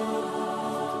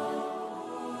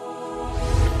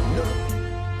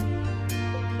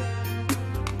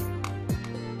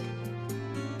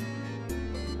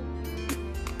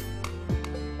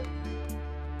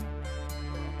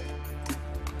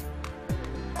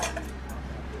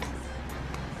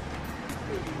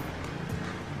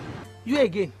 You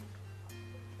again?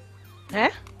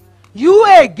 Eh? You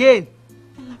again?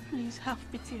 Ella, please have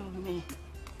pity on me.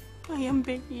 I am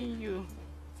begging you.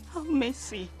 Have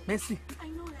mercy. Mercy? I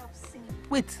know I have sinned.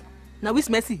 Wait. Now which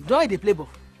mercy? Don't they play ball?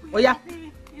 Oh yeah?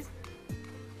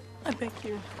 I beg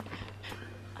you.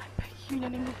 I beg you in the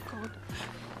name of God.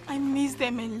 I miss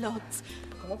them a lot.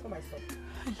 Come on for myself.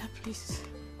 Ella, please.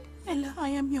 Ella, I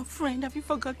am your friend. Have you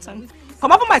forgotten?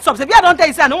 Come on for my sub. If I don't tell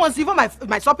you, say I don't want to see for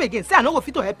my sub again. Say I don't go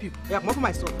fit to help you. Yeah, come on for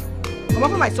my sub. Come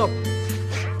on for my sub.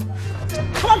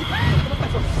 Come on. Come on for my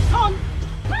sub. Come on.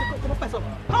 Come on for my sub.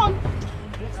 Come on.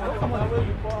 Come on.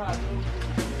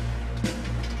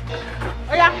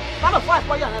 Oh yeah, I'm a fight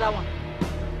for you another one.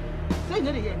 Say you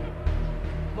know the end.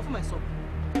 Come on for my sub.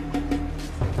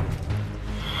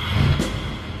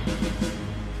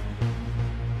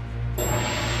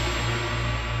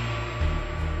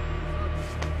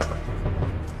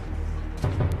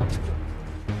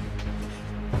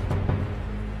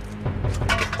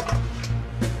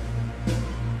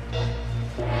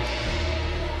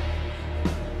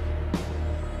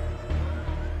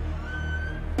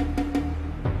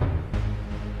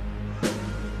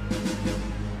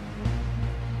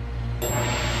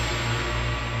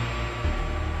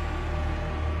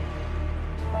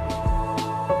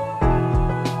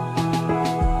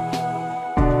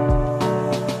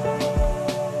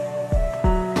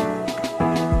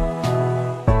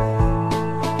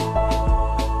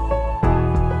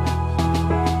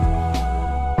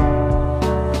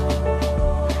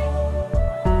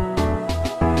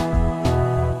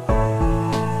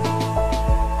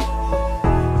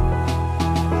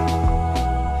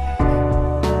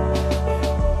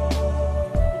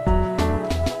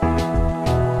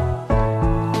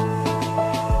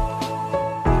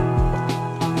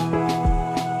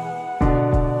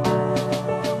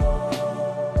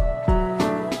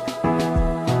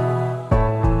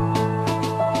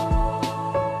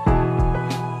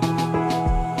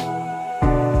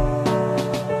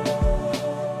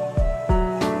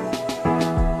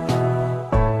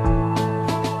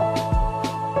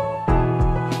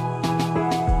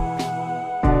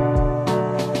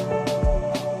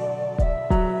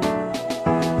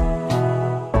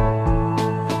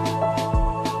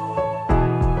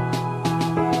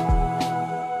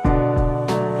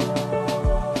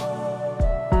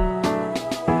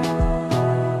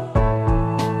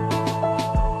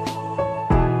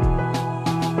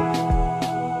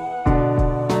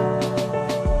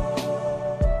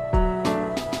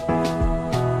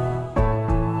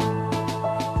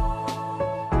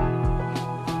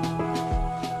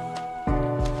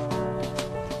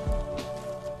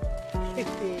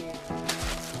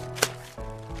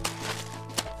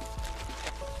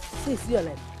 Say see your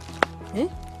life. Eh?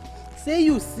 Say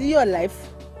you see your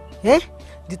life. Eh?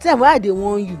 The time why they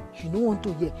want you don't want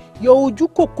to hear. Your oju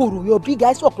kokoro, your big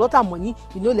eyes work lot of money,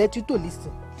 you know let you to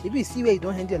listen. Maybe you see where you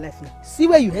don't end your life now. See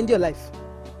where you end your life.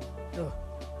 Oh.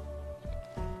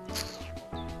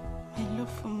 My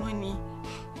love for money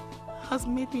has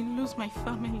made me lose my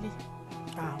family.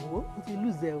 Ah, what? If you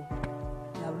lose there, you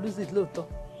have lose it later.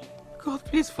 God,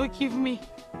 please forgive me.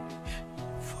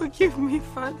 Forgive me,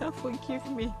 Father, forgive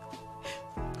me.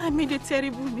 I made a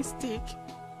terrible mistake.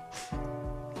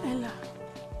 Ella,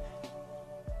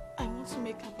 I want to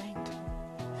make amends.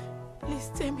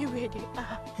 Please tell me where they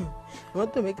are. You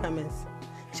want to make amends?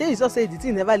 Sure, you just say the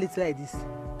thing never lit like this.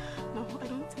 No, I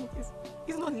don't think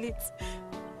it's not late.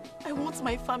 I want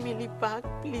my family back,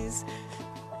 please.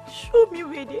 Show me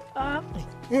where they are.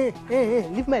 Hey,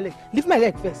 leave my leg. Leave my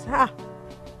leg first. Ah.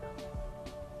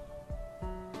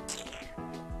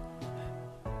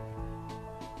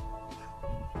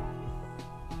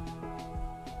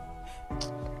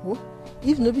 Oh,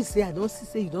 if nobody say I don't see,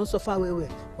 say you don't suffer well.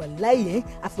 Well, lie,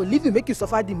 I for leave you, make you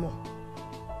suffer the more.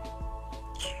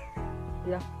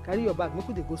 Yeah, carry your bag. Make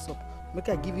you go shop. Make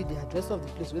I give you the address of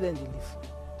the place where they live.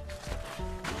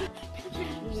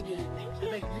 Thank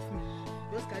you. Leave me.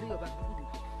 Just carry your bag.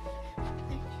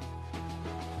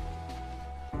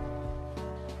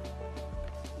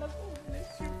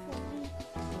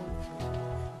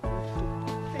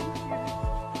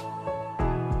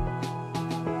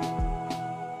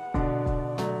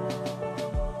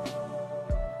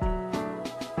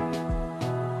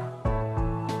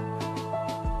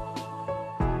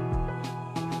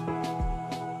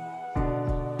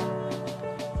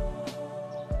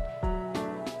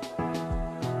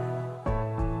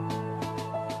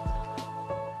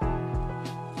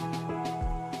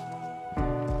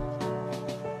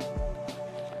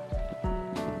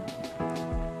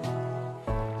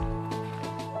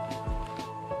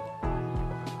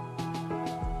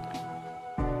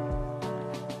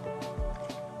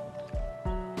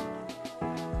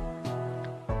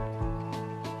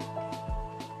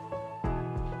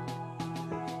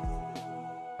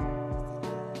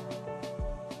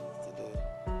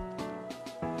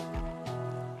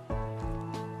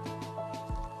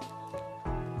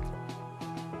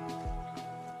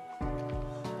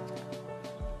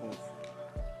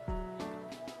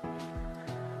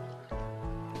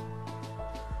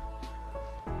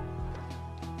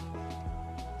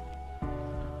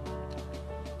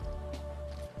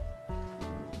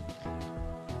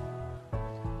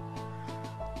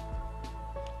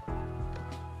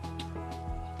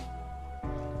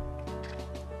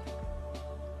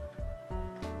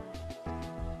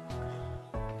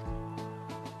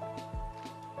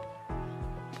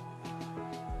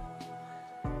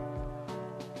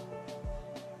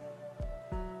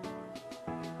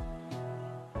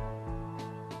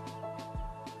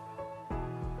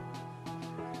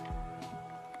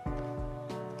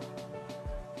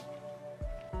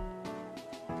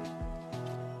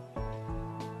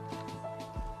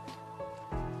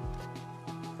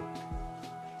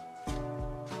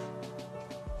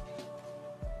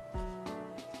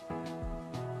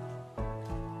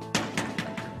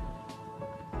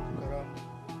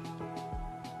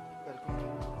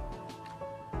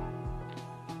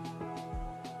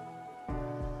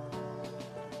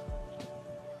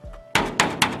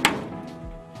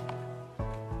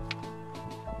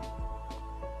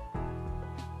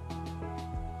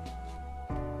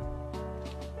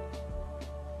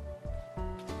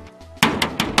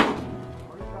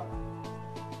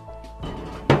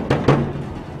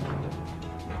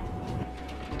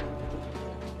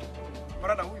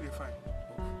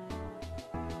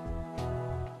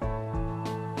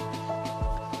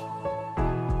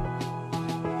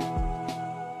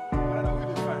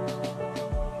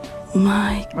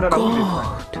 My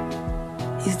God.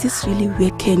 Is this really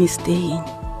where Ken is staying?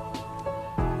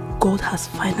 God has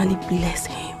finally blessed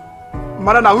him.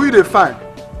 Madam, now who you dey find?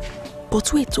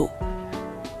 But wait, oh,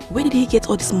 where did he get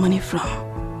all this money from?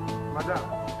 Madam.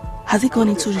 Has he gone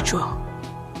into ritual?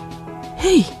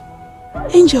 Hey,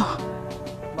 Angel.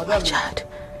 Madam. My child.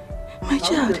 My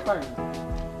child.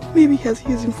 Maybe he has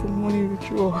used him for money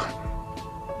ritual.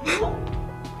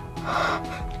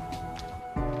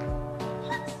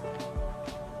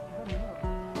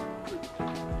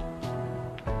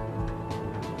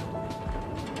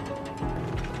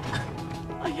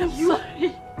 I'm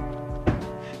sorry.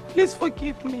 Please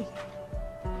forgive me.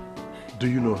 Do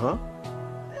you know her?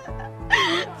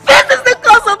 This is the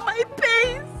cause of my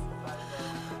pains.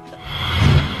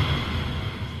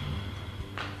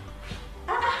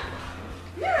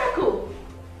 Miracle!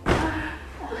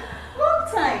 Long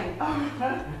time!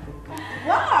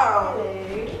 Wow!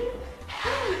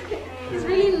 It's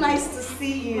really nice to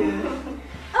see you.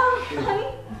 Honey,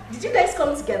 did you guys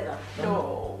come together?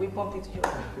 No, we bumped into you.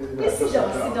 Please sit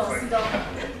down, sit down.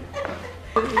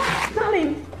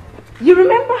 Darling, you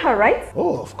remember her, right?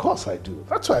 Oh, of course I do.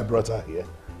 That's why I brought her here.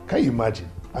 Can you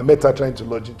imagine? I met her trying to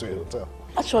lodge into a hotel.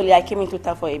 Actually, I came into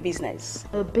town for a business.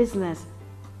 A business?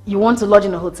 You want to lodge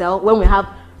in a hotel when we have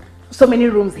so many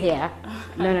rooms here?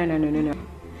 No.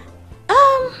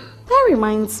 That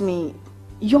reminds me,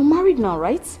 you're married now,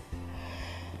 right?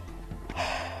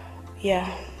 Yeah,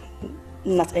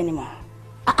 not anymore.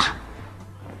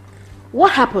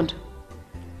 What happened?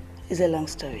 It's a long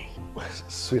story.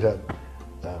 Sweetheart,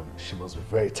 she must be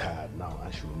very tired now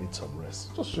and she will need some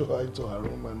rest. Just show her into her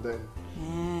room and then...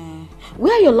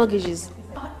 Where are your luggages?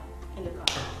 In the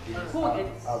car.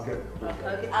 I'll get it.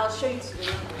 Okay, I'll show you to the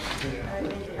room.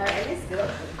 Let's go.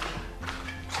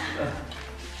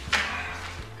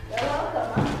 You're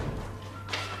welcome, huh?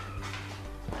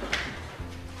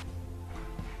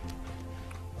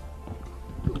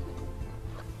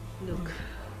 Look,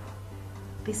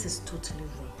 this is totally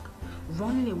wrong.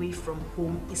 Running away from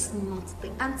home is not the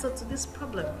answer to this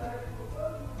problem.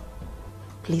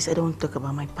 Please, I don't want to talk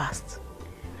about my past.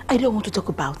 I don't want to talk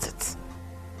about it.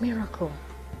 Miracle,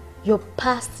 your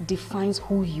past defines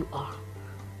who you are.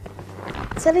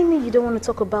 Telling me you don't want to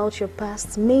talk about your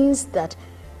past means that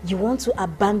you want to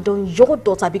abandon your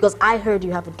daughter, because I heard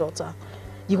you have a daughter.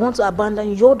 You want to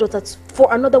abandon your daughter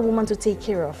for another woman to take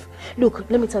care of. Look,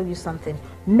 let me tell you something.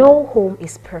 No home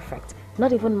is perfect.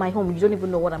 Not even my home. You don't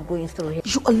even know what I'm going through here.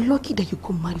 You are lucky that you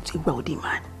got married to a wealthy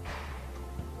man.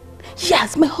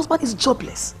 Yes, my husband is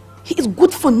jobless. He is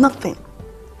good for nothing.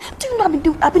 Do you know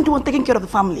I've been doing taking care of the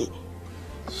family?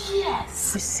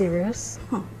 Yes. Are you serious?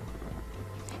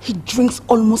 He drinks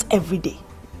almost every day.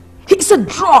 He's a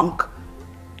drunk.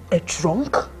 A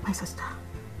drunk? My sister.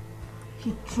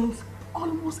 He drinks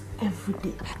almost every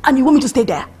day. And you want me to stay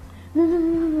there?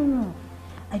 No.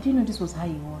 I didn't know this was how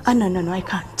you was. No, I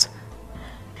can't.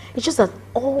 It's just that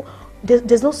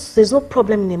there's no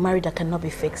problem in a marriage that cannot be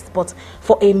fixed. But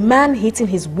for a man hitting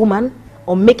his woman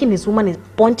or making his woman a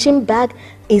punching bag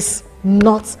is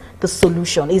not the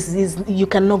solution. You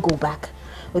cannot go back.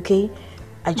 Okay?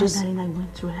 Darling, I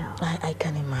went through hell. I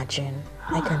can imagine.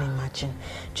 I can imagine.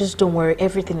 Just don't worry.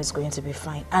 Everything is going to be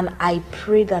fine. And I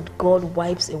pray that God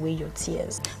wipes away your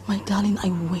tears. My darling, I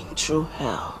went through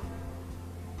hell.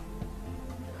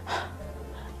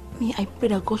 I pray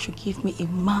that God should give me a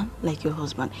man like your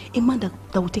husband. A man that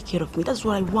will take care of me. That's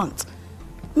what I want.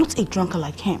 Not a drunkard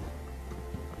like him.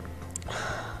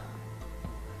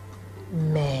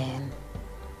 Man,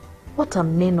 what are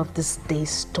men of this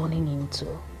days turning into?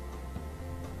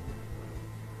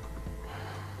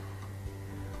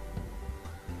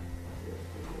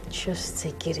 Just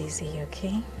take it easy,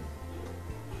 okay?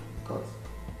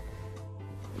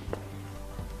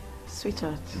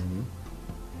 Sweetheart,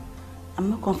 I'm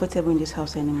not comfortable in this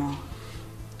house anymore.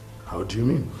 How do you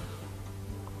mean?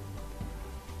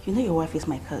 You know your wife is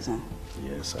my cousin.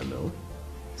 Yes, I know.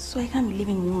 So I can't be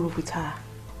living in one room with her.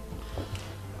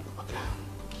 Okay.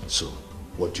 So,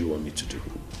 what do you want me to do?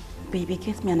 Baby,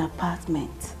 get me an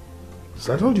apartment. Is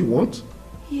that all you want?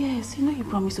 Yes, you know you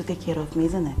promised to take care of me,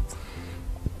 isn't it?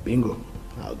 Bingo.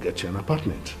 I'll get you an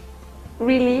apartment.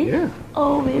 Really? Yeah.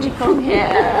 Oh, baby, come here.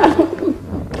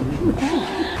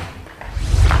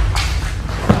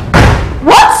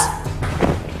 What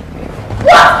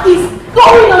is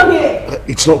going on here?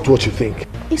 It's not what you think.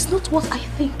 It's not what I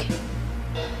think.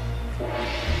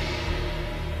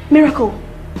 Miracle,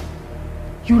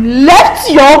 you left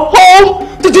your home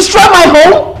to destroy my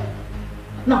home?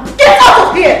 Now get out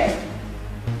of here!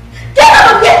 Get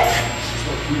out of here!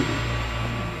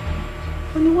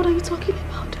 Honey, what are you talking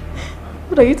about?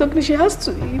 What are you talking? She has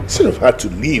to leave. Instead of her to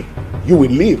leave, you will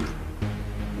leave.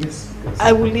 Yes.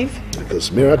 I will leave.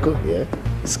 Because Miracle here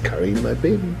is carrying my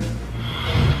baby.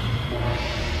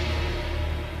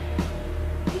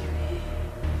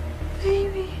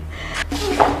 Baby.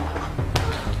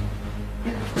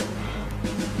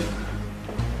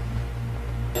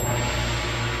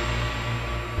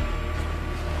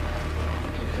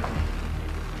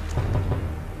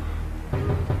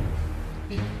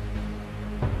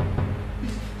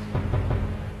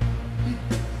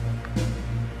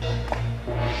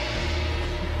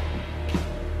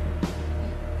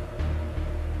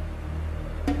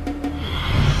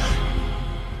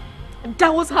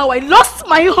 That was how I lost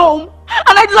my home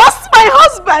and I lost my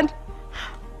husband.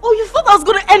 Oh, you thought I was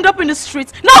going to end up in the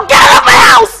streets? Now get out of my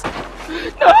house!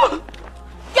 No!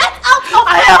 Get out of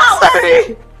my house! I am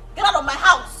sorry! Get out of my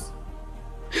house!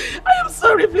 I am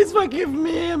sorry, please forgive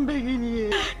me. I'm begging you.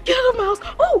 Get out of my house.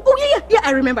 Oh, yeah, I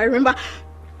remember.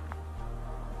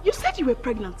 You said you were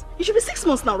pregnant. You should be 6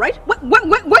 months now, right?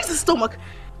 Where's the stomach?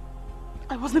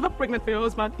 I was never pregnant for your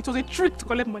husband. It was a trick to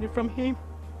collect money from him.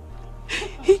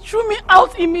 He threw me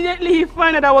out immediately he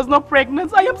found that I was not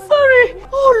pregnant. I am sorry.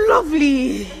 Oh,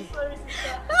 lovely.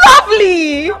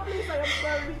 Lovely. Please, I am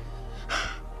sorry.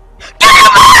 Get out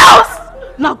of my house!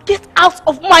 Now get out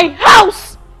of my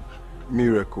house!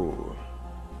 Miracle.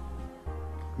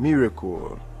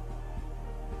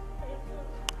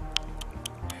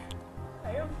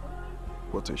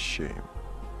 What a shame.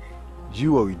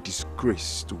 You are a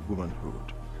disgrace to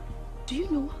womanhood. Do you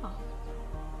know her?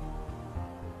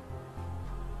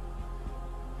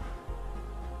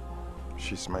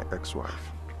 She's my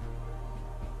ex-wife.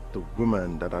 The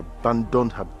woman that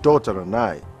abandoned her daughter and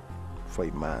I for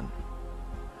a man.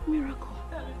 Miracle.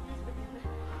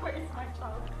 Where is my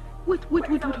child? Wait.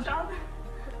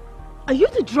 Are you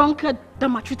the drunkard that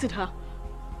maltreated her?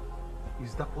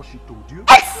 Is that what she told you?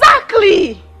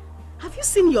 Exactly! Have you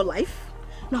seen your life?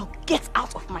 Now get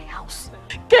out of my house.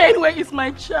 Ken, where is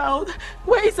my child?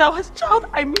 Where is our child?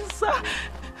 I miss her.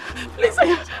 Please,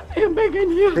 I am begging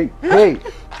you. Hey.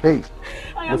 I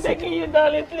am begging you,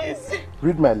 darling, please.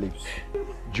 Read my lips.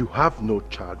 You have no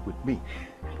child with me.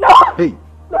 No! Hey,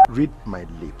 read my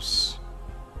lips.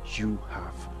 You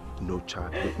have no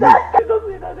child with me.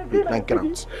 Wait, now get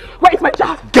out. Where is my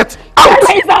child? Get out!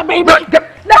 Where is that baby? No,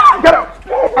 get out!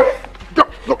 Go,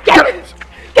 get out!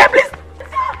 Get, please!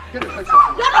 You're not my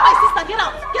sister, get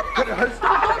out! Get out! Get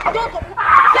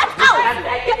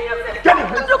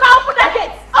out! Look, I'll open that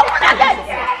gate! Open that gate!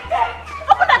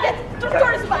 Open that gate! The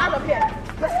tourists are out of here!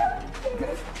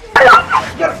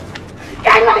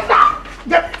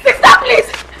 Get sister, please!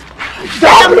 I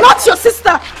am not your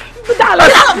sister! Darling,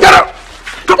 get out!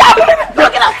 Get out!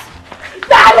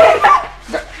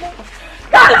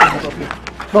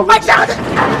 Darling! My child!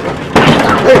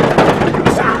 Hey!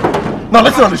 Now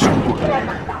listen on this show.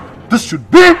 This should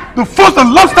be the first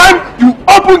and last time you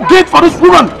open gate for this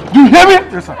woman. Do you hear me?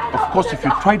 Yes, sir. Of course, if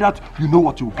you try that, you know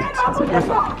what you'll get. Yes,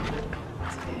 sir.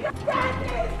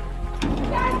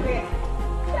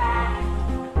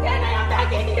 Ken, I am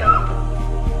begging you.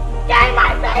 Ken,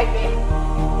 my baby.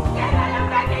 Ken, I am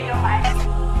begging you, my baby.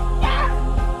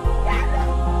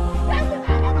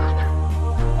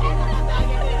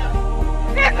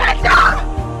 It's my child.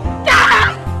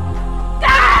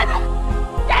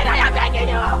 Ken, I am begging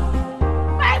you.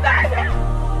 My baby.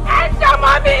 And your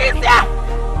mommy is here.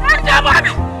 And your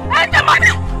mommy.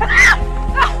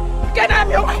 Ken, I am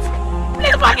your wife.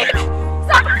 Please forgive me.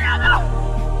 Somebody else.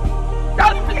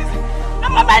 Darling, please.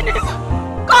 I'm on my knees.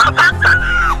 Come back to me.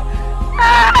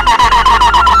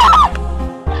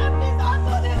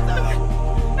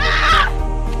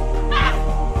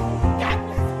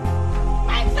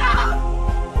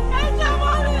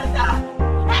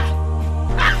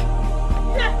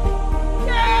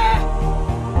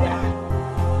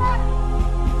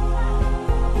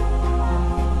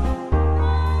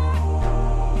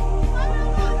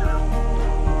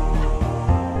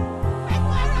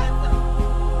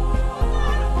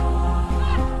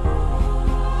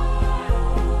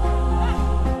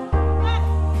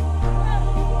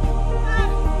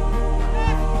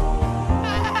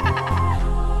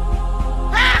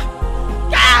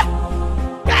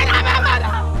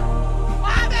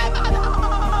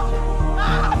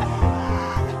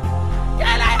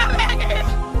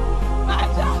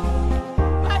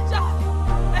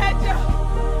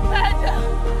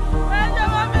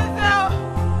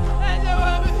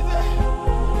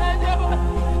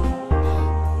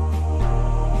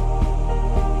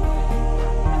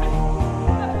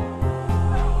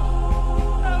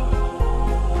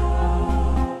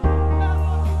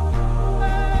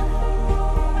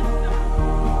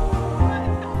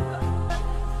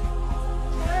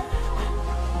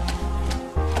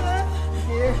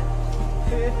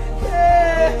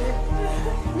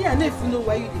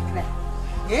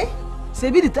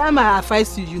 Sebi the time I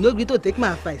advise you, you no gree to take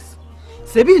my advice.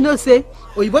 Sebi you know say,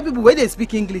 Oyibo people wey dey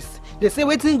speak English, they say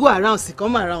wetin go around see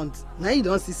come around. Now you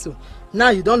don't see so. Now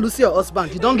you don't lose your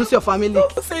husband, you don't lose your family.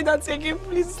 Don't say that again,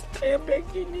 please. I am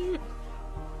begging you.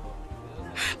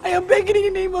 I am begging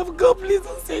in the name of God, please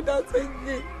don't say that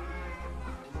again.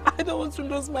 I don't want to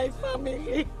lose my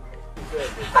family.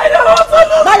 I don't want to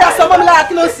lose. Now you're someone like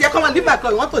Akinos here. Come and leave my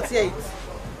car. You want to tear it?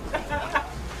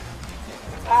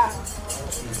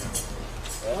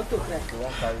 I want to cry.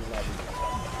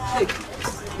 Take.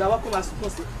 Now what come as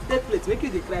supposed to take plate. Make you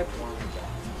the cry.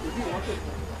 Baby, you want to cry.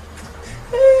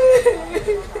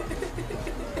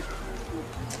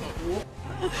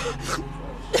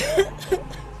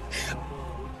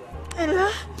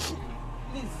 Ella,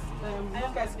 please,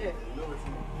 don't get scared.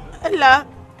 Ella,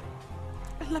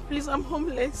 please, I'm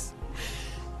homeless.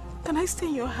 Can I stay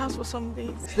in your house for some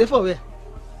days? Stay for where?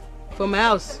 For my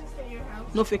house?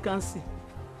 No vacancy.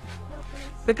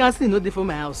 Vacancy no dey for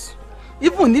my house.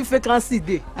 Even if vacancy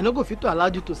dey, I no go fit to allow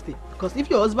you to stay. Because if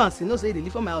your husband say no say they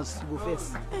live for my house, you go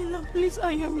first. Ella, please,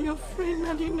 I am your friend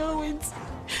and you know it.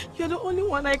 You're the only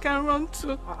one I can run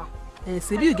to.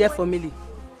 Sebi you get family.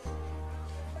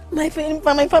 My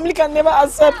family can never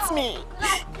accept me.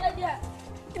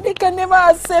 They can never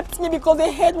accept me because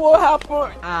they hate what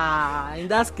happened. In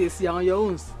that case, you're on your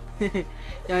own. You're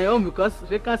on your own because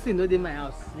vacancy no dey my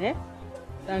house.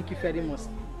 Thank you very much.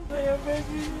 I am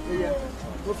begging you. Yeah.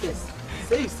 Go first.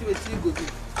 Say you see what you go do.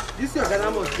 This your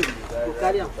Ghana must go. Go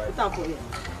carry on. Put am for here.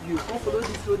 You come follow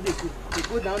this road dey go. You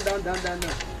go down.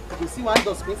 You see one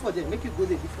door screen for them. Make you go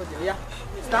there before them. Yeah.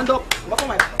 Stand up. Walk on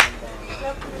my.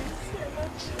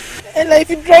 Ella, if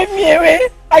you drive me away,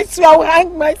 I swear I will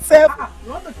hang myself.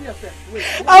 You want to kill yourself? Wait.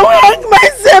 I will hang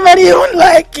myself and you won't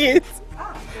like it.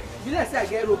 You like say I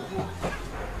get rope.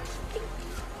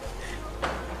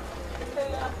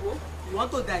 You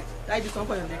want to die? Die this one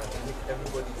for your neck.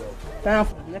 Everybody go. Time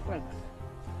for the neck one.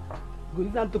 Go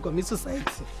need to commit suicide.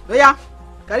 Oh yeah,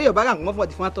 carry your bag and come up for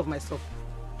the front of myself.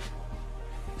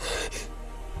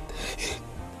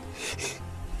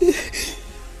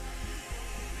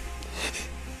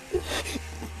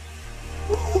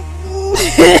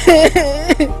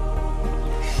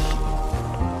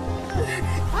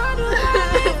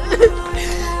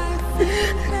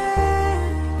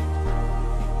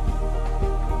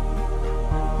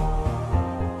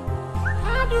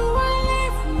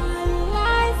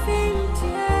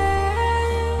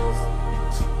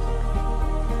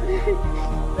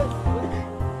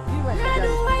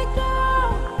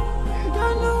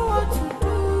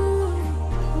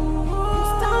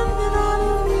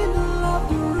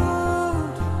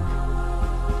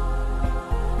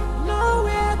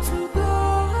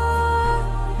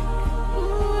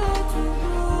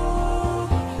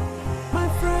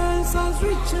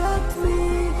 Reject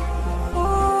me.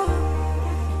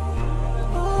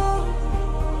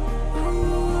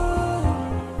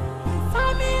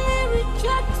 Family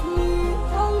reject me.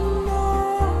 Oh no.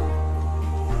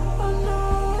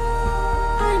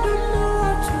 I don't know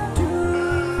what to do.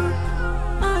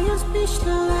 I am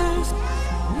speechless.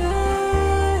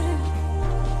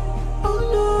 Oh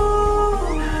no.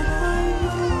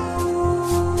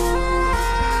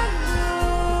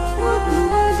 What do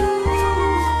I do?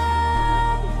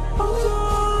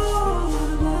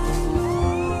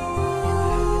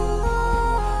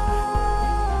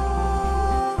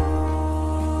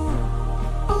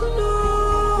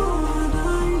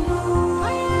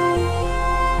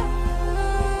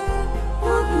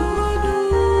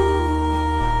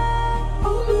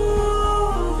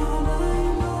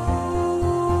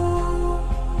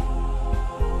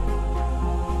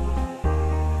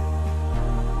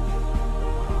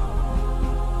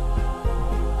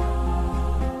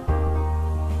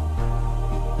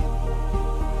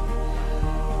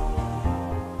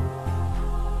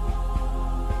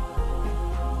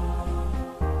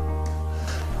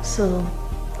 So,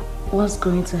 what's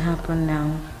going to happen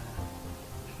now?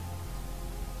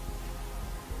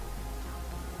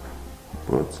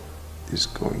 What is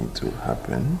going to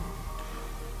happen?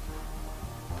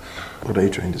 What are you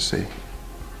trying to say?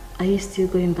 Are you still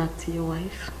going back to your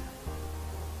wife?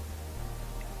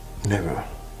 Never.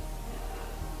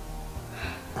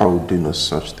 I would do no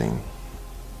such thing.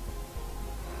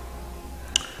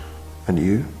 And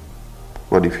you?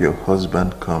 What if your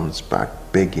husband comes back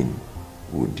begging?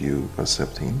 Would you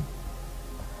accept him?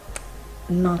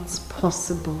 Not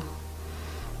possible.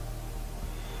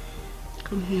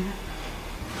 Come here.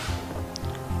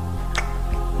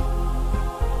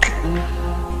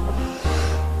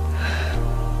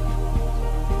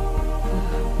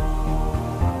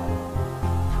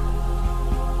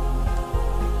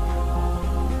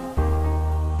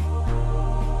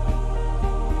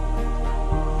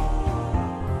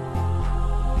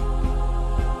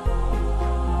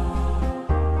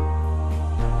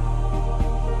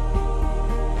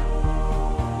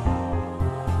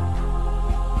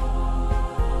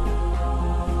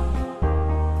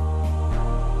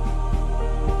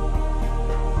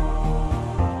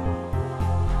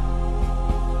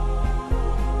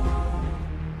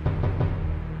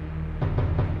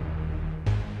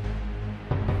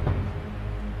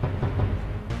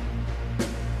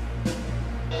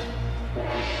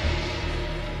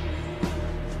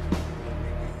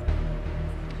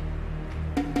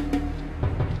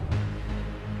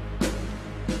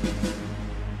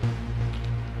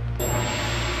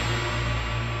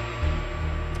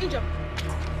 Angel.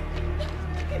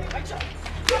 My child.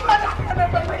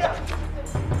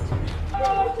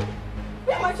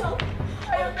 My child.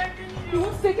 I am begging you. You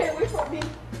won't take her away from me.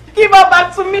 Give her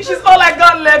back to me. She's all I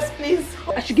got left, please.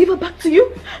 I should give her back to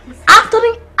you? After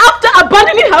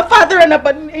abandoning her father and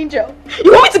abandoning Angel.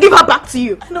 You want me to give her back to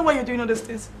you? I know why you're doing all these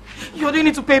things. You're doing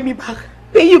it to pay me back.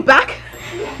 Pay you back?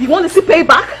 You want to see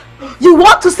payback? You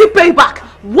want to see payback?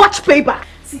 Watch payback.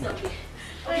 Sit down here.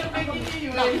 I am begging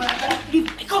you.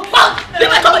 Come back.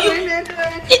 Come on, you.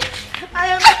 I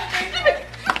am begging you.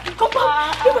 Come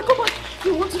back.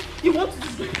 You want to. Come back.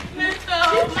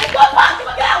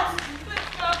 Get out.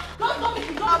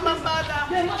 I'm a father.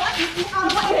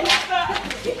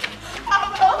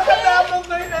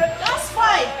 That's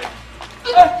fine.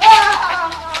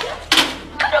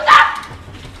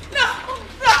 No.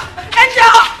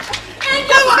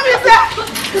 Angel, what is that?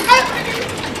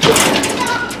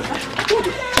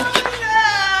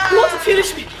 You want to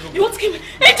finish me? You want to kill me?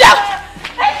 Angel!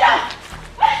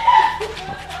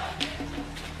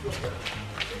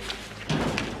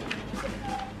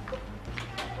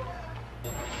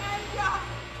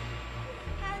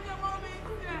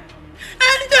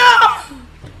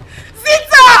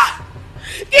 Zita!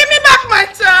 Give me back my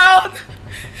child!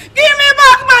 Give me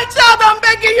back my child! I'm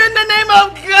begging you in the name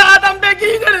of God! I'm begging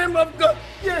you in the name of God!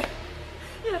 Yeah.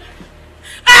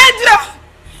 Angel!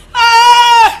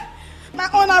 My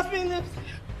own has been left.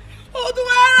 Who do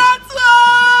I run to?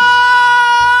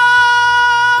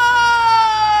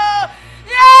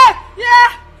 Yeah!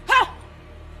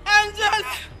 Angel!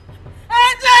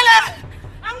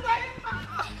 I'm going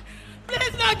back!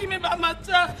 Please now give me back my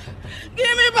child!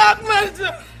 Give me back my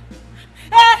child!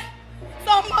 Hey!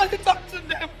 Somebody talk to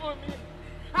them for me!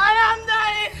 I am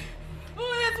dying! Who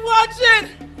is watching?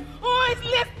 Who is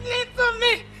listening to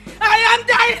me? I am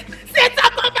dying! Satan,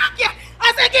 come back here!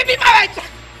 I said give me my child!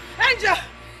 Angel!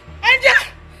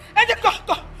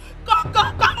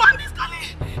 Come on, Miss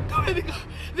Kali! Come, baby, go!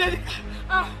 Baby, go!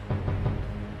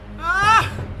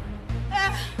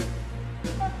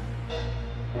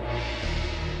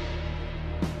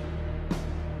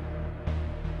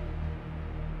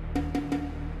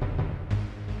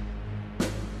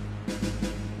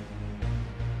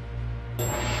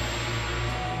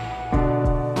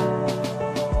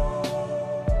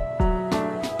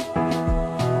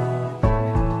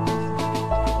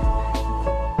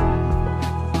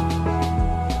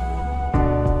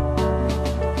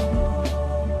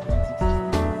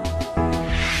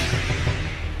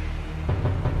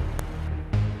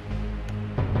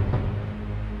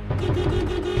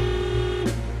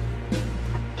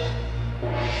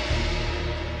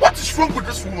 What is wrong with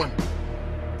this woman?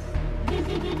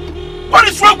 What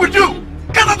is wrong with you?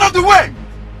 Get out of the way!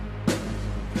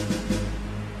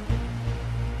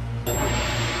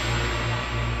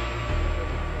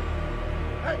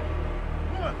 Hey,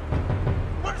 woman!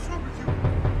 What is wrong with you?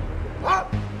 Huh?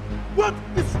 What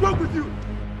is wrong with you?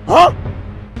 Huh?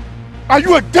 Are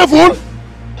you a devil?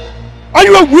 Are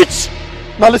you a witch?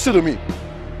 Now listen to me.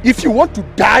 If you want to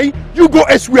die, you go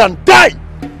elsewhere and die.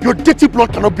 Your dirty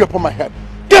blood cannot be upon my head.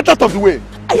 Get out of the way.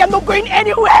 I am not going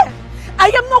anywhere. I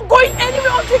am not going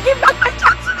anywhere until you give back my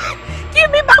child to me. Give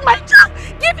me back my child.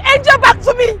 Give Angel back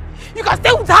to me. You can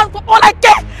stay with her for all I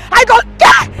care. I don't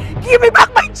care. Give me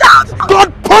back my child.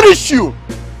 God punish you.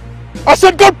 I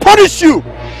said God punish you.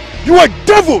 You are a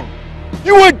devil.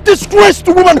 You are a disgrace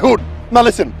to womanhood. Now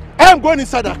listen, I am going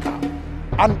inside that car.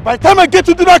 And by the time I get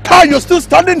to that car, you're still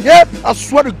standing here. I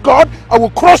swear to God, I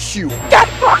will crush you. Can't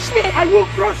crush me. I will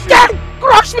crush you. Can't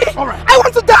crush me. All right. I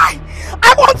want to die.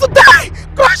 I want to die.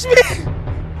 Crush me.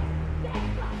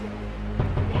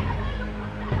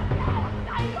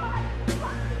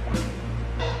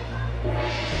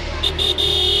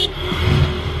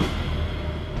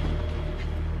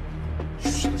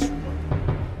 Useless woman.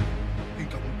 You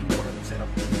can do what I said.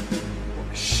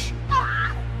 Rubbish.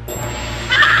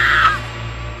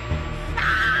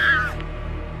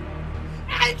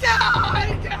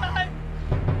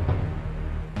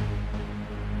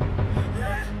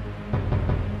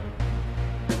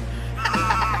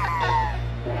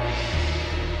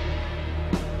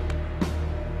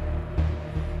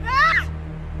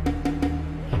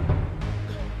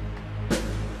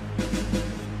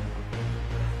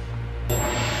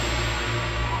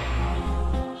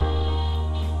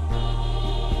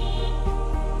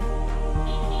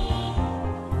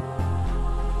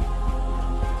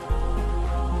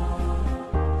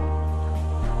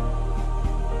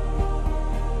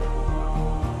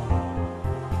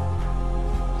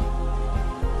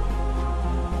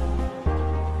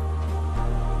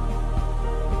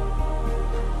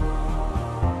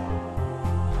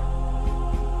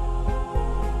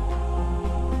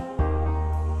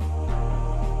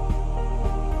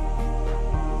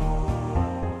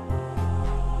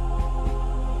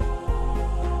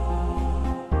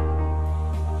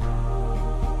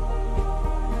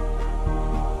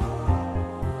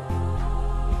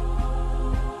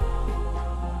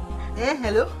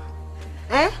 Hello?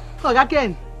 Oga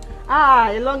Ken?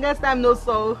 The longest time no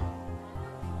so.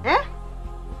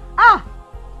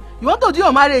 You want to do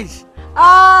your marriage?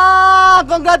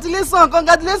 Congratulations.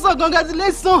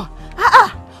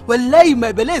 Well,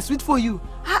 my belly is sweet for you.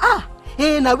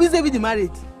 Now we say with the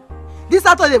marriage. This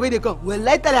Saturday when they come, well,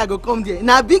 later I go come there.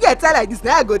 Now big a tie like this,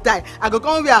 now I go tie. I go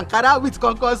come here and Ankara with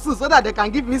concourse so that they can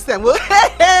give me some.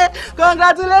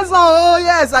 Congratulations! Oh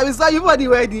yes, I will saw you for the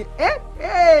wedding.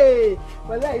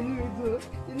 Well, I knew it do.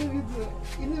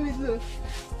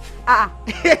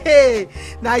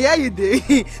 Now here you do.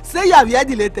 Say you have heard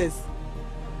the latest.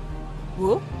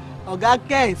 Oh, Oga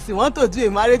Ken, you want to do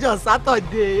a marriage on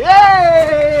Saturday?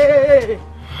 Hey!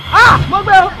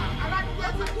 Mobile.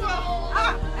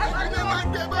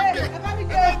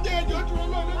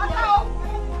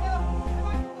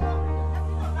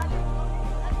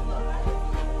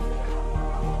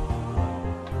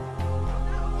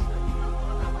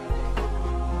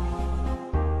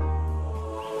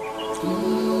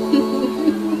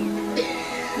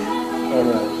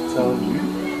 Alright, tell me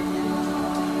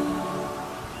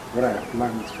what I have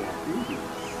planned for you.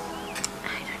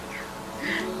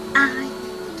 I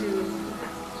do.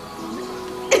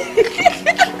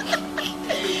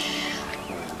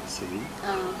 See?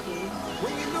 Okay.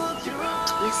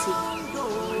 Let's see.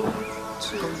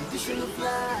 2,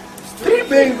 3,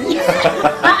 baby!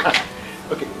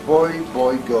 Okay, boy,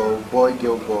 girl, boy,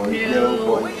 girl, boy, girl,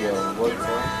 boy, girl. What's up?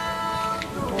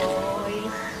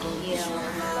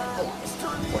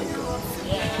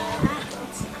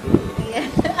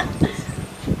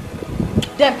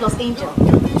 Them plus Angel.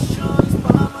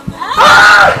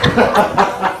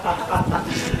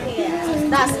 Yeah,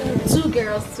 that's 2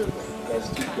 girls, 2 boys. That's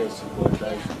 2 girls, 2 boys.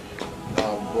 That's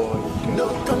boy. No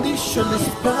condition is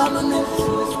permanent.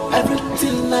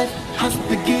 Everything life has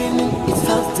beginning, it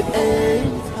has to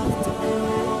end.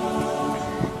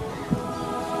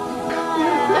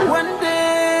 One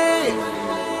day,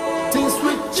 things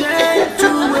will change to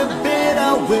a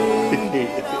better way.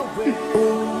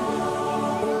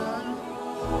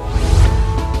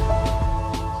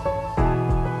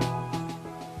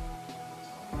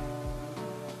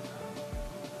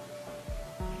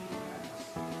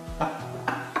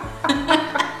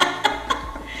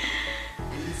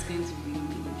 It's going to be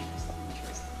really interesting.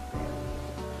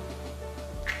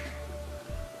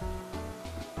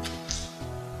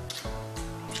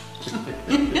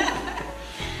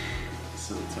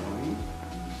 So tell me,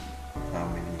 how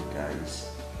many guys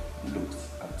looked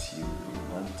at you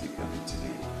romantically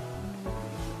today?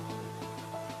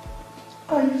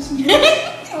 Are you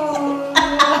serious? Stop!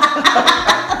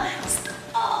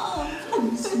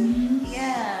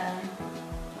 Yeah.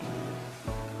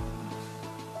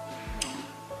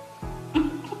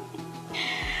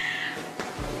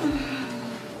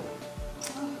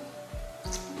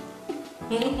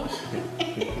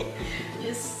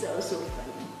 You're so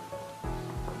funny.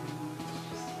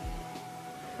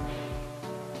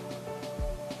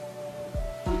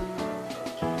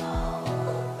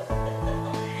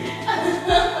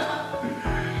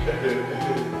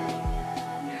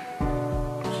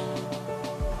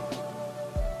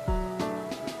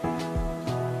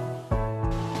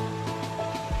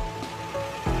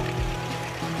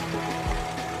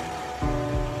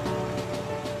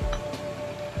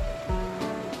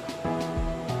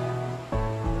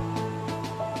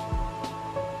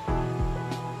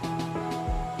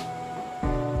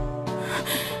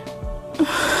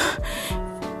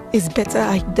 It's better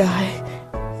I die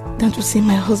than to see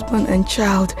my husband and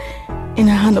child in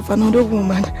the hand of another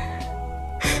woman.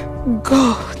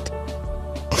 God,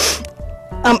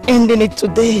 I'm ending it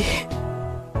today.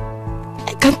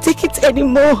 I can't take it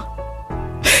anymore.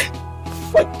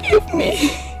 Forgive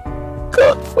me.